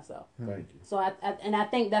shake for myself. Thank you. So I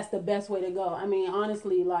think that's the best way to go. I mean,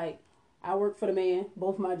 honestly, like I work for the man,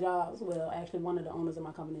 both my jobs. Well, actually, one of the owners of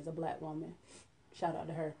my company is a black woman. Shout out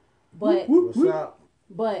to her. But What's up?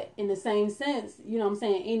 But in the same sense, you know what I'm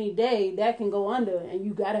saying, any day that can go under and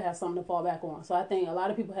you got to have something to fall back on. So I think a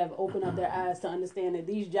lot of people have opened up their eyes to understand that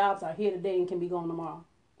these jobs are here today and can be gone tomorrow.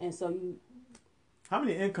 And so How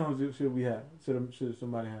many incomes should we have? Should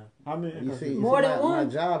somebody have? How many You incomes? see, More than my one.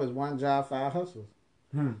 job is one job, 5 hustles.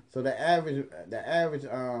 So the average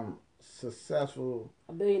successful,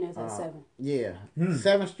 a billionaire's at 7. yeah,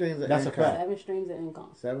 7 streams of That's a income. fact. 7 streams of income.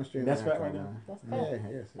 7 streams That's of fact income. right now. man. That's a fact.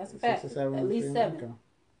 Yeah, yes. That's a 6 fact. or 7 At least streams of 7. income.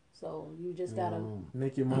 So you just got to...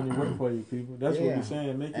 Make your money work for you, people. That's what Yeah. we're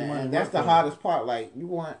saying. Make your money And work that's the for hardest part. Like you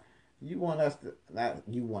want us to, not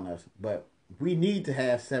you want us, but we need to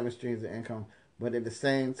have 7 streams of income. But at the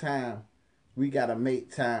same time, we gotta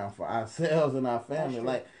make time for ourselves and our family. true.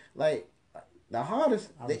 Like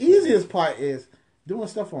the easiest part is doing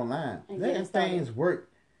stuff online, And letting getting started. things work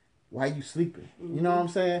while you sleeping. You know what I'm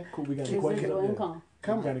saying? Cool. We got any questions? Residual up there? income. If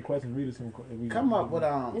you got any questions? Read us some. If we- Come up with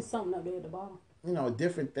It's something up there at the bottom. you know,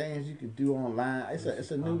 different things you could do online. It's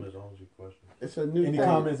a new Any thing.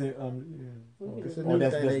 comments? It's a Or new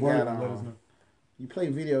that's thing they word. got Let us know. You play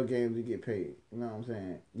video games, you get paid. You know what I'm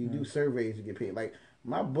saying? You do surveys, you get paid. Like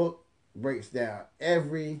my book breaks down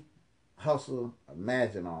every hustle,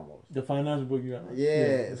 imagine almost. The financial book you got. Right? Yeah,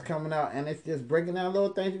 it's coming out, and it's just breaking down little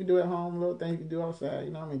things you can do at home, little things you can do outside.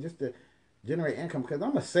 You know what I mean? Just to generate income. Because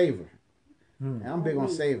I'm a saver, and I'm big on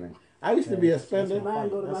saving. I used to be a spender. Mine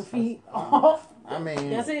go to my That's- feet. I mean,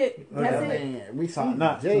 That's it. I That's it. mean, we see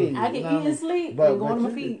Not J's. I can you know eat what I and sleep But- and go but on my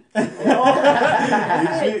you- feet. You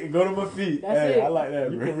shit, go to my feet. That's Hey, it. I like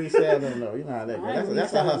that, You bro. can resell them though. You know how that I goes. ain't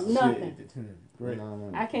That's a reselling hustle nothing. shit. Great. You know what I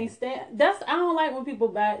mean? I can't stand. I don't like when people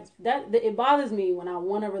buy that. It bothers me when I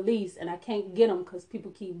want to release and I can't get them because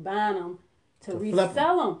people keep buying them to flip 'em.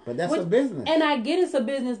 resell them. But that's a business. And I get it's a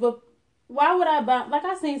business, but why would I buy? Like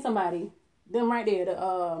I seen somebody, them right there,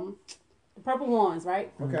 the purple ones,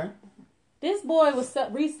 right? Okay. This boy was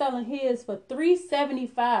reselling his for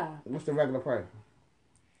 $375, What's the regular price?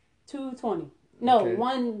 $220. No,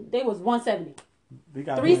 Okay. they was $170. They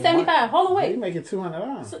got $375. Hold on, You wait. make it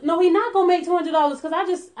 $200. So, no, he not gonna make $200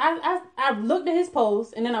 because I looked at his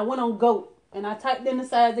post and then I went on Goat and I typed in the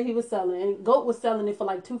size that he was selling and Goat was selling it for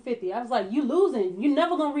like $250. I was like, you losing. You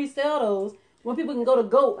never gonna resell those when people can go to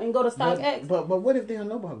Goat and go to StockX. But what if they don't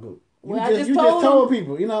know about Goop? You Well, I just you told told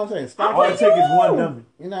people. You know what I'm saying? Stop All it. it take is one dummy.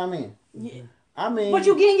 You know what I mean? Yeah. I mean, But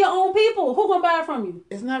you getting your own people. Who gonna buy it from you?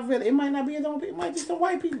 it's not really. It might not be his own people. It might be some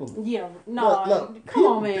white people. Yeah, no, Look, come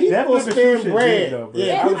on, man. People That flip and shoot spend shit bread. big, though, bro. Yeah,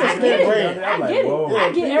 Yeah, people I spend get it. bread. I'm I like, get it. whoa. I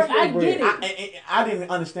Yeah, get people I spend get bread. it. I didn't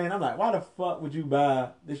understand. I'm like, why the fuck would you buy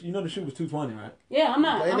this? You know the shoe was $220, right? Yeah, I'm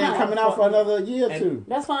not. But it I'm ain't not. coming out for another year or And- two.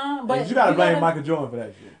 That's fine, but And you gotta blame Michael Jordan for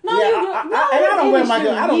that shit. No, Yeah, you, and no, I don't wear any Michael.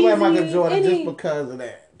 shoe, I don't wear Michael Yeezy, Jordan any- just because of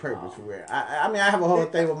that purpose. For real. I mean, I have a whole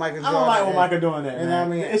thing with Michael I Jordan. don't like when and- Michael doing that, you man. know what I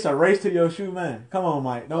mean? It's a race to your shoe, man. Come on,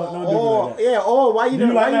 Mike. Don't do me Or like that. yeah, or why you Do you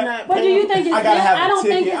don't? like Why you that? not? But do paying- you think it's I gotta him? have a I don't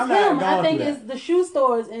think ticket. it's I'm not him. I going think through it's the shoe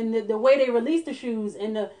stores and the way they release the shoes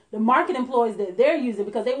and the market employees that they're using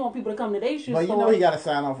because they want people to come to their shoe But you store. know he got to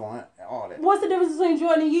sign off on it, all that. What's the difference between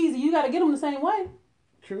Jordan and Yeezy? You got to get them the same way.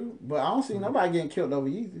 True, but I don't see nobody getting killed over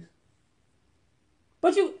Yeezys.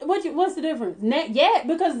 But what's the difference? Not yet,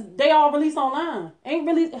 because they all released online. Ain't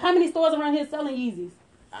really how many stores around here selling Yeezys?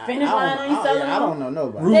 Finish line ain't selling I them. don't know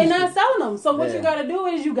nobody. They not selling them. So what Yeah. you got to do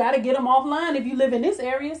is you got to get them offline if you live in this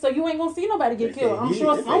area, so you ain't gonna see nobody get They killed. say I'm Yeezy-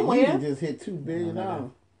 sure they say somewhere. Yeezy just hit $2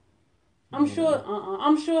 billion. I'm sure.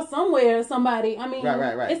 I'm sure somewhere somebody. I mean,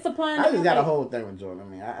 Right. it's supply and I just got a demand. whole thing with Jordan. I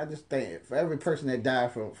mean, I just think for every person that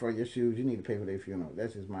died for your shoes, you need to pay for their funeral.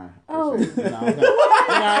 That's just my. Oh. perception. You know what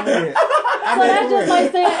I mean? So that's just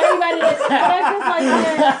like saying everybody. That's just like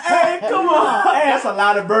saying. Hey, come on. Hey, that's a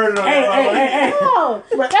lot of burden on that. No,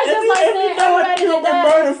 that's just like saying everybody that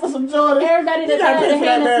died. burden for some Jordan. Everybody that You gotta died pay that for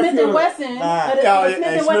had that the man's Smith and funeral. Wesson, Nah. the Y'all- Smith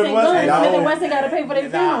hey, and Smith Wesson and guns. Wesson, y'all- Smith and Wesson got to pay for their Nah,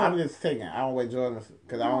 funeral. I'm just taking. I don't wear Jordans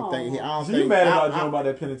because I don't No. think. I don't So think. you mad I- about I- Joe about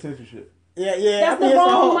that penitentiary shit? Yeah. That's I mean, the it's a wrong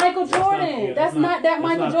whole- Michael That's not- Jordan. yeah, That's that's not not- that that's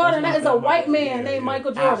Michael not- Jordan. that's That is not a that white Michael- man yeah, named yeah.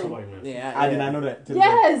 Michael That's a Jordan. white man. Yeah, I did not know that.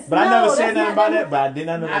 Yes, But I no, never that's said nothing not about that- that, but I did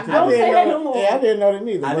not know that. Don't today. say that no more. Yeah, I didn't know that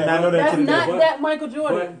neither. I did but- not know that That's today. not But- that Michael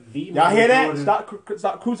Jordan. But the Y'all hear that? Jordan-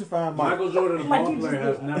 Stop crucifying Mike. Michael Jordan, the Like ball you player, just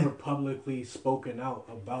has did. never publicly spoken out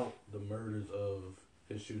about the murders of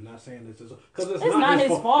his shoe. Not saying this is because It's not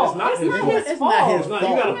his fault. It's not It's his not fault. his It's fault. not his It's not. You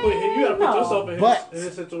gotta put No. yourself in But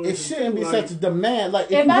his situation. it shouldn't be too, such a demand. Like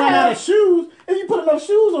if If you I run had- out of shoes, if you put enough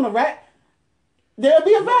shoes on the rack, there'll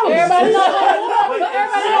be a balance. Everybody knows but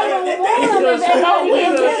everybody knows Just- everybody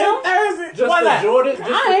can't get them. Just Why the not? Jordan.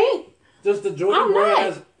 I ain't. Just the Jordan I'm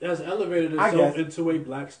brand not. has elevated I itself guess. into a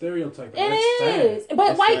black stereotype. It That's is. sad.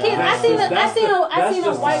 But white sad. kids, I That's seen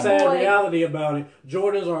just- a white the sad boy, reality about it.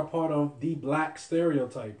 Jordans are a part of the black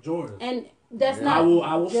stereotype. Jordans. and that's not. I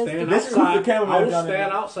will just stand This is the outside. cameraman I will down there.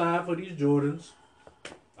 stand outside for these Jordans.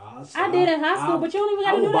 I did in high school, but you don't even I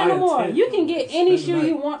got to will do that buy no a more. tent You can get any spend the shoe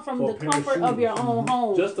you night want from for the a pair of comfort of your shoes. own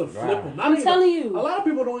home. Just to flip Right. them. I'm telling you. A lot of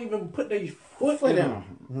people don't even put their foot Foot in in them.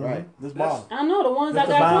 them. Right. This That's- ball. I know the ones That's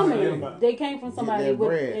I the got bomb from for me. everybody. They came from somebody their with,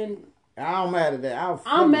 bread. and I don't mad at that.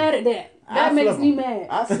 I'm mad at that. That makes me mad.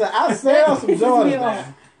 I sell some Pisses me Jordans off. now.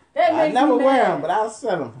 That I makes never me wear mad. them, but I'll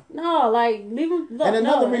sell them. No, like leave them. Look, And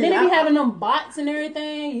another no. And then reason they be I- having them bots and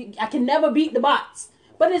everything. I can never beat the bots.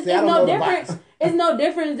 But it's See, I don't no know the different. bots. It's no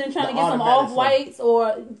different than trying The to get some automatic off whites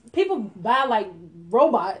or people buy like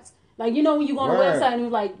robots. Like you know when you go on the Word. website and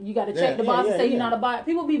it's like you got to check Yeah, the yeah, box yeah, and say yeah. you're not a bot.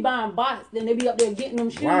 People be buying bots, then they be up there getting them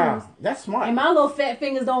shoes. Wow, that's smart. And my little fat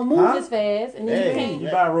fingers don't move Huh? as fast, and then Hey. you can't You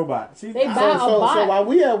buy a robot. See, They buy so, a so bot. while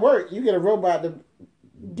we at work, you get a robot to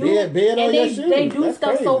do bed on and your they, shoes. they do That's stuff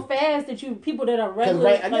crazy. so fast that you people that are Because regular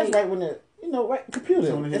right, I guess like, right when the computer,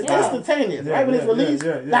 Soon as it's it's out. instantaneous. Yeah, right when yeah, it's released,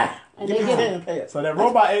 yeah, yeah. And give they me get 10 and pay it. So that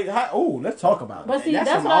robot ain't hot. Oh, let's talk about it. But see, That's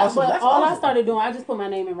that's some what awesome- I, but that's all I awesome. started doing, I just put my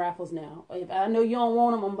name in raffles now. If I know you don't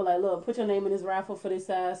want them, I'm gonna be like, look, put your name in this raffle for this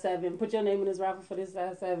size 7. Put your name in this raffle for this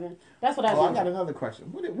size 7. That's what I Oh, I do. got another question.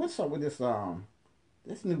 What's up with this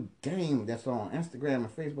this new game that's on Instagram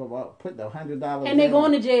and Facebook about put the $100 And they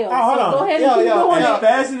going to jail. Oh, hold so on. go ahead Yo, and keep yo, doing And yo. as it.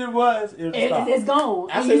 fast as it was, it stopped. It's gone.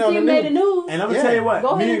 I And seen you on see the it made the news. news. And I'm gonna Yeah. tell you what, Go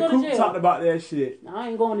ahead me and and go to Coop jail. talked about that shit. I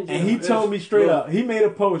ain't going to jail. And he told me straight Look. up. He made a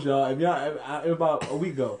post, y'all. If y'all, about a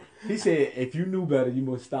week ago, he said, "If you knew better, you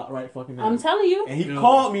must stop right fucking now." I'm telling you. And he Yeah.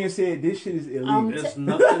 called me and said, "This shit is illegal." It's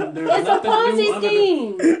nothing. There's It's a nothing Ponzi new under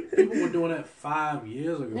scheme. People were doing that 5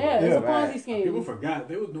 years ago. Yeah, it's a right. Ponzi scheme. People forgot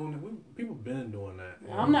they were doing it. People been doing that.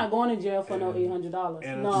 I'm not going to jail for no $800.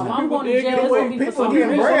 And No, some I'm people going to did jail. get It's away. gonna be for People some getting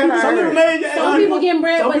reason. bread. I Some people heard. made it. Some people getting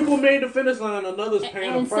bread, Some but people made the finish line. Another's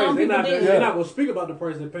paying and the price. some They're people not. didn't. They're not going to speak about the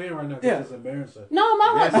price they're paying right now because Yeah. it's embarrassing. no,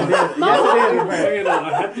 Yes, it is. Yes, it my is. Paying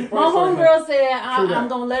a hefty price my right now. homegirl said True that. I'm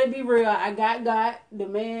gonna let it be real. I got the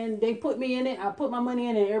man. They put me in it. I put my money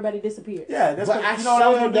in it. And everybody disappeared. Yeah, that's But what, I you know what I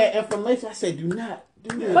was showed gonna that do? information. I said, do not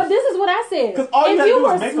do this. But this is what I said. 'Cause all you if gotta you do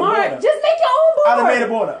is were make a smart, board. just make your own board. I'd have made a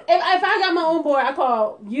board up. If I got my own board, I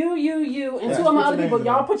call you, and Yeah, two of my put other your people. names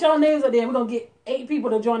Y'all in put y'all names up there. We're gonna get 8 people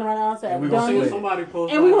to join around outside. And we're Done. going to see And somebody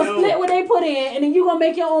post we're like, gonna yo, split what they put in, and then you gonna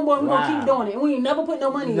make your own board. We're Wow. gonna keep doing it. And we ain't never put no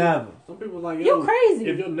money in. Never. Some people like, yo, You crazy.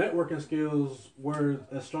 If your networking skills were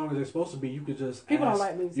as strong as they're supposed to be, you could just People ask, don't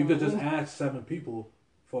like me, You so- could just ask 7 people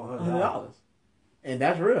for $100. $100. And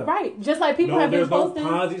that's real. Right. Just like people No, have been there's no posting.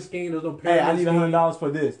 Ponzi scheme. There's no Hey, pyramid I need scheme. $100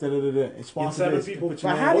 for this. Da, da, da, da. And Get sponsor 7 this. people. Put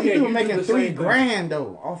your But name how on do it. you yeah, do you making do the same $3 thing. grand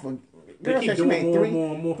though off of? They Girl keep said she doing made more and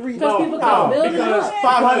more and more. three. Because people keep building because up.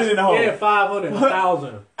 500 in the hole. Yeah, 500,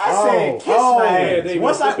 1,000. I said, kiss my Yeah, ass. they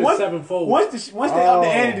Once flip it sevenfold. once they up the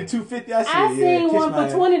ante to 250, I said, I yeah, seen kiss one my for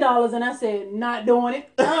ass. $20, and I said, not doing it.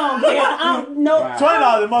 I don't care. I don't know. Wow.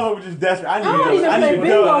 $20, the mother was just desperate. I I don't need even I play need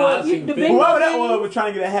bingo. I seen The bingo. bingo Whoever that thing. was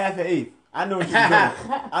trying to get a half an eighth. I know what you're doing.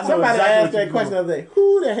 I know Somebody exactly asked what that you're question the doing. other day.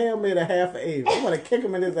 Who the hell made a half an eighth? I want to kick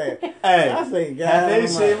him in his ass. Hey, I say, God, half eighth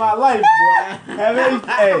saved my life, boy. Half eighth,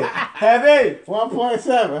 hey, half eighth.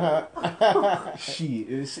 1.7, huh? Shit,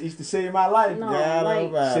 it used to save my life. No, God like,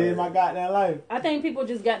 almighty. Saved my goddamn life. I think people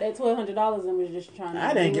just got that $1,200 and was just trying to.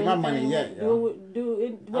 I didn't do get my anything money yet, with- yo. Do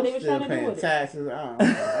it. What I'm they were still trying to do paying with it. taxes.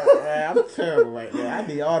 I'm terrible right now. I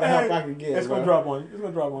need all the help I can get. It's gonna bro. drop on you. It's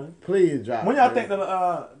gonna drop on you. Please drop. When y'all it. think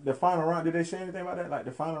the final round? Did they say anything about that? Like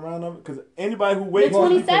the final round of it? Because anybody who The waits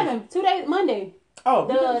 27th, 2 days, Monday.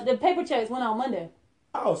 Oh, The paper checks went out Monday.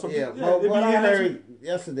 oh, so Yeah, it'd but be what I here next heard week.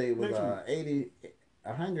 yesterday was Next week.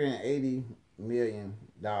 $180 million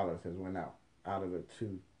has went out of the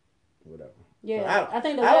 2, whatever. Yeah, So I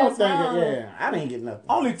think the I don't last think round. I didn't get nothing.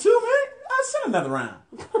 Only 2, man. I send another round.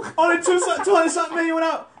 Only 200 something million went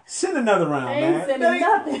out. Send another round, They ain't man. sending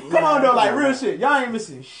nothing. Come on, though, like real shit. Y'all ain't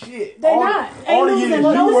missing shit. They all, not. All Ain't the losing years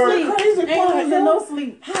no you work. sleep. Crazy Ain't part, losing yo. no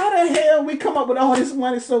sleep. How the hell we come up with all this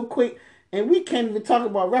money so quick and we can't even talk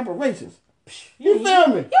about reparations? You feel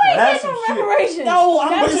me? You ain't That's getting no some shit. reparations. No, I'm-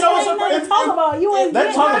 That's but you know ain't what's nothing to talk about. You ain't Let's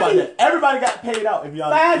getting talk about nothing. that. Everybody got paid out. If y'all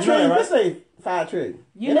 5 trillion. right? Let's say 5 trillion.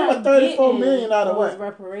 You're And them not were 34 getting million out of those what?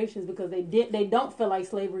 reparations because they don't feel like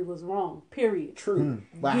slavery was wrong. Period. True.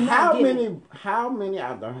 But You're not how getting many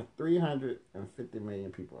out of the 350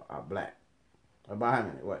 million people are black? About how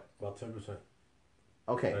many? What? About 10%.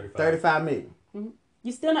 Okay, 35. 35 million.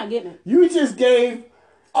 You're still not getting it. You just gave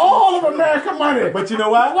all of America money. But you know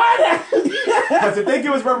what? Why that? Because if they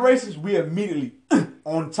give us reparations, we immediately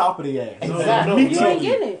on top of the ass. Exactly. Me You too. ain't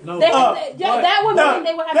getting it. No, that would No, mean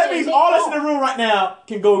they would have that to means admit all us fault. in the room right now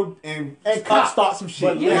can go and start some shit.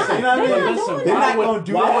 But You're listen, not. You know what I They're mean? not listen, doing They're that. not why gonna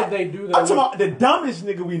do why that. would they do that? I'm talking about the dumbest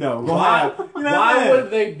nigga we know. Gonna Why, have- you know why what I'm would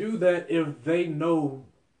saying? they do that if they know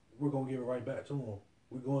we're going to give it right back to them?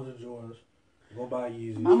 We're going to Jordans. We're going to buy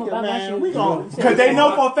Yeezys. I'm gonna buy my Man, shoes. we gon' Because they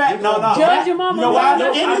know for a fact. No. Judge your mama. You know why?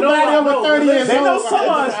 Judge your I Anybody know, I over know, 30 but years They old. know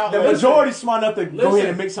someone. The Listen, majority smart enough to go ahead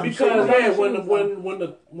and make some shit. because with it. yeah, Shoes when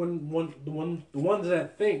the ones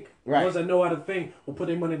that think, Right. the ones that know how to think, will put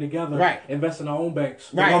their money together, Right. invest in our own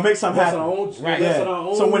banks, We're gonna make something invest in happen. our own, Right. invest in Yeah. our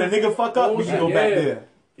own. So when a nigga fuck up, we can go back Yeah. there.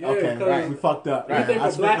 Yeah, Okay, 'cause right. We fucked up. You think I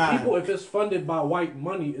for spent black mine. people, if it's funded by white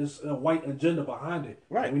money, it's a white agenda behind it.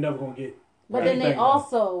 Right. We never gonna get. But then they anything.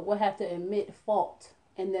 also will have to admit fault,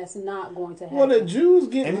 and that's not going to happen. Well, the Jews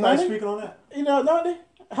get Anybody money. speaking on that? You know, don't they? I mean,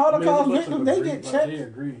 Holocaust lots of victims, they agree, get but checks. They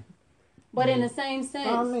agree. But in the same sense,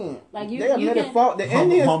 I mean, like you they admitted can. fault. The Mama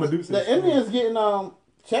Indians, Duke said the Indians getting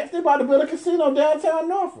checks. They about to build a casino downtown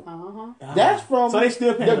Norfolk. That's from So they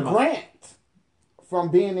still paying the them out. grant from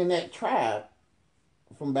being in that tribe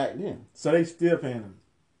from back then. So they still paying them.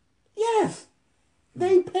 Yes,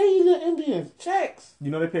 they paid the Indians checks.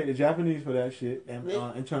 You know they paid the Japanese for that shit and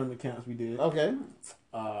Yeah. internal accounts we did. Okay,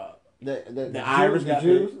 Uh, the Irish Jews, got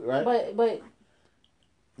Jews, right? But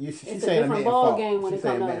She's it's a saying different ball game when it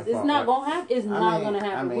comes to us. It's not gonna happen. It's not gonna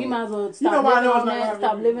happen. We might as well stop living on that.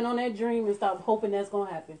 Stop living on that dream and stop hoping that's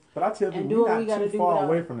gonna happen. But I tell And people, do what we we're gotta not too do far without-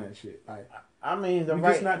 away from that shit. Like, I mean,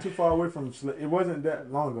 we're just not too far away from. It wasn't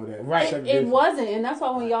that long ago that. Right. It wasn't, and that's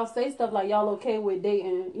why when y'all say stuff like y'all okay with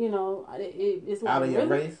dating, you know, it's like Out of your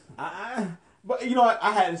really? race. But you know,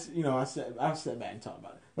 I had, you know, I sat back and talked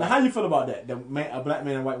about it. Now, how you feel about that? A black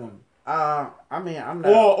man and white woman. I mean, I'm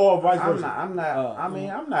not. Or vice versa. I'm not. I'm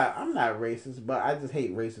not racist, but I just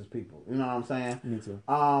hate racist people. You know what I'm saying? Me too.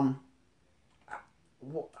 I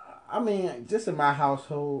mean, just in my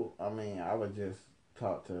household, I mean, I would just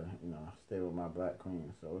talk to, stay with my black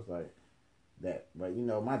queen. So it's like that. But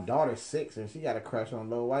my daughter's 6 and she got a crush on a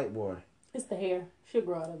little white boy. It's the hair. She'll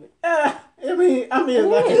grow out of it. I mean, like, I'm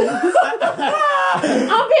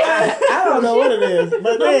being, I don't know what it is,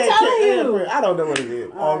 but I'm telling you. I don't know what it is.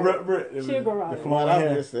 She'll grow out of it. Well,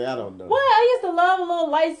 I'm just saying, I don't know. What? I used to love a little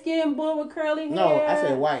light skinned boy with curly hair. No, I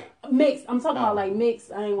said white. Mixed. I'm talking about like mixed.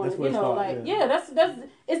 I ain't want to, that's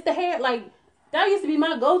it's the hair. Like that used to be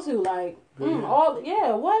my go to. Like what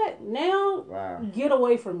now? Wow. Get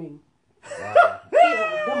away from me. Wow.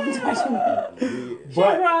 Don't touch me.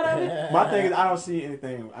 But Out of it. my thing is, I don't see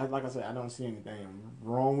anything. Like I said, I don't see anything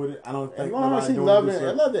wrong with it. I don't think As long as nobody she doing love this it,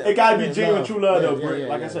 stuff. I love it. It gotta be It's genuine, love. true love, though, Yeah, Britt. yeah,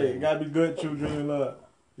 Like I yeah, say, yeah. it gotta be good, true, genuine love.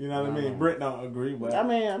 You know what I mean? Britt don't agree, but I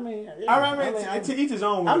mean, to each his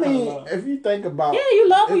own. I when it comes mean, to love. if you think about, Yeah, you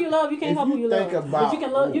love who you love. You can't if help who you you think love. about- But you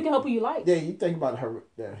can love. You can help who you like. yeah, you think about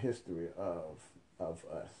the history of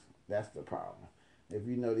us. That's the problem. If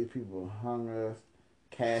you know these people hung us,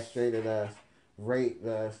 castrated us, raped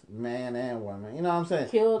us, man and woman. You know what I'm saying?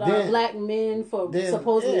 Killed our Then- black men for then,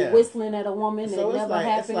 supposedly yeah. whistling at a woman So that it's never like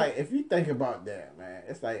happened. if you think about that, man,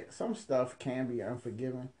 it's like some stuff can be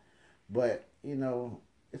unforgiving, but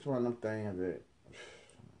it's one of them things that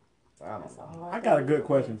I don't know. I got a good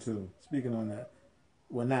question too. Speaking on that,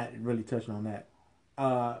 well, not really touching on that.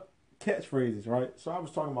 Catchphrases, right? So I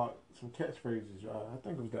was talking about some catchphrases. I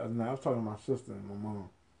think it was the other night. I was talking to my sister and my mom,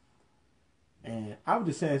 and I was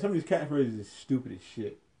just saying some of these catchphrases is stupid as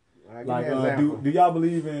shit. Like, do y'all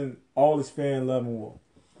believe in all is fair in love and war?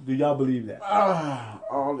 Do y'all believe that?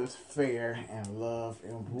 All is fair and love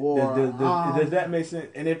and war. Does that make sense?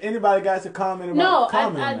 And if anybody got to comment No,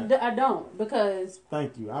 about on that. I don't, because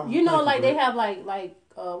Thank you. they have like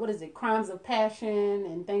what is it, crimes of passion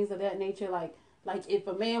and things of that nature. Like if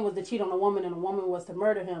a man was to cheat on a woman and a woman was to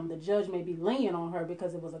murder him, the judge may be lenient on her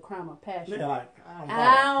because it was a crime of passion. Yeah,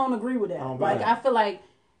 I don't agree with that. I feel like,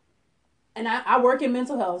 and I work in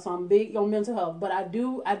mental health, so I'm big on mental health. But I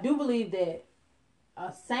do believe that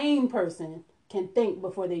a sane person can think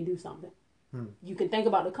before they do something. You can think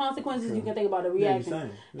about the consequences. True. You can think about the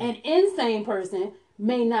reaction. Yeah. An insane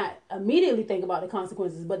may not immediately think about the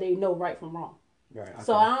consequences, but they know right from wrong. Right.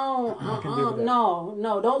 So I don't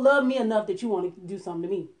don't love me enough that you want to do something to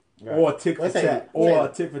me. Right. Or a tick for tat. Or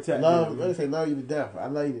a tick for tat. Let's say love you to death. I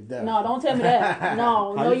love you to death. No, don't tell me that.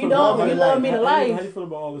 No, you don't. You love me to life. How you feel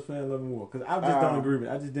about all this fan love and war? Because I just don't agree with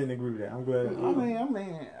it. I just didn't agree with that. I'm glad. I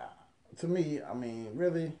mean, to me,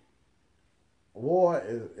 really, war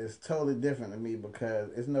is totally different to me because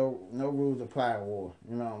it's no rules apply in war.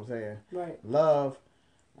 You know what I'm saying? Right. Love,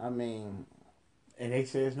 I mean. And they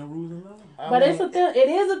say there's no rules in love. But it is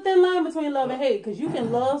a thin line between love and hate, because you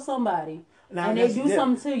can love somebody and they do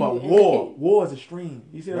something to you. But war is extreme.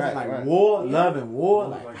 You see what I'm saying? Like war, love and war.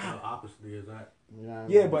 Like the opposite is that.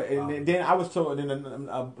 Yeah, but and then I was told, then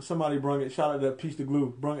somebody brung it, shout out to Piece the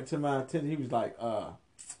Glue, brung it to my attention. He was like,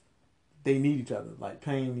 they need each other, like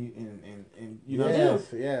pain and you know.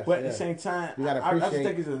 Yes. But at the same time, you gotta appreciate. I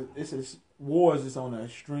just think it's a war is just on the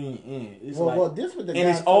extreme end. It's this was the and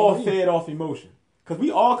it's all fed off emotion. Because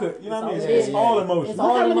we all could, you know what I mean? It's all emotion.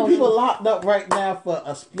 Look how many people locked up right now for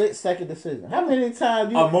a split-second decision. How many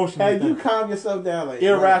times you calm yourself down like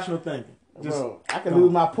irrational thinking? I can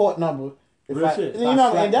lose my port number. Shit. You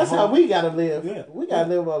know, and that's how we gotta live. Yeah. We gotta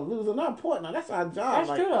live while losing our port. Now that's our job. That's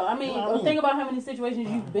true though. I mean, think about how many situations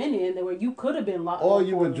you've been in where you could have been locked up. Or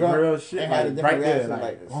you were drunk real shit, and had a different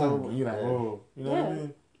reaction. So you like, oh, you know what I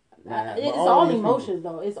mean? It's all emotions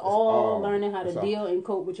though. It's all learning how to deal and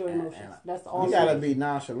cope with your emotions. That's all. You gotta be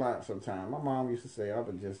nonchalant sometimes. My mom used to say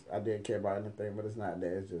I didn't care about anything, but it's not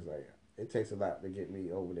that. It's just like it takes a lot to get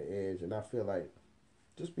me over the edge, and I feel like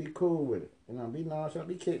just be cool with it. You know, be nonchalant,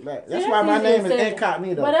 be kicked back. That's why my name is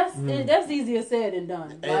Incognito. But that's easier said than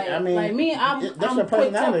done. Like me, I'm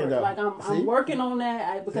quick tempered. Like I'm working on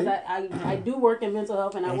that because I do work in mental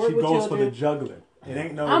health and I work with children. She goes for the juggling. It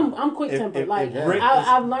ain't no. I'm quick tempered. Like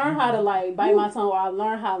I've learned how to like bite my tongue, or I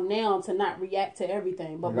learned how now to not react to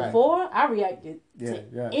everything. But before I reacted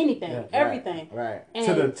to anything, everything. Right. And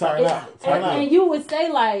To the turn up. And you would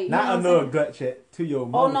say like, not another gut check to your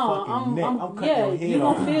motherfucking neck. I'm cutting your head you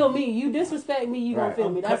off. gonna feel me. You disrespect me, you gonna feel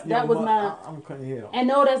me. That was my. I'm cutting your head off. And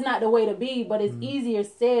no, that's not the way to be. But it's easier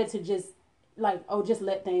said to just. Like, just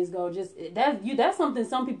let things go. Just that's something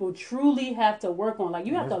some people truly have to work on. Like,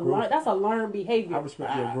 you have to learn. That's a learned behavior. I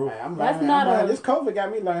respect your growth. This COVID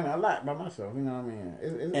got me learning a lot by myself. You know what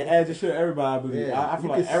I mean? And as it should, everybody believe. I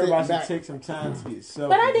feel like everybody should take some time to get self.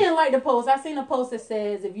 But I didn't like the post. I seen a post that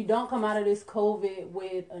says, if you don't come out of this COVID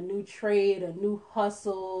with a new trade, a new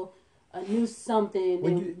hustle, a new something,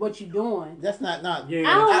 then what you doing? That's not. Yeah.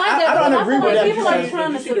 I don't like that. I don't agree with that. People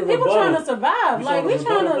are trying to survive. Like, we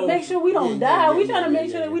trying to make sure we don't die. We trying to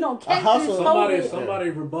make sure that we don't catch this COVID. Somebody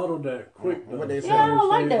rebutted that quick. What they say? Yeah, I don't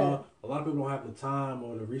like that. A lot of people don't have the time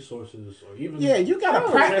or the resources or even. Yeah, you gotta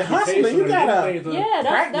practice hustling. You gotta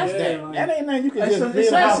practice that. That ain't nothing you can just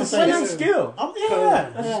it's a skill. That's a skill.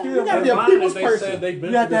 You gotta be a people's person.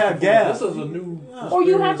 You have to have gas. This is a new. Or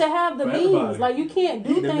you have to have the means. Like, you can't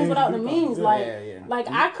do things without the means. Like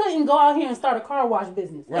I couldn't go out here and start a car wash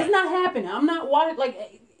business. It's not happening. I'm not washing.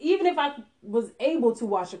 Like, even if I was able to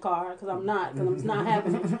wash a car, because it's not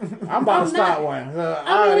happening. I'm about to start one.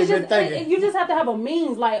 I mean, you just have to have a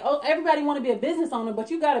means. Like, everybody want to be a business owner, but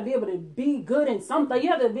you got to be able to be good in something. You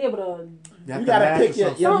have to be able to. You gotta pick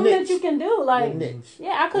your something niche. that you can do. Like,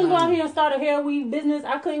 I couldn't go out here and start a hair weave business.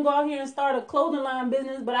 I couldn't go out here and start a clothing line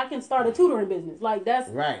business, but I can start a tutoring business. Like, that's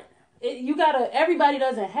right. You gotta. Everybody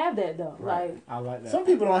doesn't have that though. Right. Like, I like that. Some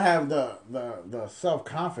people don't have the self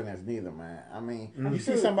confidence neither, man. I mean, you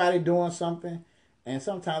see somebody doing something, and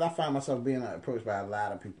sometimes I find myself being approached by a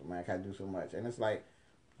lot of people, man. 'Cause I do so much, and it's like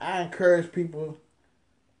I encourage people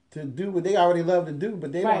to do what they already love to do,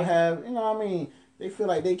 but they don't have. You know what I mean? They feel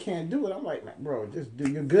like they can't do it. I'm like, bro, just do.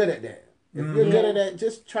 You're good at that. If you're good at that,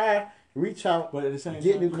 just try, reach out. But at the same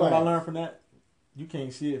get time, new what I clients. learned from that, you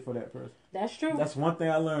can't see it for that person. that's true. That's one thing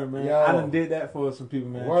I learned, man. Yo. I done did that for some people,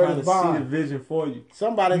 man. Word Trying to is bond. see the vision for you.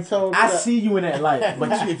 Somebody told me I that- see you in that light,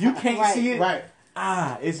 but if you can't see it, right.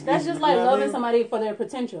 it's That's just like loving somebody for their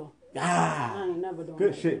potential. I ain't never doing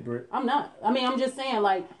good that. shit, Britt. I'm not. I mean, I'm just saying,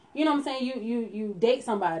 like, you know what I'm saying? You date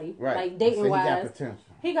somebody, Right. like dating So he got wise. potential.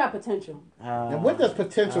 He got potential. And what does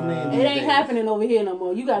potential mean? It these ain't days? happening over here no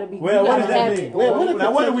more. You gotta be. Well, you what gotta does that have mean? it.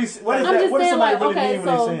 Now, what do we? What is I'm that? just What does saying, somebody like, really okay, mean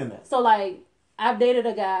when they're saying that? so like, I've dated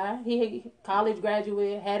a guy. He college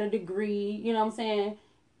graduate, had a degree. You know what I'm saying?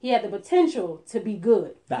 He had the potential to be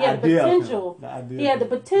good. The He had the idea of him. potential. The idea He had the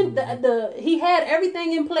of him. potential. He had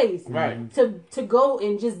everything in place, Right. To go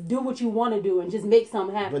and just do what you want to do and just make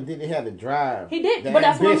something happen. But did he have the drive? He did, the but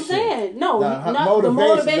that's what I'm ambition, saying. No, the not the motivation,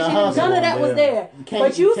 motivation. the hustle. None of that was there. can't-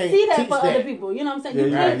 But you can't see that teach for that. other people. You know what I'm saying? Yeah,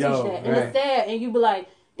 You can't right, teach that, and it's sad. And you be like,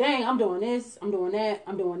 "Dang, I'm doing this. I'm doing that.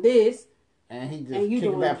 I'm doing this." And he just And you kicking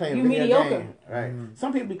doing back it. playing You video mediocre. game. Right.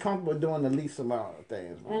 Some people be comfortable doing the least amount of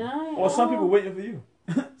things. And Man. Or some people waiting for you.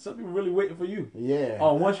 Some people really waiting for you. Yeah.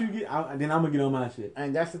 Oh, once you get, then I'm gonna get on my shit.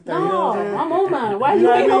 And that's the thing. No, you know what I'm saying? I'm on mine. Why You you know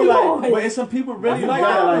what I ain't mean? on Like, yours? but some people really You like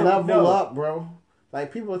gotta that. Like, level no. up, bro.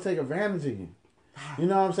 Like people will take advantage of you. You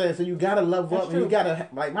know what I'm saying? So you gotta level That's up, and you true. gotta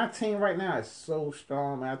like my team right now is so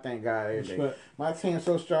strong, man. I thank God every day. Respect. My team's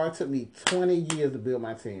so strong. It took me 20 years to build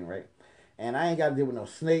my team, right? And I ain't got to deal with no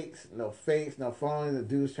snakes, no fakes, no phones. The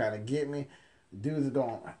dudes trying to get me. The dudes are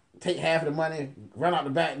gonna take half of the money, run out the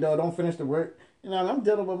back door, don't finish the work. You know, I'm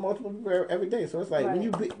dealing with multiple people every day. So it's like when you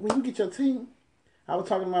get your team. I was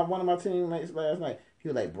talking about one of my teammates last night. He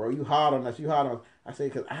was like, "Bro, you hard on us. You hard on us." I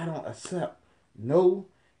said, "Cause I don't accept no,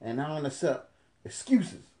 and I don't accept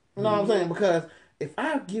excuses." You know what I'm saying? Because if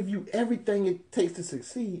I give you everything it takes to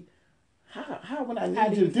succeed, how when I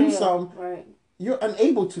need you to do something, Right. you're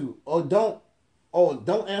unable to, or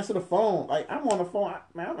don't answer the phone. Like I'm on the phone,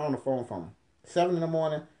 I'm on the phone from 7 in the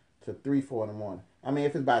morning to 3, 4 in the morning. I mean,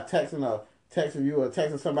 if it's by texting you or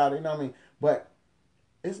texting somebody, you know what I mean. But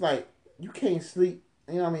it's like you can't sleep.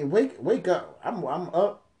 You know what I mean? Wake up. I'm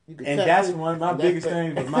up. You can And text that's me. one of my That's biggest the-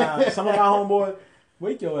 things. With some of my homeboys,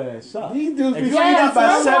 wake your ass up. These dudes If be you ain't up by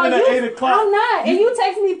first of all, 7 or 8 o'clock, I'm not. And you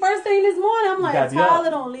text me first thing this morning. I'm like, gotta be up. Tyler,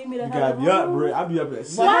 don't leave me the you hell gotta be up, alone. bro. I be up at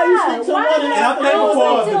 6. But how you sleep till Why? one? And I'm I don't thankful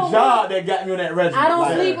for sleep the till job that got me on that regimen. I don't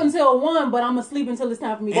Like, sleep until 1, but I'm gonna sleep until it's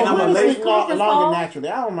time for me to And go. I'm When a it's late a conference longer call, naturally.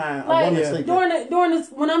 I don't mind a like woman sleeping. during this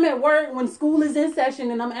when I'm at work, when school is in session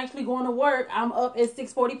and I'm actually going to work, I'm up at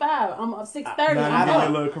 6:45. I'm up 6:30. Nah, I'm I need a up.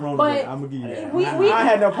 little corona. But I'm gonna give you that. I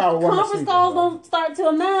had no problem with women Conference sleeping, calls bro. don't start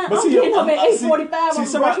till 9. But I'm see, getting up at see, 8:45. I'm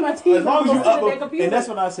brushing my teeth. as long as I'm you gonna sit at up, that computer. and that's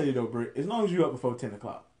what I say though, Britt. As long as you up before 10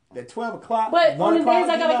 o'clock, at 12 o'clock. But 1 on the o'clock, days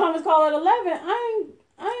I got a conference call at 11, I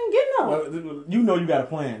ain't getting no. Well, you know you got a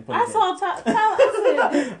plan. For the I day. saw Tyler. I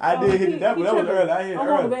said, I did hit it. That was early. I hit it I'm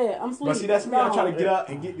early. going to bed. I'm sleeping. But see, that's me. I try to No. get up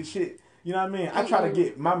and get the shit. You know what I mean? I try to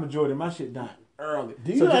get my majority of my shit done early.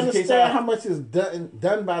 Do you So just in case understand how much is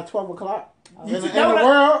done by 12 o'clock You in the see, that was-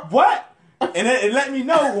 world? What? And it let me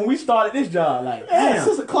know when we started this job. Like, Yeah, damn.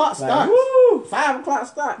 6 o'clock Like, starts. woo. 5 o'clock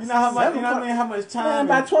starts. You know how much? 7 You know what I o'clock. mean? How much time? Man,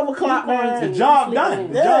 by 12 o'clock, man. The job Sleep done.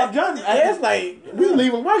 in. The job done. Yeah, it's like we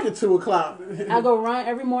leaving work at 2 o'clock. I go run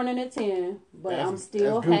every morning at 10, but I'm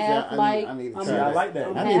still that's goofy. half I like. need to I'm, try I like that.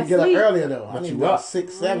 I'm I need to half get up asleep. earlier though. I But need to you get up up.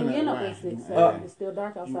 6, I 7. ain't getting up right. at 6, You up. 7. It's still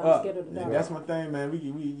dark outside. You I'm up. scared of the dark. That's my thing, man.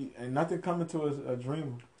 We and nothing coming to us a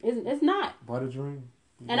dream, It's not. but a dream.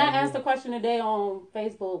 And I asked the question today on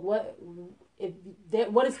Facebook,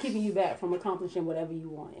 what is keeping you back from accomplishing whatever you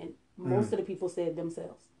want? And most of the people said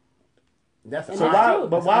themselves. That's And So that's why? true.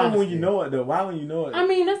 But why That's when you honesty. know it though? Why when you know it? I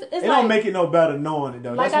mean, it's it like, don't make it no better knowing it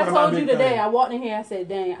though. like That's I one of my told you big today, things. I walked in here, I said,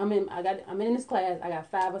 dang, I'm in this class, I got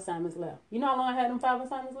 5 assignments left. You know how long I had them 5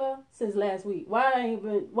 assignments left? Since last week. Why I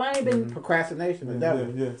ain't been procrastination. The Yeah,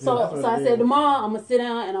 devil. yeah, yeah. So, That's what so I it said is. tomorrow I'm gonna sit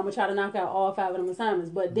down and I'm gonna try to knock out all 5 of them assignments.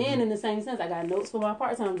 But then in the same sense, I got notes for my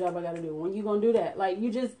part-time job I gotta do. When you gonna do that? Like you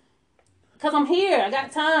just, cause I'm here, I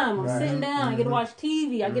got time. I'm sitting down. I get to watch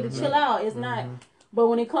TV. I get to chill out. It's not. But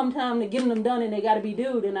when it come time to getting them done and they gotta be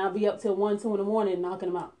due, then I'll be up till 1, 2 in the morning knocking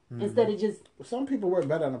them out instead of just. Some people work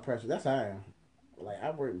better under pressure. That's how I am. Like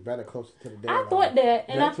I work better closer to the I deadline. thought that,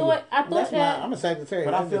 and That I thought That's that. I'm a Sagittarius.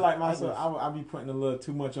 But I feel like I myself, just- I be putting a little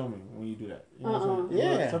too much on me when you do that. You know what I'm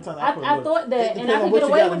saying? Yeah. Sometimes I put a little- thought It that, and depends I on could what get you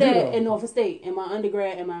away gotta with do, that though. in Norfolk State, in my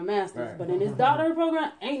undergrad and my master's. Right. But in this doctorate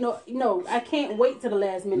program, ain't no, I can't wait till the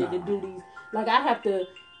last minute to do these. Like I have to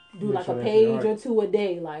do Make like sure a that's page right. or 2 a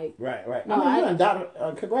day. Like Right. No, I mean, I- you're in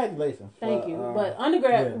doctor. Congratulations. thank for, you. But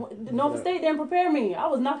undergrad, yeah. Norfolk State didn't prepare me. I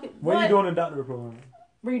was knocking. What are you doing in the doctorate program?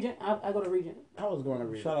 Regent. I go to Regent. I was going to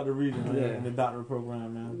read. Shout out to Region, man, Yeah. in the doctorate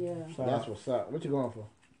program, man. Yeah. Shout That's out. what's up. What you going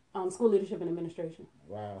for? School leadership and administration.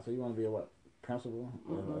 Wow. So you want to be a what? Principal?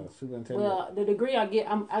 Superintendent? Well, the degree I get,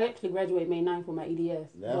 I actually graduate May 9th with my EDS.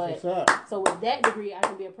 That's but, what's up. So with that degree, I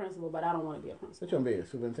can be a principal, but I don't want to be a principal. What you want to be? A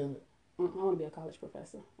superintendent? I want to be a college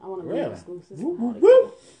professor. I want to be Really? in the school system. Whoop, whoop, altogether.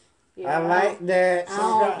 whoop. Yeah, I like that.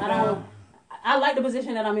 I like the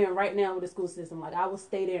position that I'm in right now with the school system. Like I will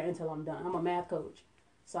stay there until I'm done. I'm a math coach,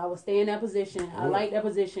 so I will stay in that position. I like that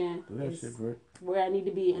position. Do that It's shit, bro. where I need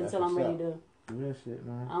to be That's until I'm what's ready up. to. Do that shit,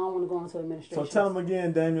 man. I don't want to go into administration. So tell them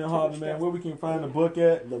again, Damian Harvey, man, where we can find the book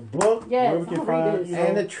at. The book Yes, where we I'm can gonna find, read this. you know,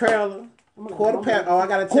 and the trailer. I'm gonna- Quarter I'm past. gonna- Oh, I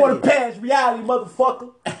got to tell Quarter you. past reality,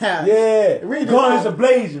 motherfucker. Yeah. Yeah. Read Guns this. are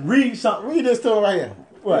blazing. Read something. Read this to him right here.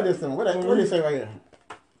 What? Read this to him. What did it say right here?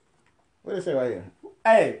 What did it say right here?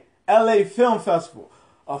 Hey, LA Film Festival.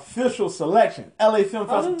 Official selection. LA Film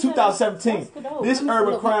Festival that's 2017. good. This Let me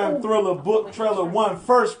urban look. crime Oh. thriller book trailer won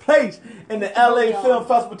first place in the LA Film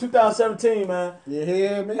Festival 2017, man. You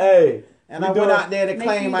hear me? Hey. And we I went doing- out there to Make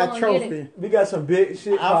claim sure you my go and get trophy. We got some big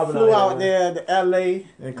shit I popping flew out out here, there to LA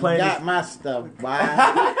And claimed got this- my stuff.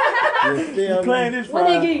 Why? You feel man. Claim me? this What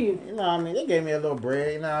they Friday. give you? You know what I mean? They gave me a little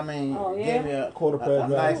bread. You know what I mean? Oh, yeah? Gave me a Quarter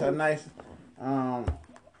past nice.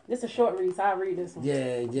 This is a short read, so I read this one.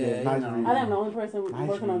 Yeah. nice You read. know. I am the only person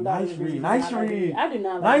working on Nice doctorate read. degrees. Nice I like to read. I do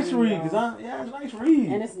not like Nice to read, y'all. cause it's a nice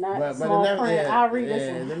read. And it's not But small the print. next, I'll read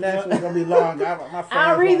this one. The next one's gonna be long. My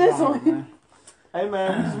I'll read this one. Man. Hey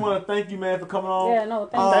man, we just want to thank you, man, for coming on. Yeah, no,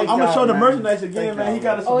 thank you. Thank I'm gonna y'all, show the man. merchandise again, Thank man. He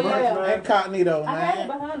got us some Oh, merch, yeah. man. Incognito, I have it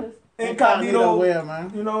man. behind us. Incognito, where,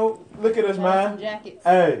 man? you know, look at us, Some man. jackets.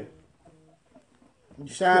 Hey, You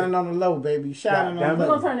shining on the low, baby. You shining Goddamn on We're the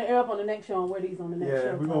gonna low. turn the air up on the next show and wear these on the next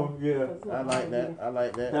yeah, show. we gonna, yeah. I like that. I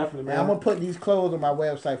like that. Definitely, And man. I'm gonna put these clothes on my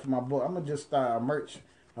website for my book. I'm gonna just start a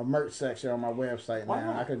merch section on my website Why now.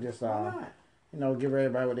 not? I could just Why not? give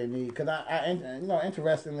everybody what they need. Cause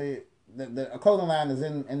interestingly, the clothing line is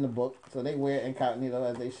in the book, so they wear incognito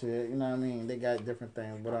as they should. You know what I mean? They got different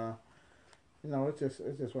things, but it's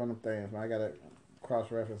just one of them things, man. I gotta cross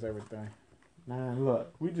reference everything. Man,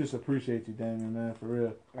 look, we just appreciate you, Damian, man, for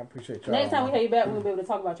real. I appreciate y'all. Next time we man. have you back, we'll be able to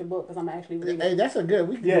talk about your book because I'm actually reading. Hey, that's a good.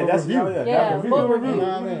 We can Yeah, do a that's review. Yeah, book review. You know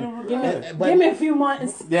what I mean? Give Yeah, me, but- give me a few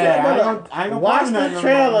months. Yeah, But I ain't gonna watch promise the nothing,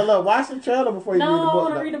 trailer. man. Look, watch the trailer before you No, read the I book.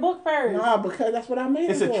 want to read the book first. No, because that's what I made.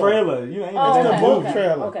 It's it a for. trailer. You ain't Oh, It's okay, the book okay,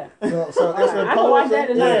 trailer. okay. So it's I can watch supposed that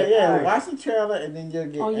to, tonight. yeah. Alright. Watch the trailer and then you'll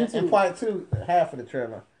get On and YouTube. part 2, half of the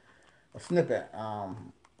trailer, a snippet.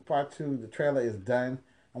 Part 2, the trailer is done.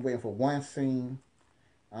 I'm waiting for one scene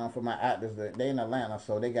for my actors. They in Atlanta,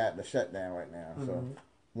 so they got the shutdown right now. Mm-hmm. So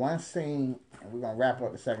one scene, and we're gonna wrap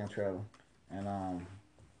up the second trailer, and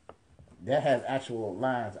that has actual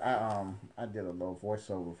lines. I did a little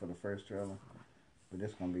voiceover for the first trailer, but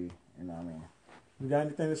this gonna be, you know what I mean. You got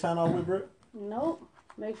anything to sign off with, Britt? Nope.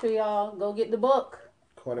 Make sure y'all go get the book.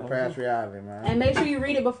 Quarter past reality, man. And make sure you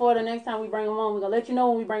read it before the next time we bring them on. We're going to let you know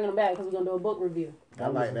when we bring them back because we're going to do a book review. I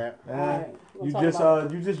like that. All right.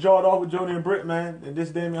 You just jawed off with Jody and Britt, man. And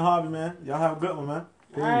this Damian Harvey, man. Y'all have a good one, man.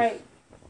 All right.